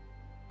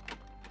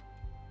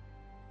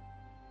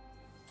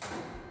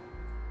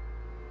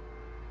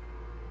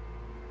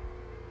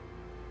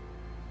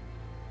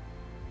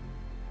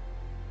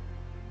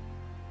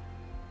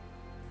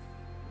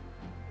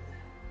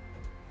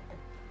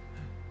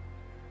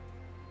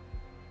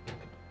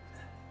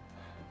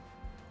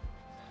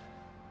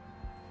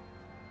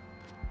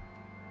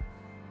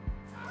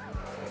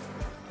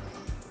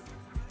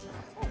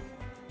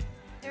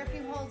 There are a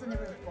few holes in the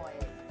roof, boys.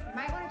 You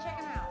might want to check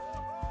them out.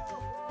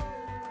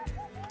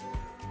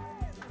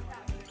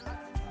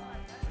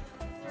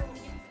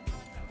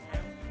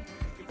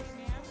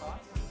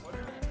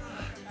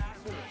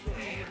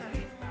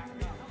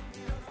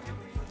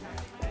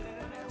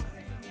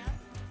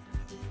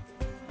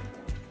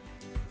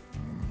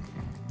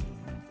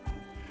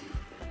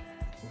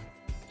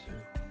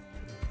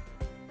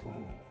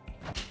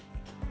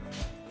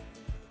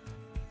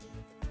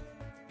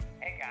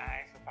 Hey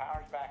guys, the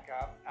power's back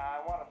up. I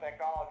want to thank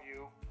all of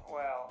you,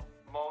 well,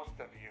 most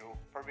of you,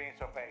 for being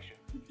so patient.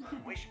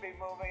 We should be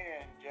moving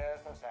in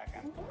just a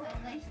second. All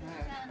right.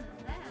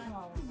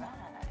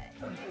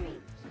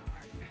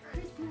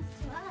 Christmas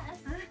to us.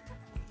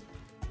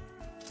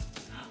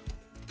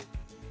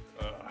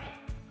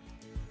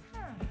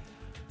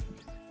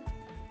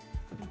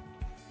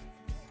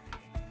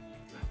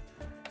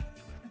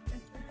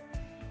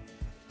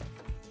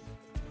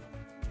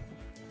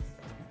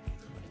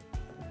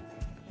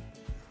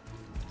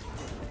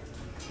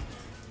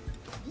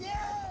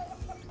 Yeah!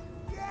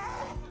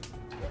 Yeah!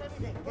 Get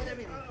everything, get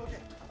everything. Okay,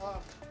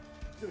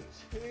 to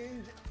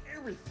change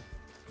everything.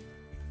 Do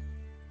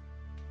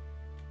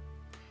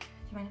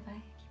you mind if I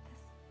keep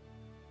this?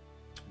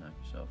 Knock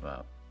yourself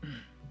out.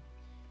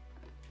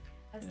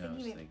 I was You know, I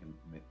was thinking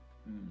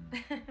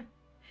thinking.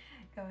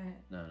 Go ahead.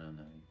 No, no,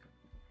 no. You go.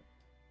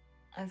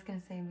 I was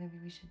gonna say maybe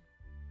we should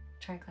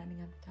try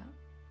climbing up the top.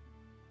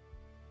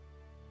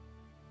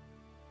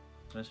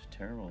 That's a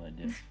terrible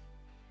idea.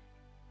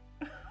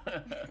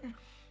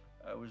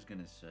 I was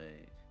gonna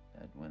say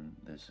that when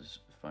this is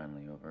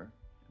finally over,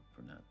 if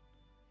we're not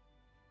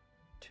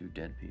two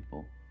dead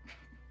people,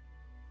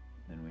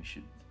 then we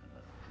should.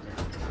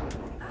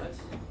 Let's.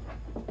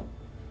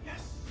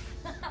 Yes.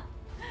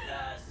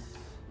 Yes.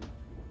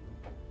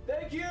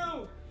 Thank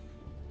you!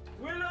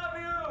 We love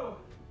you!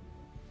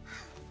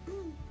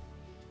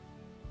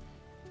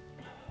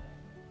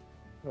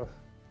 Oh,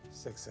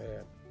 6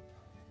 a.m.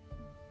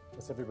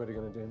 What's everybody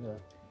gonna do now?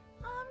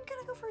 I'm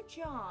gonna go for a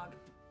jog.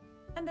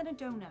 And then a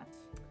donut.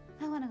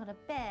 I want to go to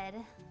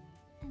bed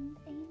and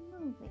a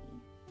movie.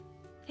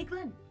 Hey,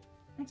 Glenn.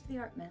 Thanks for the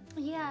art, man.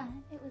 Yeah,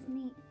 it was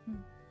neat.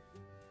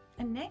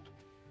 And Nick?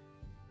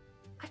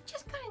 I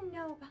just gotta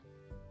know about...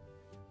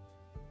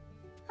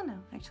 Oh, no.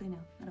 Actually, no.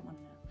 I don't want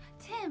to know.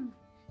 Tim,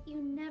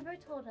 you never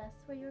told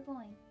us where you're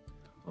going.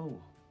 Oh,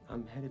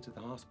 I'm headed to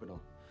the hospital.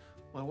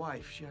 My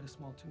wife, she had a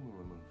small tumor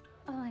removed.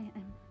 Oh,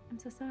 I'm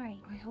so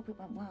sorry. I hope it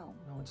went well.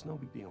 No, it's no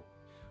big deal.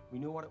 We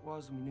knew what it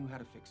was and we knew how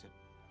to fix it.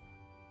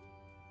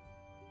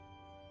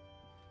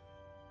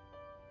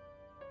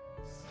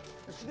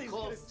 She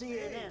called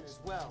CNN as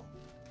well.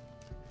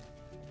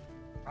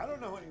 I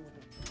don't know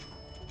anyone.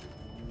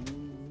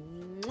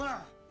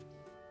 Mwah!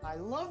 I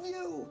love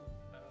you!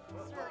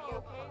 Sir, are you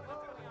okay? What's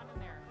going on in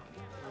there?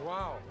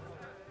 Wow.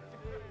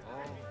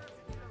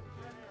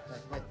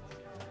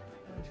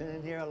 I've been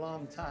in here a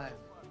long time.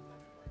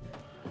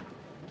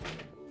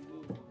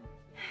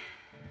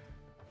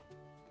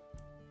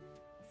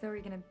 So are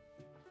you gonna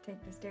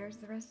take the stairs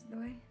the rest of the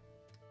way?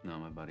 No,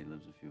 my buddy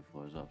lives a few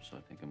floors up, so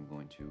I think I'm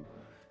going to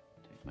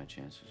take my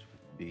chances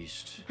with the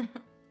beast.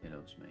 It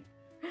owes me.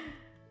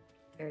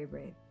 Very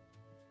brave.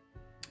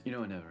 You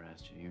know, I never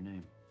asked you your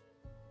name.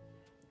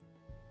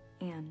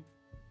 Anne.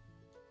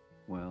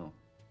 Well,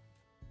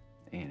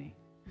 Annie,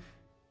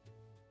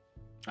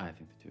 I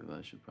think the two of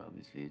us should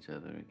probably see each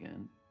other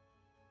again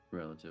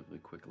relatively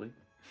quickly.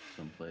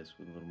 Someplace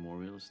with a little more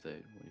real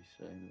estate. What do you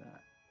say to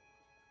that?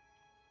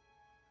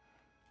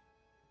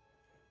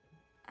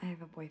 I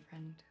have a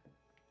boyfriend.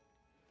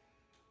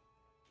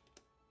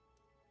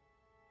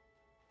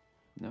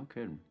 No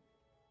kidding.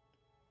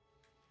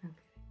 Okay.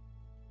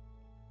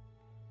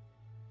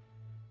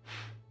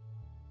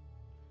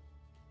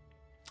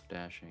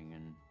 Dashing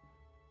and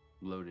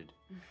loaded,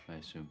 I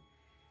assume.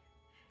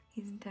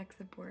 He's in tech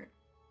support.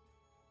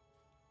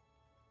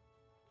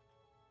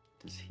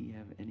 Does he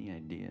have any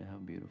idea how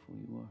beautiful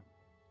you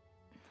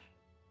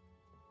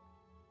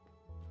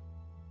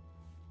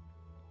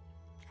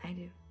are? I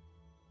do.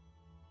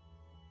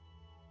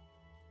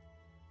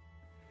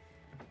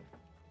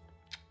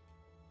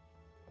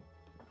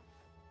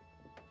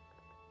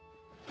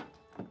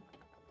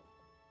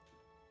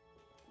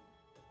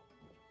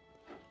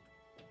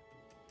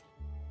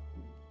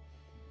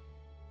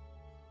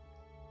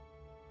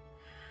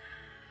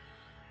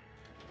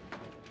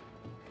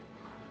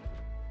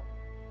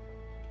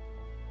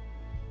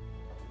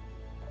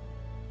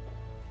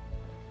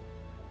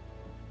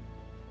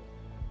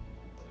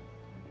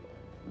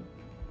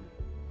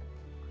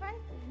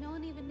 No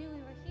one even knew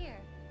we were here.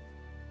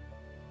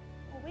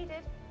 Well, we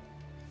did.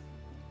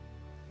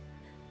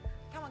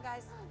 Come on,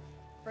 guys.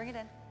 Bring it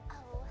in.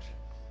 Oh.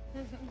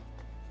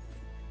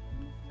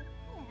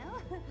 Hello.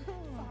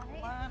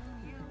 Sorry.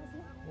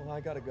 Well, I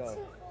gotta go.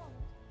 Too long.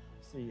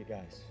 See you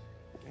guys.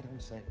 Get home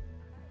safe.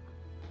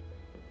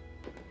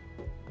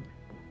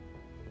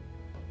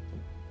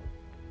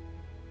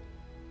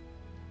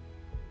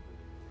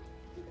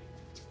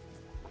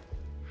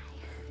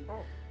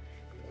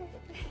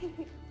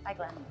 Hi,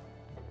 Glenn.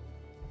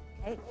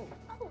 Hey.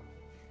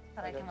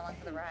 Thought I'd come along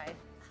for the ride.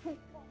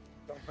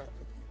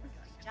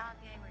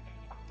 Jogging, we're gonna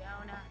get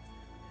donuts.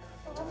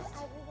 I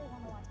really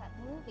want to watch that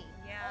movie.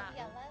 Yeah. All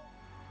yellow.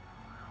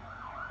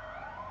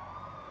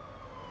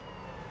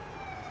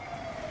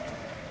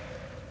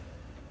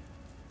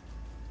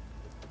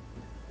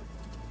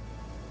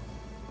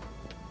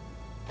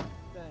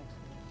 Thanks.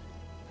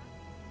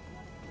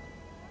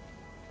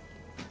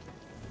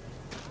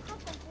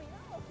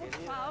 Por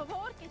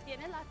favor, que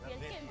tiene la piel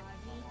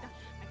quemadita.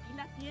 Aquí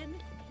la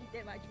tienes y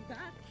te va a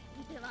ayudar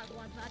y te va a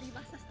aguantar y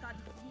vas a estar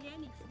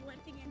bien y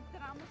fuerte y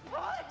entramos.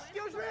 Oh,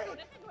 excuse me!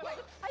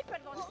 Ay,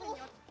 perdón,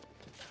 señor.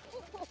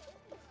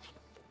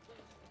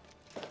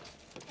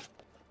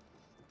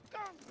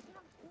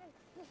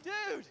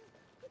 Dude!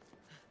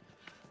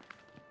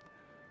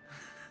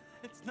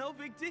 It's no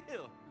big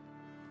deal.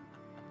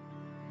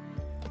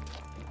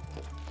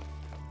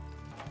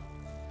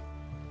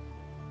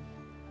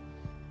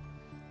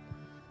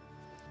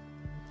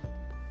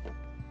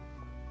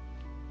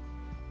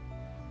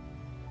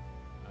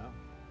 Well,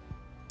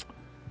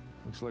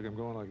 looks like I'm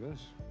going like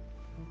this.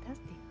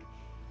 Fantastic.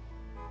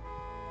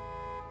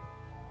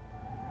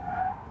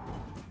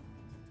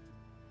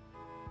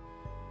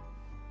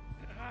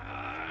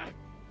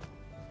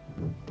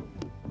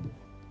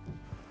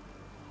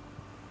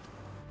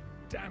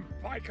 Damn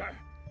biker!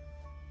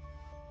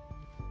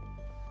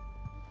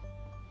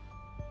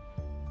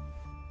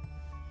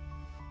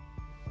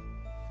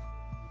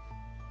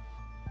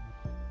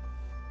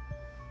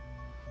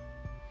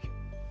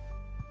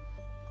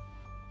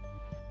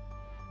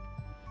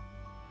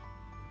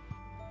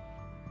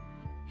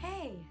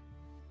 Hey,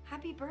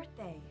 happy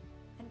birthday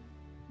and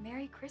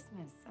Merry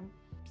Christmas. I'm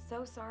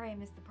so sorry I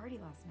missed the party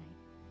last night.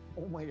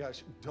 Oh my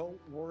gosh, don't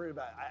worry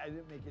about it. I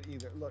didn't make it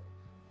either. Look,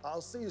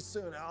 I'll see you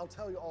soon and I'll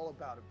tell you all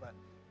about it, but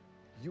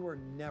you are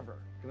never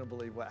gonna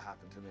believe what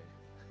happened to me.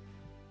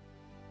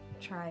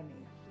 Try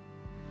me.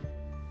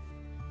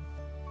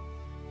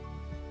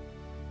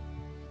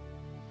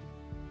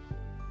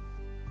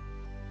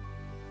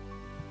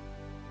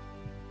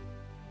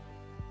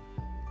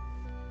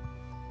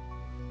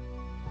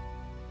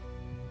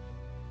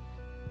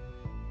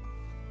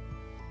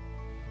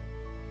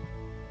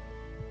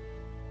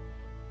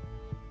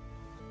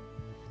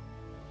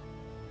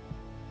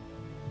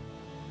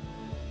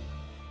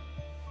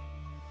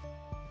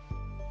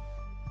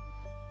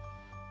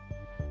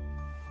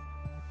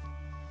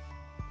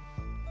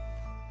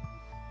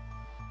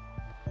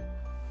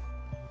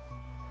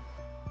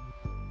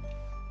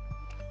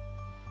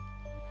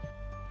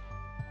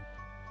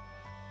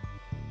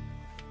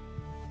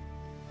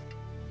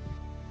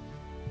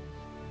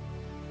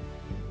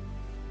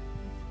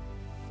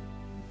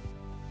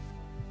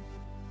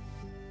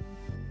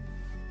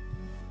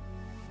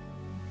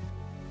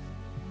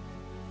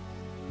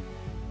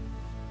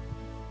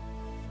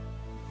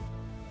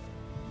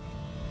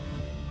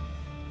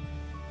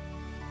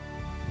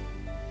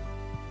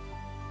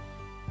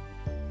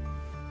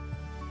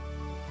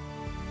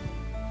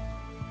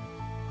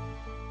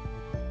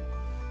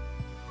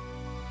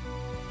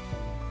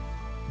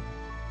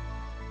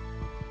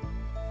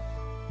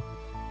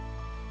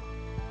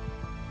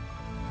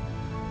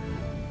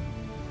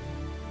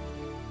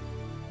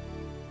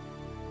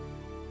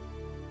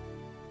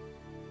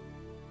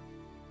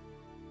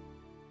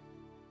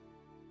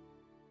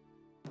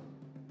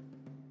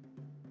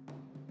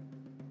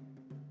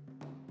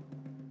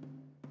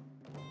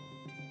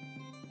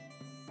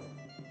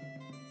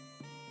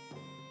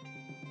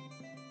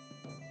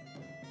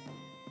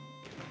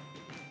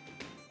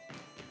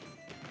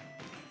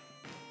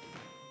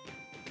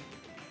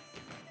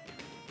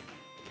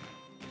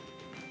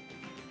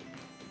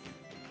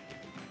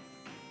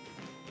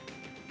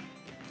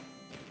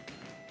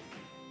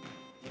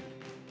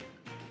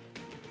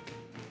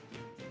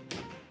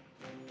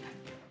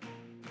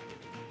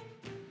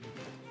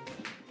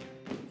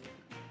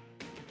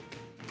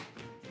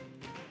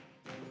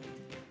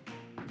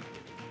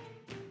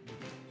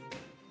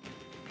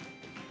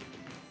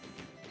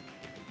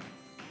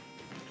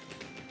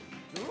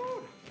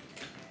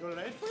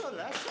 late for your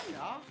lesson,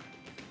 yeah?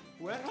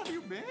 Where have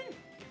you been?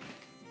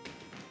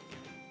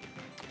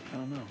 I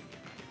don't know.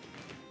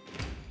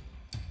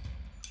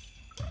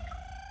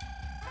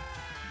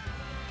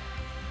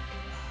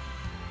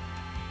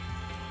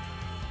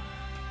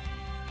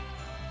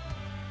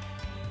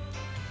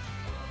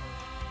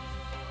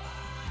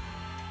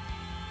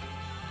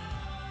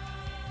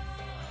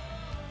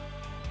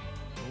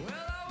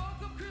 Well, I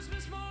woke up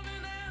Christmas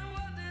morning and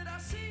what did I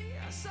see?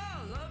 I saw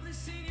a lovely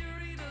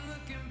senorita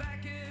looking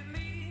back at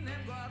me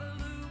named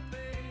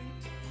Guadalupe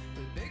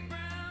with big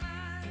brown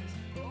eyes.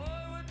 Boy,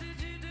 what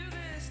did you do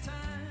this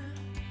time?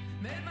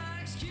 Made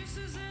my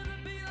excuses and a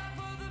beeline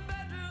for the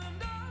bedroom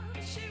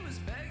door. She was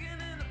begging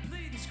and a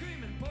pleading,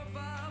 screaming, por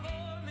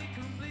favor, mi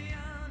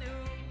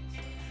cumpleaños.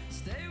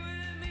 Stay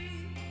with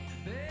me,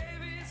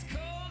 baby, it's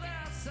cold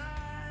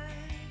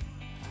outside.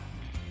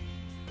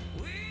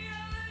 We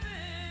are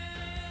living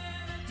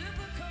in a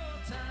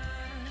difficult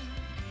time.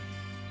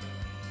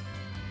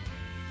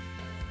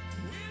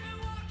 We've been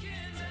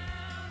walking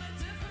down a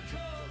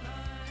difficult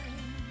line.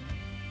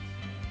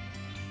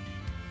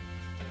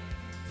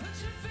 Put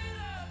your feet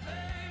up,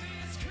 baby,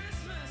 it's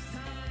Christmas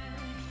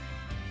time.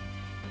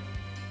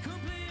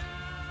 Cumpleaños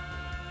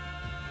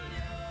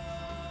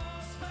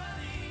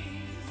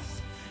feliz.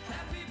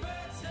 Happy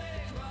birthday,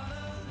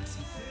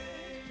 Guadalupe.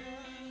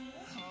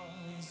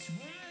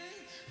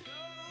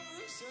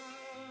 With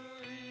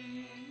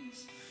rosaries,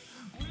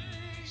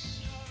 wish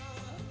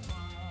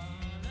upon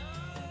a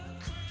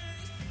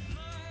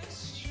Christmas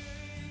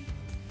tree.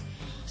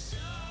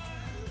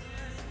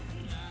 Silent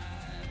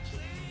night,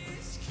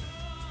 please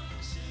come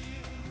to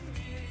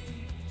me.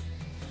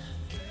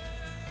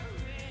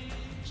 Carrying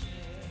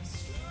gifts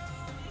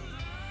from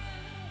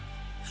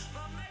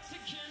my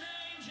Mexican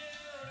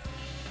angel.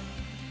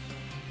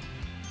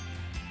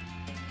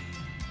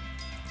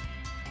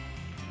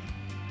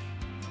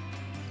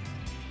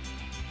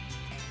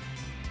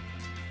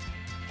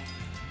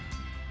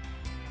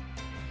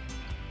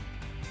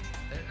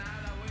 At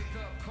night I wake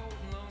up cold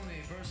and lonely,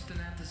 bursting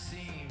at the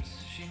seams.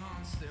 She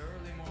haunts the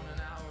early morning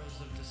hours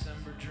of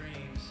December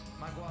dreams.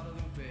 My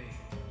Guadalupe,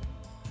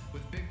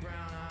 with big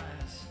brown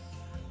eyes.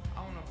 I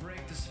wanna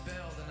break the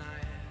spell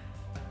tonight.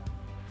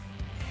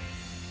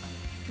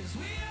 'Cause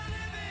we are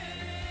living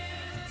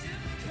in a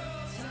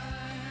difficult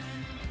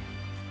time.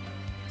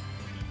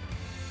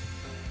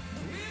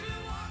 We've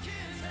been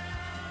walking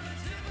down a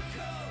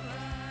difficult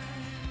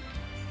line.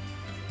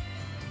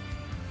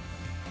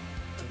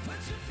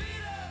 Put your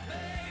feet up,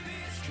 baby,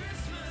 it's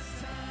Christmas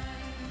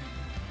time.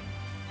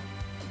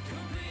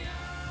 Cumpleaños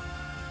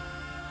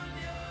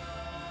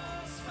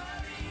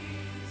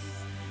feliz.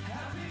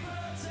 Happy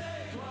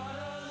birthday,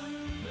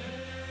 Guadalupe.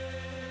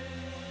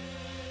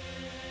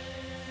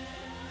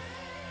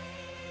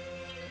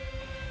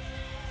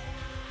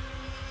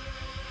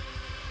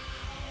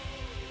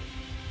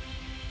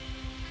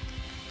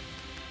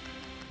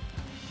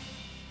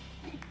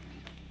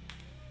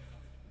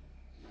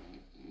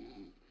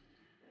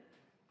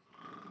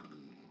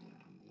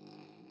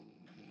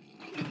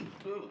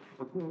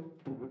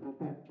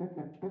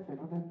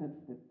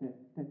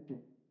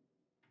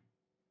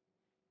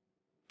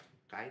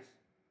 Guys?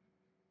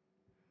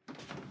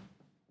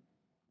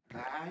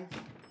 Guys?